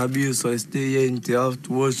name is Tabi, so I stay here in Delft,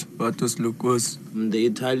 watch Vatos Locos. The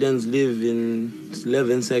Italians live in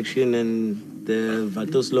 11th section and the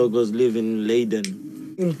Vatos Locos live in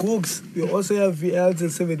Leiden. In Cooks, we also have VLs in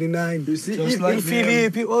 79. You see, just like in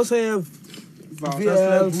Philip, we also have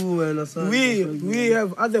VLs. We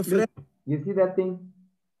have other friends. You see that thing?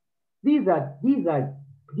 These are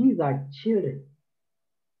children.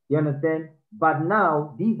 You understand? But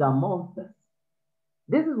now these are monsters.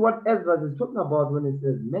 This is what Ezra is talking about when it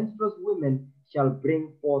says, menstruous women shall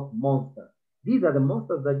bring forth monsters. These are the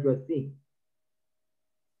monsters that you are seeing.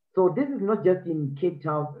 So this is not just in Cape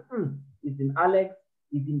Town. It's in Alex,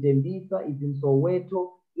 it's in Tembisa, it's in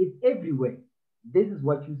Soweto, it's everywhere. This is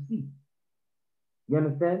what you see. You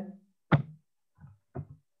understand?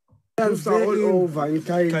 They're all over in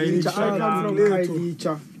Kailicha. I come from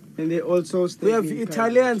Kailicha. And they also stay. We have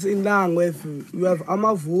Italians in Lang. We have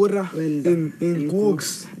Amavura in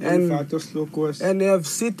Cooks and they have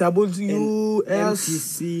CWS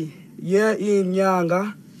MTC. Yeah, in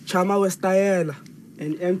Nyanga, Chama Westayela.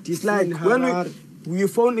 And MTC. Like when we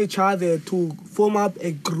found each other to form up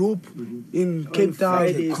a group in Cape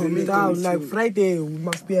Town. Like Friday, we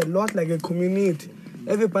must be a lot like a community.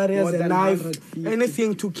 Everybody has a knife,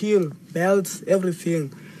 anything to kill, belts,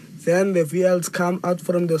 everything. Then the VLs come out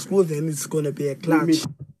from the school, then it's going to be a clutch.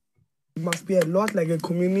 It must be a lot like a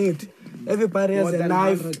community. Everybody has a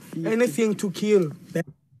knife, anything to kill.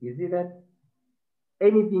 You see that?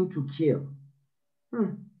 Anything to kill.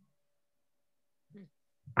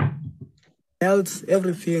 Belts,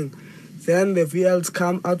 everything. Then the VLs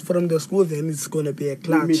come out from the school, then it's going to be a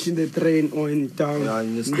clutch. We meet in the train or in town. Yeah,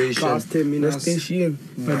 in the station. The station.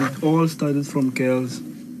 But it all started from girls.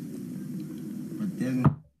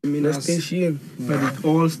 The station. But it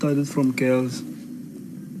all started from girls.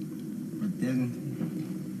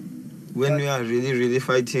 When we are really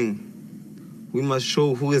fighting, we must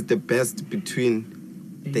show who is the best between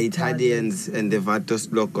the Italians and the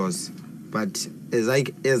Vatos Locos. But as I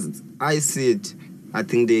see it, I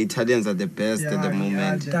think the Italians are the best at the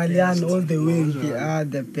moment. Italian all the way. We are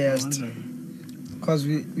the best. Because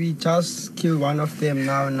we just killed one of them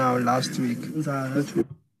now last week.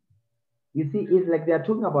 You see, it's like they are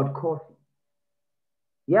talking about coffee.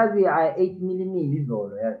 Yes, we are 8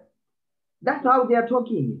 millimeters. That's how they are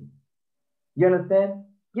talking. You understand?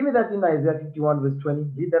 Give me that in Isaiah 51 verse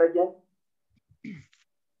 20. Read that again.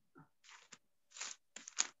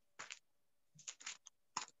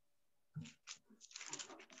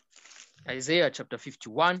 Isaiah chapter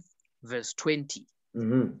 51 verse 20.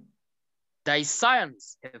 Thy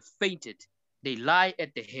sons have fainted. They lie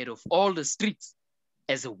at the head of all the streets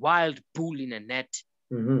as a wild bull in a net.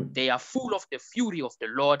 They are full of the fury of the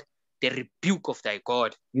Lord, the rebuke of thy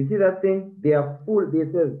God. You see that thing? They are full, they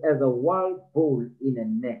says, as a wild bull in a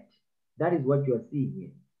net. That is what you are seeing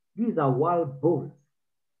here. These are wild bulls.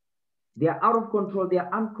 They are out of control. They are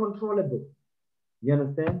uncontrollable. You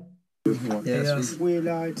understand? Yes. We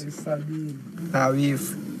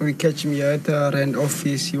catch him here at the rent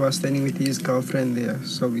office. He was standing with his girlfriend there.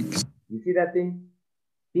 So we. You see that thing?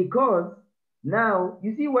 Because now,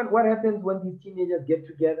 you see what happens when these teenagers get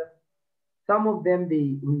together? Some of them,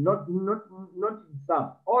 they not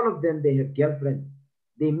some, all of them, they have girlfriends.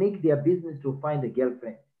 They make their business to find a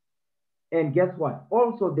girlfriend. And guess what?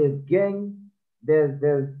 Also, there's gangs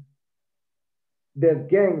that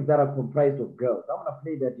are comprised of girls. I'm going to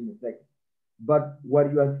play that in a second. But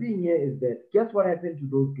what you are seeing here is that, guess what happened to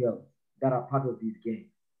those girls that are part of these gangs?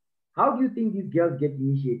 How do you think these girls get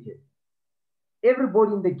initiated?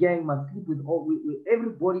 Everybody in the gang must sleep with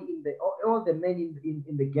everybody in the, all the men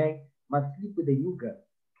in the gang must sleep with the new girl.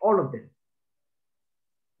 All of them.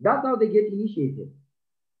 That's how they get initiated.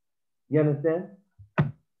 You understand?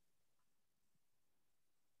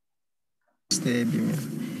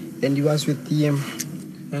 And he was with him.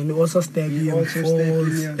 And he also stabbed him.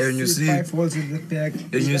 And you see, 5 holes in the back.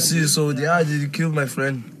 And you see, so they killed my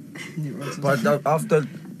friend. But after,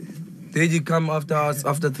 they did come after us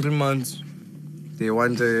after 3 months. they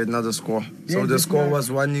wanted another score. So the score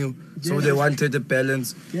was 1-0. So they wanted a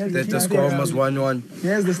balance that the score was 1-1.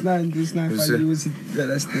 Yes, this man,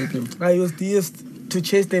 I used to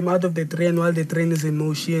chase them out of the train while the train is in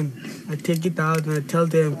motion. I take it out and I tell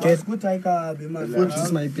them, get food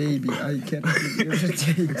is my baby. I can't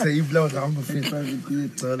It's a blow down the feet.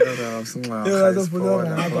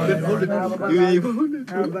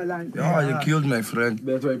 Yeah, you killed my friend.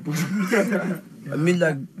 I mean,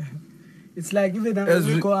 like, it's like even as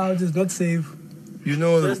we go out, it's not safe. You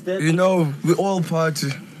know, we all party.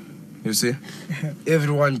 You see,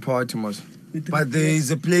 everyone party must. But there is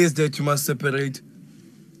a place that you must separate.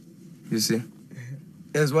 You see,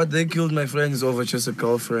 as what they killed my friend is over just a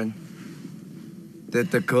girlfriend.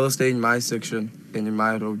 That the girls stay in my section and in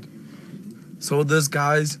my road. So these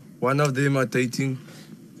guys, one of them are dating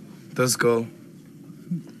this girl.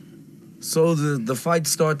 So the fight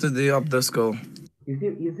started there up this girl.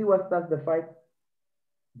 You see what starts the fight?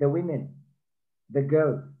 The women, the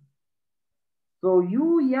girls. So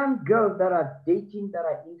you young girls that are dating, that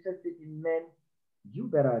are interested in men, you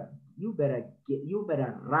better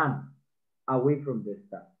run away from this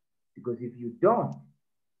stuff. Because if you don't,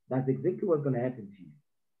 that's exactly what's going to happen to you.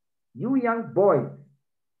 You young boys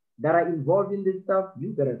that are involved in this stuff,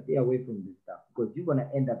 you better stay away from this stuff because you're going to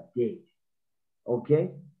end up dead.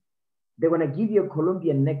 Okay? They're going to give you a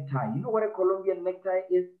Colombian necktie. You know what a Colombian necktie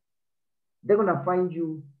is? They're going to find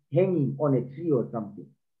you hanging on a tree or something.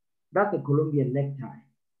 That's a Colombian necktie.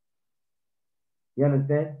 You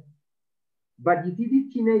understand? But you see,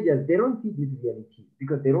 these teenagers, they don't see this reality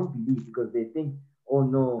because they don't believe, because they think, oh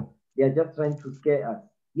no, they are just trying to scare us.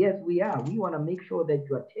 Yes, we are. We want to make sure that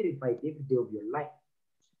you are terrified every day of your life.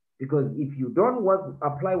 Because if you don't want to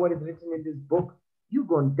apply what is written in this book, you're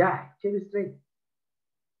going to die. Tell you straight.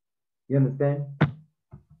 You understand?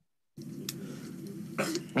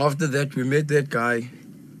 After that, we met that guy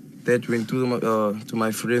that went to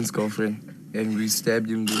my friend's girlfriend, and we stabbed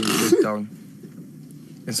him down.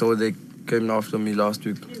 And so they came after me last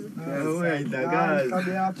week.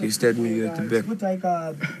 He stabbed me at the back.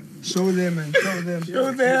 Show them, man. Show them.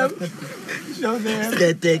 Show them. Show them.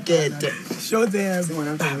 Show them.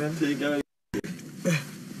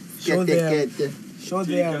 Show them. Show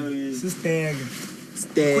them. Sister.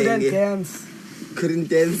 Couldn't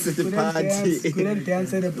dance at the party. Couldn't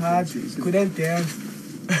dance at the party. Couldn't dance.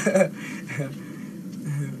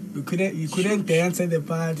 You couldn't dance at the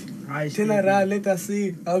party. Turn around, let us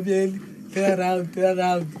see. Turn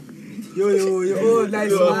around. Yo, oh,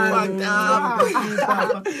 nice man.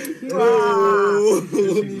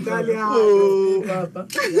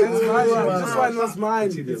 This one was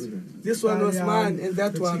mine. This one was mine, and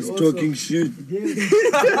that one He's also. talking shit.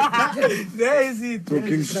 There is it.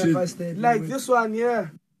 Talking shit. Like this one, yeah.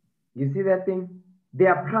 You see that thing? They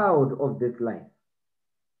are proud of this life.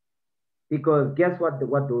 Because guess what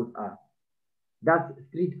those are? That's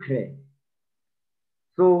street cred.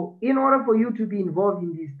 So in order for you to be involved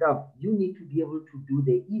in this stuff, you need to be able to do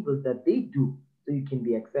the evils that they do so you can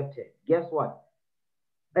be accepted. Guess what?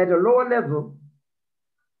 At a lower level,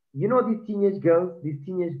 you know these teenage girls, these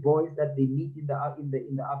teenage boys that they meet in the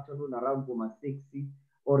afternoon around Goma 6,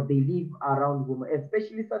 or they leave around Goma,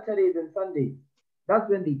 especially Saturdays and Sundays. That's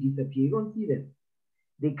when they disappear. You don't see them.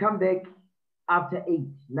 They come back after 8,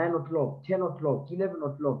 9 o'clock, 10 o'clock, 11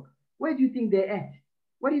 o'clock. Where do you think they're at?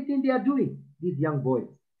 What do you think they are doing? These young boys,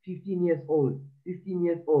 15 years old, 16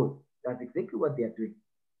 years old. That's exactly what they are doing.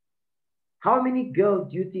 How many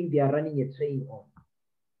girls do you think they are running a train on?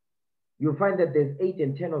 You'll find that there's 8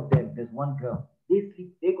 and 10 of them. There's one girl.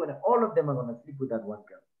 All of them are gonna sleep with that one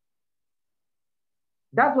girl.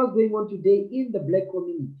 That's what's going on today in the black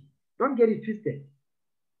community. Don't get it twisted.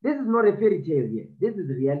 This is not a fairy tale here. This is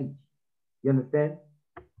reality. You understand?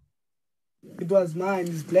 It was mine.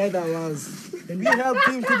 It's glad I was. And we helped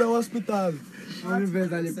him to the hospital. Yeah,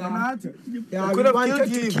 we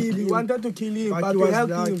wanted to kill him. We wanted to kill him, but we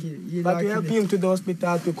helped him. But we helped him to the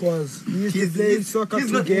hospital because we used to play soccer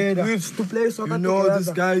together. We used to play soccer together. You know these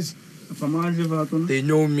guys, they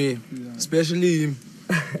know me, especially him.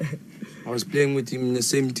 I was playing with him in the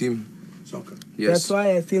same team. Soccer. Yes. That's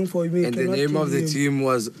why I think for me. And the name of the team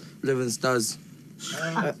was 11 Stars.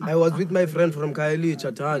 I was with my friend from Kaili,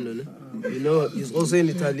 Chatano. You know, he's also in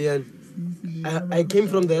Italian. I came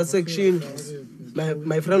from the section.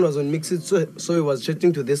 My friend was on Mixed, so he was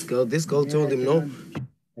chatting to this girl. This girl told him no.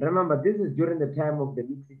 Remember, this is during the time of the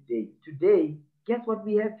Mixed Day. Today, guess what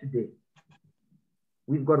we have today?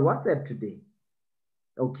 We've got WhatsApp today.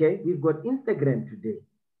 Okay? We've got Instagram today.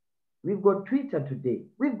 We've got Twitter today.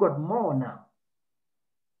 We've got more now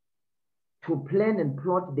to plan and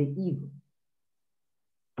plot the evil.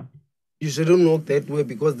 you shouldn't walk that way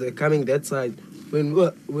because they're coming that side. When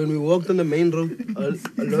we walked on the main road, a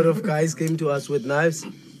lot of guys came to us with knives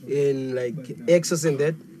and like axes and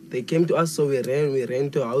that. They came to us, so we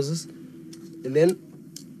ran to houses. And then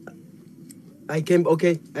I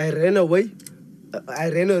ran away. I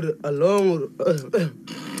ran along.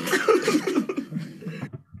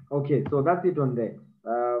 Okay, so that's it on that.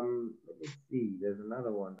 Let me see. There's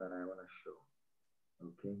another one that I want to show.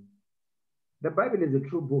 Okay. The Bible is a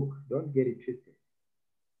true book. Don't get it twisted.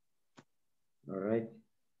 All right.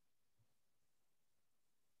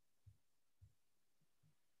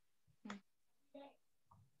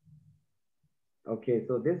 Okay,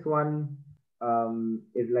 so this one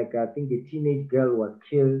is like, I think a teenage girl was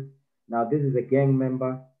killed. Now, this is a gang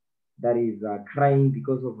member that is crying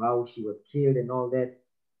because of how she was killed and all that.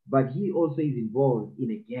 But he also is involved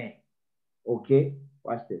in a gang. Okay,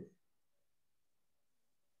 watch this.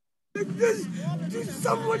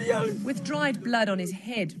 With dried blood on his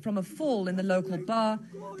head from a fall in the local bar,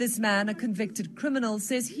 this man, a convicted criminal,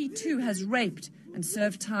 says he too has raped and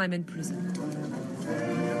served time in prison.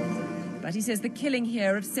 But he says the killing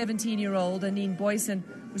here of 17-year-old Anine Boyson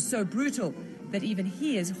was so brutal that even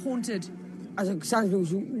he is haunted.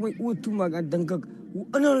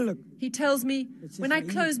 He tells me, when I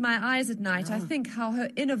close my eyes at night, I think how her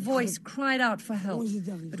inner voice cried out for help.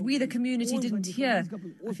 But we, the community, didn't hear.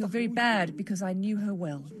 I feel very bad because I knew her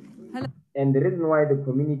well. And the reason why the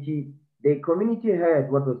community heard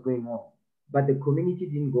what was going on, but the community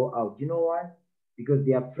didn't go out. You know why? Because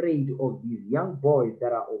they are afraid of these young boys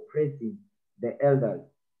that are oppressing the elders,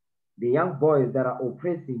 the young boys that are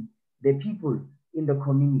oppressing the people in the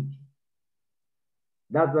community.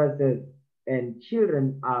 That's why it says, and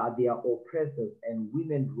children are their oppressors and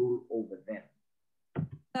women rule over them.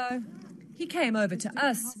 So he came over to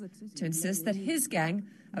us to insist that his gang,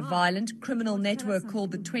 a violent criminal network called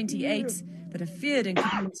the 28s that are feared in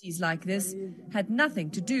communities like this, had nothing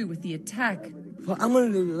to do with the attack.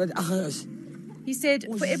 He said,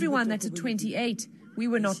 for everyone that's a 28, we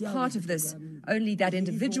were not part of this. Only that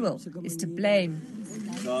individual is to blame.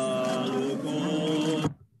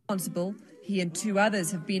 Responsible, he and 2 others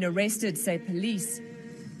have been arrested, say police.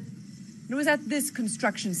 It was at this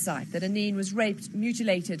construction site that Anine was raped,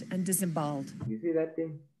 mutilated, and disemboweled. You see that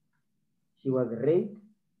thing? She was raped,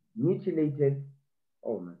 mutilated.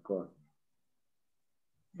 Oh my God.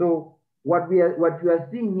 So what we are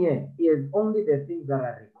seeing here is only the things that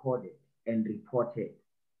are recorded and reported.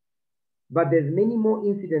 But there's many more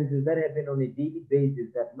incidences that happen on a daily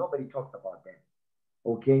basis that nobody talks about them.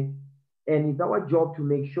 Okay? And it's our job to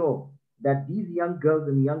make sure that these young girls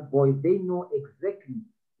and young boys, they know exactly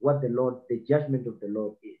what the judgment of the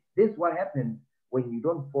Lord is. This is what happens when you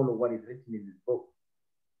don't follow what is written in this book.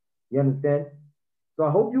 You understand? So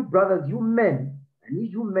I hope you brothers, you men, I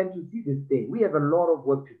need you men to see this thing. We have a lot of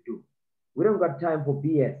work to do. We don't got time for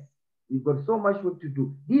BS. We've got so much work to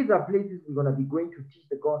do. These are places we're going to be going to teach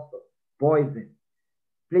the gospel. Boysen.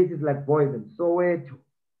 Places like Boysen, Soweto,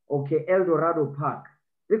 okay, El Dorado Park.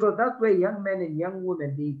 Because that's where young men and young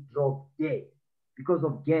women, they drop dead because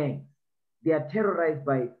of gangs. They are terrorized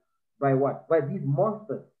by what? By these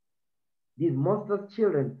monsters. These monstrous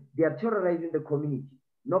children, they are terrorizing the community.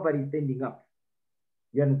 Nobody's standing up.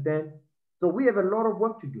 You understand? So we have a lot of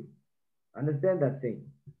work to do. Understand that thing.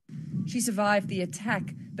 She survived the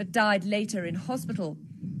attack, but died later in hospital.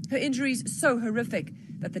 Her injuries so horrific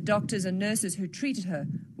that the doctors and nurses who treated her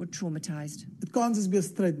were traumatized. It can't just be a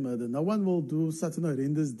straight murder. No one will do such an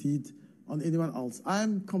horrendous deed on anyone else.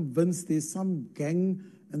 I'm convinced there's some gang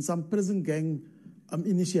and some prison gang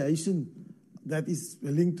initiation that is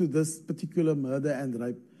linked to this particular murder and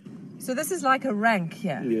rape. So this is like a rank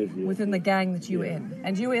here within the gang that you were in.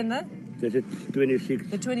 And you were in the? The 26.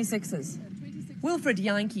 The 26ers. Wilfred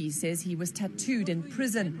Yankee says he was tattooed in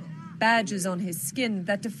prison, badges on his skin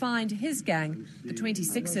that defined his gang, the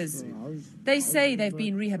 26ers. They say they've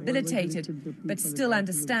been rehabilitated, but still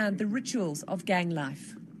understand the rituals of gang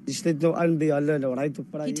life. He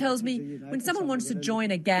tells me, when someone wants to join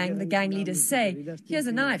a gang, the gang leaders say, here's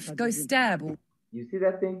a knife, go stab. You see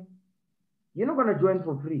that thing? You're not going to join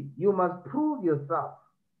for free. You must prove yourself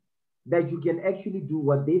that you can actually do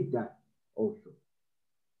what they've done also.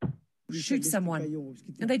 Shoot someone,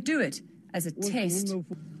 and they do it as a test.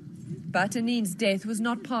 But Anine's death was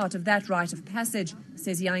not part of that rite of passage,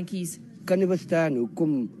 says Yankees. Yankee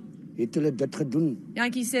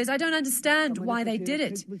says, I don't understand why they did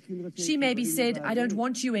it. She maybe said, I don't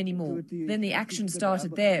want you anymore. Then the action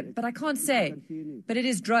started there, but I can't say. But it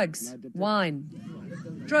is drugs, wine.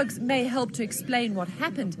 Drugs may help to explain what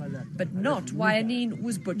happened, but not why Anine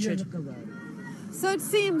was butchered. So it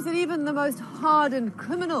seems that even the most hardened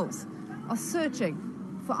criminals are searching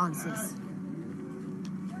for answers.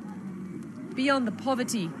 Beyond the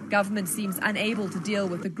poverty, government seems unable to deal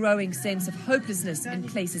with the growing sense of hopelessness in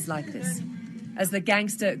places like this. As the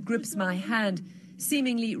gangster grips my hand,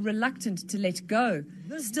 seemingly reluctant to let go,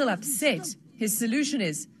 still upset, his solution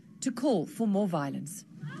is to call for more violence.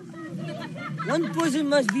 One person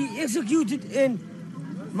must be executed and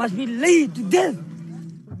must be laid to death.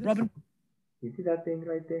 Robin. You see that thing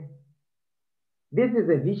right there? This is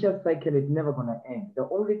a vicious cycle. It's never going to end. The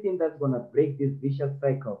only thing that's going to break this vicious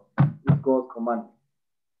cycle is God's commandment.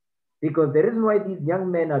 Because the reason why these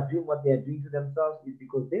young men are doing what they are doing to themselves is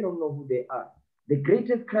because they don't know who they are. The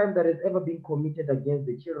greatest crime that has ever been committed against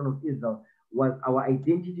the children of Israel was our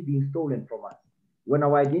identity being stolen from us. When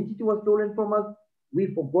our identity was stolen from us, we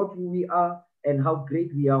forgot who we are and how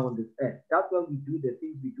great we are on this earth. That's why we do the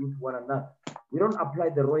things we do to one another. We don't apply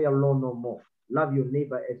the royal law no more. Love your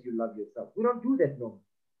neighbor as you love yourself. We don't do that no more.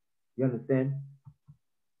 You understand?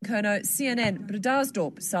 Kerno, CNN,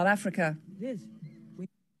 Bredasdorp, South Africa.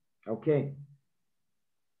 Okay.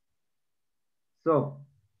 So,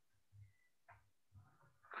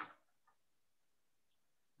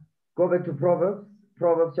 go back to Proverbs.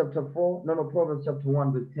 Proverbs chapter 4. No, Proverbs chapter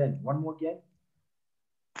 1 verse 10. One more again.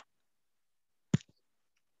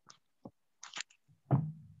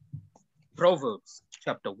 Proverbs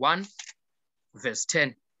chapter 1 verse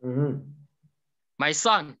 10. My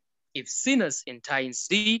son, if sinners entice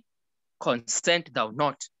thee, consent thou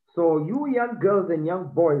not. So you young girls and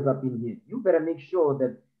young boys up in here, you better make sure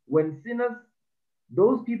that when sinners,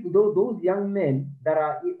 those people, those young men that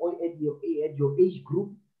are at your age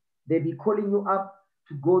group, they be calling you up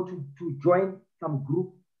to go to join some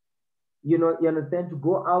group, you know, you understand, to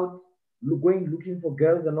go out, going looking for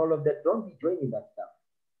girls and all of that. Don't be joining that stuff.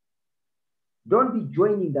 Don't be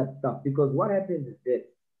joining that stuff, because what happens is that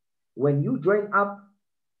when you join up,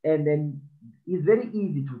 and then it's very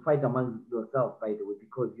easy to fight among yourself, by the way,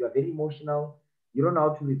 because you are very emotional. You don't know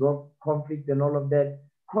how to resolve conflict and all of that.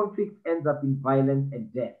 Conflict ends up in violence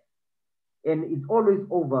and death. And it's always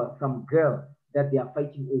over some girl that they are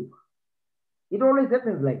fighting over. It always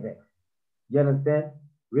happens like that. You understand?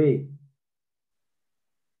 Ray.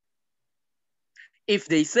 If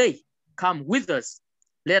they say, come with us,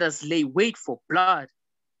 let us lay wait for blood.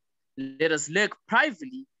 Let us lurk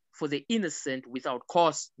privately for the innocent without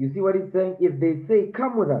cause. You see what he's saying? If they say,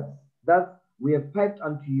 come with us, thus we have piped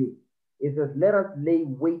unto you. It says, let us lay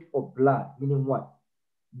wait for blood. Meaning what?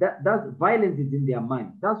 That's violence is in their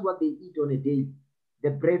mind. That's what they eat on a daily.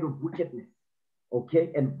 The bread of wickedness.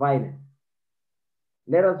 Okay? And violence.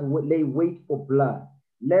 Let us lay wait for blood.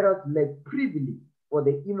 Let us lay privily for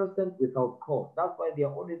the innocent without cause. That's why they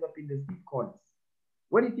are always up in the street corners.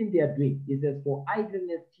 What do you think they are doing? It says, for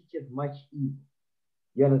idleness teaches much evil.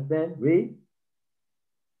 You understand? Read.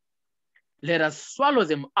 Let us swallow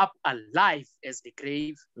them up alive as the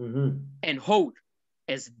grave, and whole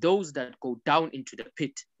as those that go down into the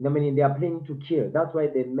pit. I mean, they are planning to kill. That's why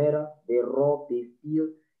they murder, they rob, they steal.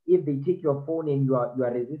 If they take your phone and you are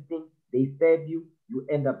resisting, they stab you, you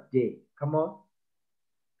end up dead. Come on.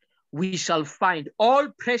 We shall find all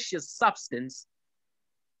precious substance.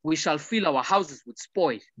 We shall fill our houses with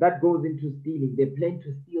spoil. That goes into stealing. They plan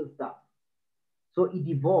to steal stuff. So it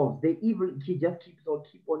evolves. The evil just keep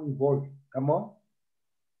on evolving. Come on.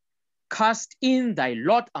 Cast in thy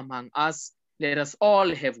lot among us. Let us all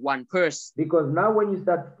have one purse. Because now when you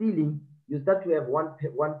start stealing, you start to have one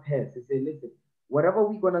purse. You say, listen, whatever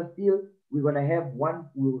we're gonna steal, we're gonna have one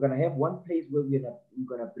place where we're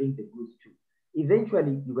gonna bring the goods to.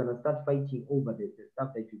 Eventually, you're gonna start fighting over the stuff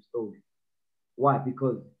that you've stolen. Why?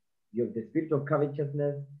 Because you have the spirit of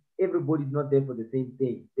covetousness. Everybody's not there for the same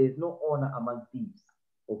thing. There's no honor among thieves.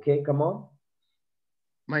 Okay, come on.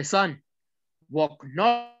 My son, walk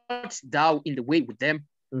not thou in the way with them.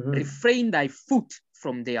 Refrain thy foot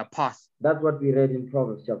from their path. That's what we read in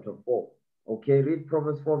Proverbs chapter 4. Okay, read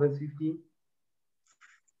Proverbs 4 verse 15.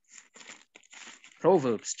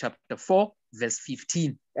 Proverbs chapter 4 verse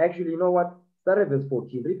 15. Actually, you know what? Start at verse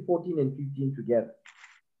 14. Read 14 and 15 together.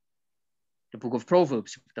 The book of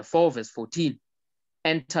Proverbs chapter 4 verse 14.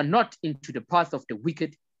 Enter not into the path of the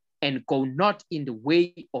wicked, and go not in the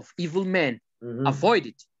way of evil men. Avoid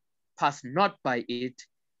it. Pass not by it.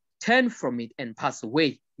 Turn from it and pass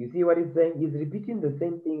away. You see what he's saying? He's repeating the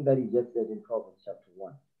same thing that he just said in Proverbs chapter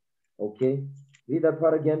 1. Okay? Read that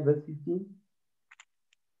part again, verse 15.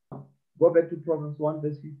 Go back to Proverbs 1,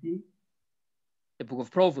 verse 15. The book of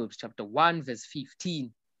Proverbs chapter 1, verse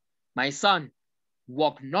 15. My son,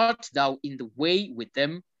 walk not thou in the way with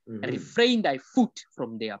them, refrain thy foot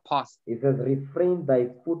from their path. It says, refrain thy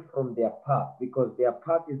foot from their path, because their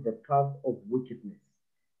path is the path of wickedness.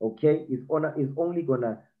 okay, is only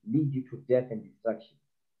gonna lead you to death and destruction.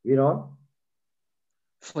 Read on.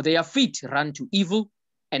 For their feet run to evil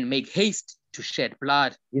and make haste to shed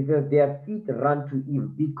blood. It says their feet run to evil.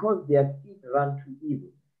 Because their feet run to evil,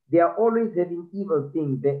 they are always having evil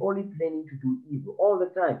things. They're only planning to do evil all the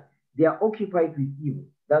time. They are occupied with evil.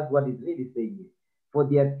 That's what it's really saying here. For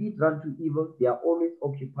their feet run to evil, they are always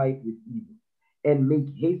occupied with evil and make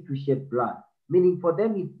haste to shed blood. Meaning for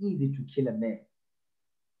them it's easy to kill a man.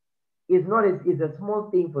 It's a small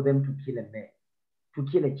thing for them to kill a man, to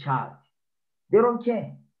kill a child. They don't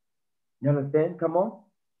care. You understand? Come on.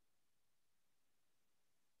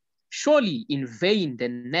 Surely in vain the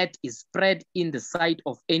net is spread in the sight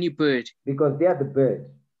of any bird. Because they are the bird.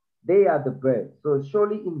 They are the bird. So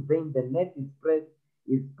surely in vain the net is spread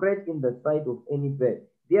in the sight of any bird.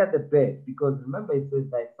 They are the bird. Because remember it says,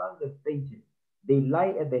 thy sons of Satan, they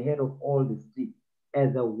lie at the head of all the streets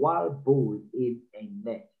as a wild bull in a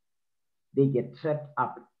net. They get trapped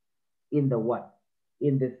up in the what?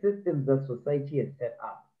 In the systems that society has set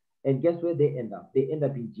up. And guess where they end up? They end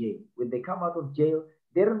up in jail. When they come out of jail,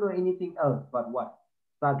 they don't know anything else but what?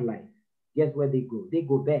 Thug life. Guess where they go? They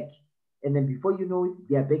go back. And then before you know it,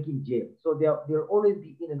 they are back in jail. So they'll always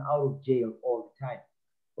be in and out of jail all the time.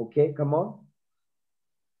 Okay, come on.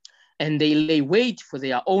 And they lay wait for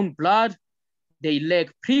their own blood. They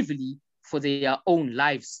lag privily for their own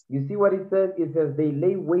lives. You see what it says? It says they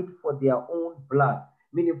lay wait for their own blood,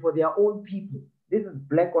 meaning for their own people. This is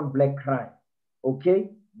black on black crime. Okay?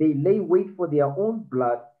 They lay wait for their own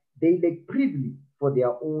blood. They lag privily for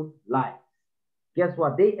their own lives. Guess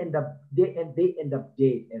what? They end up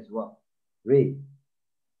dead as well. Read.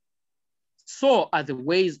 So are the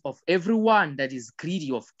ways of everyone that is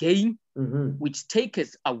greedy of gain, which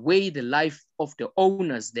taketh away the life of the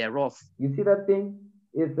owners thereof. You see that thing?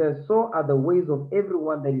 It says, so are the ways of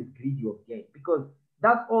everyone that is greedy of gain. Because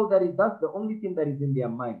that's all that is, that's the only thing that is in their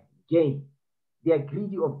mind. Gain. They are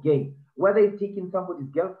greedy of gain. Whether it's taking somebody's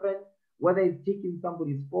girlfriend, whether it's taking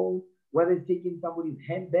somebody's phone, whether it's taking somebody's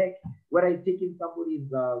handbag, whether it's taking somebody's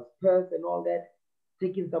purse and all that,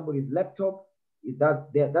 taking somebody's laptop,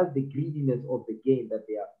 that's the greediness of the gain that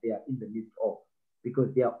they are in the midst of,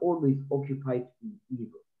 because they are always occupied in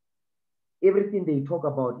evil. Everything they talk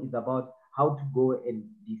about is about how to go and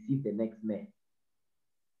deceive the next man.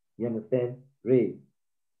 You understand? Read.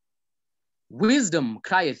 Wisdom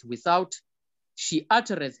crieth without, she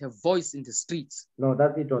uttereth her voice in the streets. No,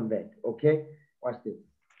 that's it on that. Okay, watch this.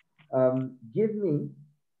 Give me,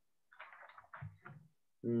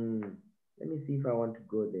 let me see if I want to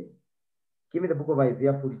go there. Give me the book of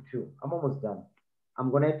Isaiah 42. I'm almost done.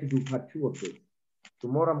 I'm going to have to do part 2 of this.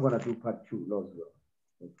 Tomorrow I'm going to do part 2, Lord's will.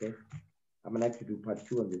 Okay? I'm going to have to do part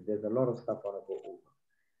 2 of this. There's a lot of stuff I want to go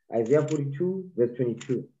over. Isaiah 42, verse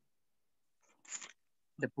 22.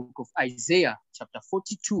 The book of Isaiah, chapter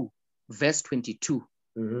 42, verse 22.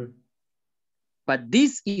 But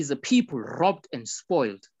this is a people robbed and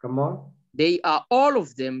spoiled. Come on. They are all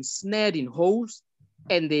of them snared in holes,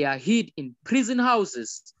 and they are hid in prison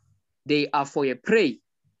houses. They are for a prey,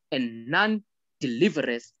 and none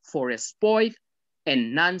delivereth, for a spoil,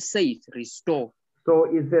 and none saith, restore. So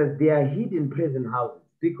it says they are hid in prison houses,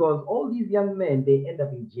 because all these young men, they end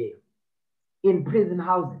up in jail, in prison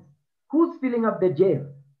houses. Who's filling up the jail?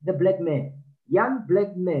 The black men. Young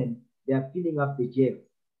black men, they are filling up the jail.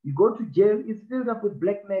 You go to jail, it's filled up with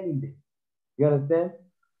black men in there. You understand?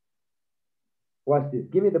 Watch this.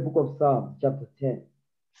 Give me the book of Psalms, chapter 10.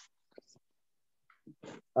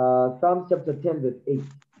 Psalms chapter 10, verse 8.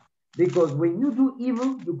 Because when you do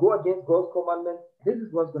evil, you go against God's commandments, this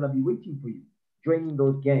is what's going to be waiting for you. Joining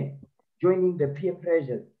those gangs, joining the peer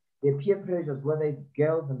pressures, whether it's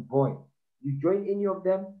girls and boys. You join any of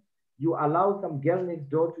them, you allow some girl next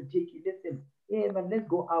door to take you. Listen, yeah, man, let's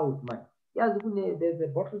go out, man. Yes, there's a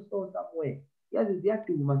bottle store somewhere. Yes,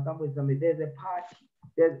 somewhere. There's a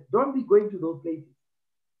party. Don't be going to those places.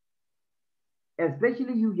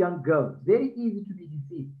 Especially you young girls. Very easy to be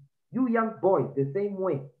deceived. You young boys, the same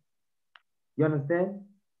way. You understand?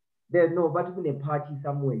 There's no, but even a party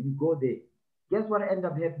somewhere. You go there. Guess what end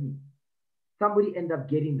up happening? Somebody end up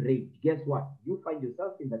getting raped. Guess what? You find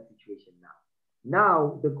yourself in that situation now.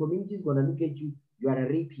 Now, the community is going to look at you. You are a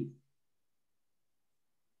rapist.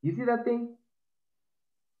 You see that thing?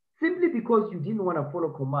 Simply because you didn't want to follow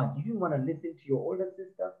command. You didn't want to listen to your older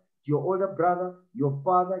sister, to your older brother, your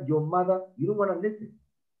father, your mother. You don't want to listen.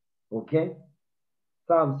 Okay?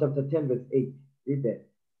 Psalms chapter 10, verse 8. Read that.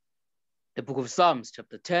 The book of Psalms,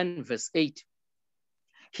 chapter 10, verse 8.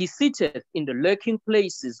 He sitteth in the lurking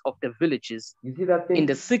places of the villages. You see that thing? In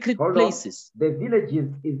the secret Hold places. On. The villages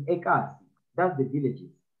is Ekasi. That's the villages.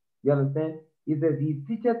 You understand? He says, he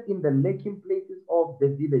sitteth in the lurking places of the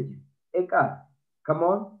villages. Eka, come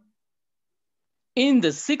on. In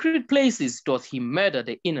the secret places doth he murder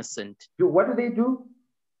the innocent. What do they do?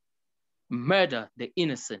 Murder the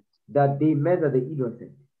innocent. That they murder the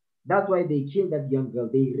innocent. That's why they kill that young girl.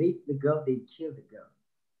 They rape the girl, they kill the girl.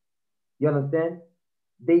 You understand?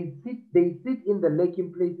 They sit in the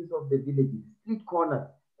lurking places of the villages, street corners.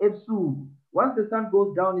 Once the sun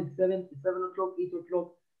goes down, it's 7 o'clock, 8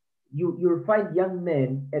 o'clock, you'll find young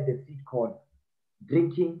men at the street corner,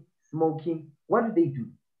 drinking, smoking. What do?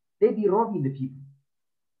 They be robbing the people.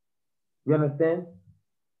 You understand?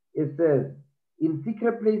 It says, in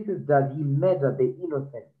secret places does he murder the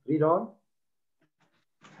innocent. Read on.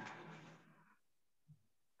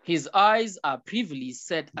 His eyes are privily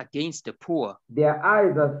set against the poor. Their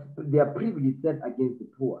eyes are privily set against the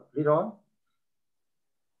poor. Read on.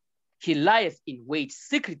 He lieth in wait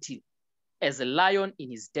secretly as a lion in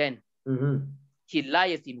his den. He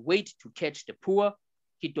lieth in wait to catch the poor.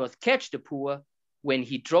 He doth catch the poor when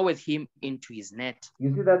he draweth him into his net.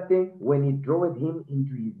 You see that thing? When he draweth him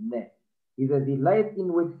into his net. He says he lieth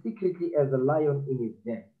in wait secretly as a lion in his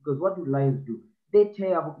den. Because what do lions do? They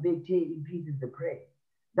tear in pieces the prey.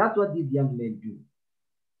 That's what these young men do.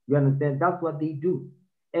 You understand? That's what they do.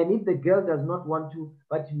 And if the girl does not want to,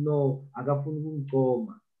 but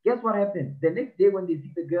guess what happens? The next day when they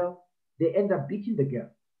see the girl, they end up beating the girl.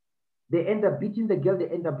 They end up beating the girl. They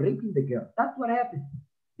end up raping the girl. That's what happens.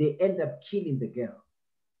 They end up killing the girl.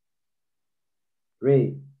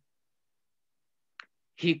 Ray.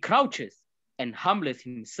 He croucheth and humbleth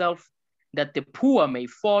himself, that the poor may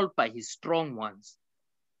fall by his strong ones.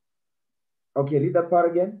 Okay, read that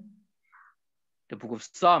part again. The book of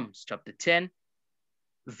Psalms, chapter 10,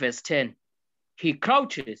 verse 10. He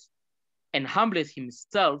croucheth and humbleth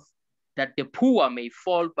himself, that the poor may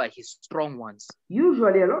fall by his strong ones.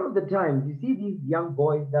 Usually, a lot of the times, you see these young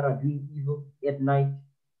boys that are doing evil at night,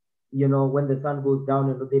 you know, when the sun goes down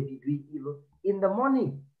and they be doing evil. In the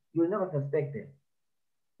morning, you'll never suspect them.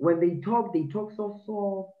 When they talk so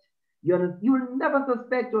soft. You'll never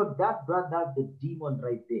suspect, oh, that's the demon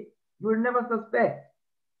right there. You'll never suspect.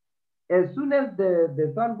 As soon as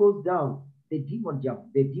the sun goes down, the demon jumps,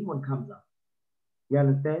 the demon comes up. You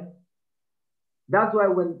understand? That's why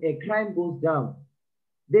when a crime goes down,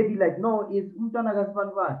 they be like, no, it's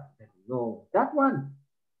no, that one,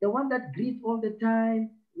 the one that greets all the time,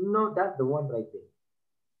 no, that's the one right there.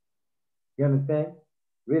 You understand?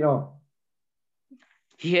 Read on.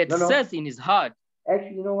 He had said in his heart.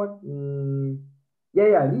 Actually, you know what?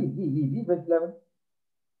 Read verse 11.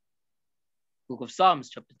 Book of Psalms,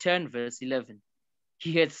 chapter 10, verse 11.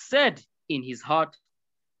 He had said in his heart,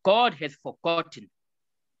 God hath forgotten.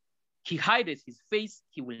 He hideth his face,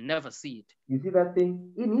 he will never see it. You see that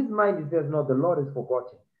thing? In his mind, he says, no, the Lord is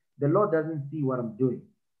forgotten. The Lord doesn't see what I'm doing.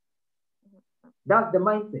 That's the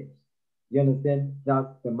mindset. You understand?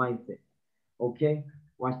 That's the mindset. Okay?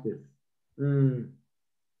 Watch this.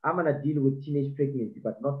 I'm going to deal with teenage pregnancy,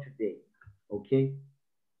 but not today. Okay?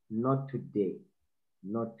 Not today.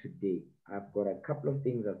 Not today. I've got a couple of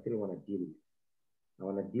things I still want to deal with. I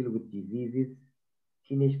want to deal with diseases,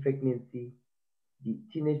 teenage pregnancy,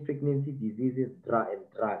 diseases, and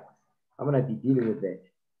drugs. I'm going to be dealing with that.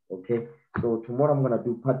 Okay? So tomorrow I'm going to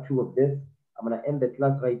do part 2 of this. I'm going to end the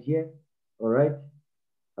class right here. All right?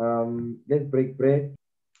 Let's break bread.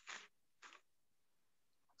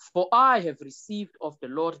 For I have received of the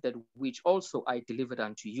Lord that which also I delivered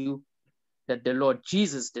unto you, that the Lord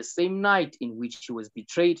Jesus, the same night in which he was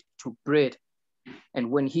betrayed, took bread.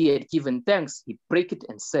 And when he had given thanks, he brake it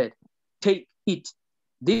and said, Take, eat.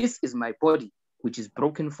 This is my body, which is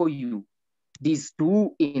broken for you. This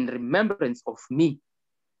do in remembrance of me.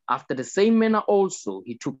 After the same manner also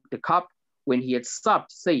he took the cup when he had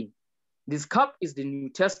supped, saying, This cup is the New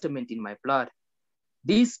Testament in my blood.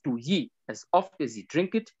 This do ye, as oft as ye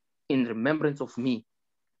drink it, in remembrance of me.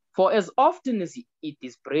 For as often as ye eat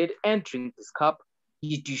this bread and drink this cup,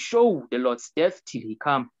 ye do show the Lord's death till he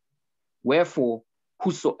come. Wherefore,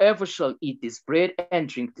 whosoever shall eat this bread and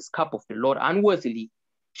drink this cup of the Lord unworthily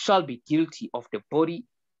shall be guilty of the body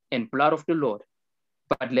and blood of the Lord.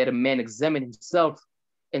 But let a man examine himself,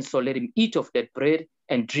 and so let him eat of that bread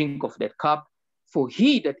and drink of that cup. For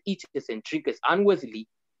he that eateth and drinketh unworthily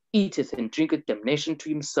eateth and drinketh damnation to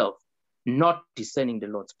himself, not discerning the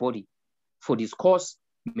Lord's body. For this cause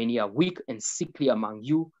many are weak and sickly among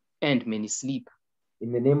you, and many sleep.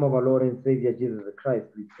 In the name of our Lord and Savior Jesus Christ,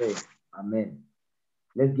 we pray. Amen.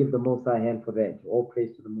 Let's give the Most High hand for that. All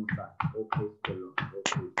praise to the Most High. All praise to the Lord. All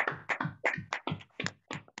praise.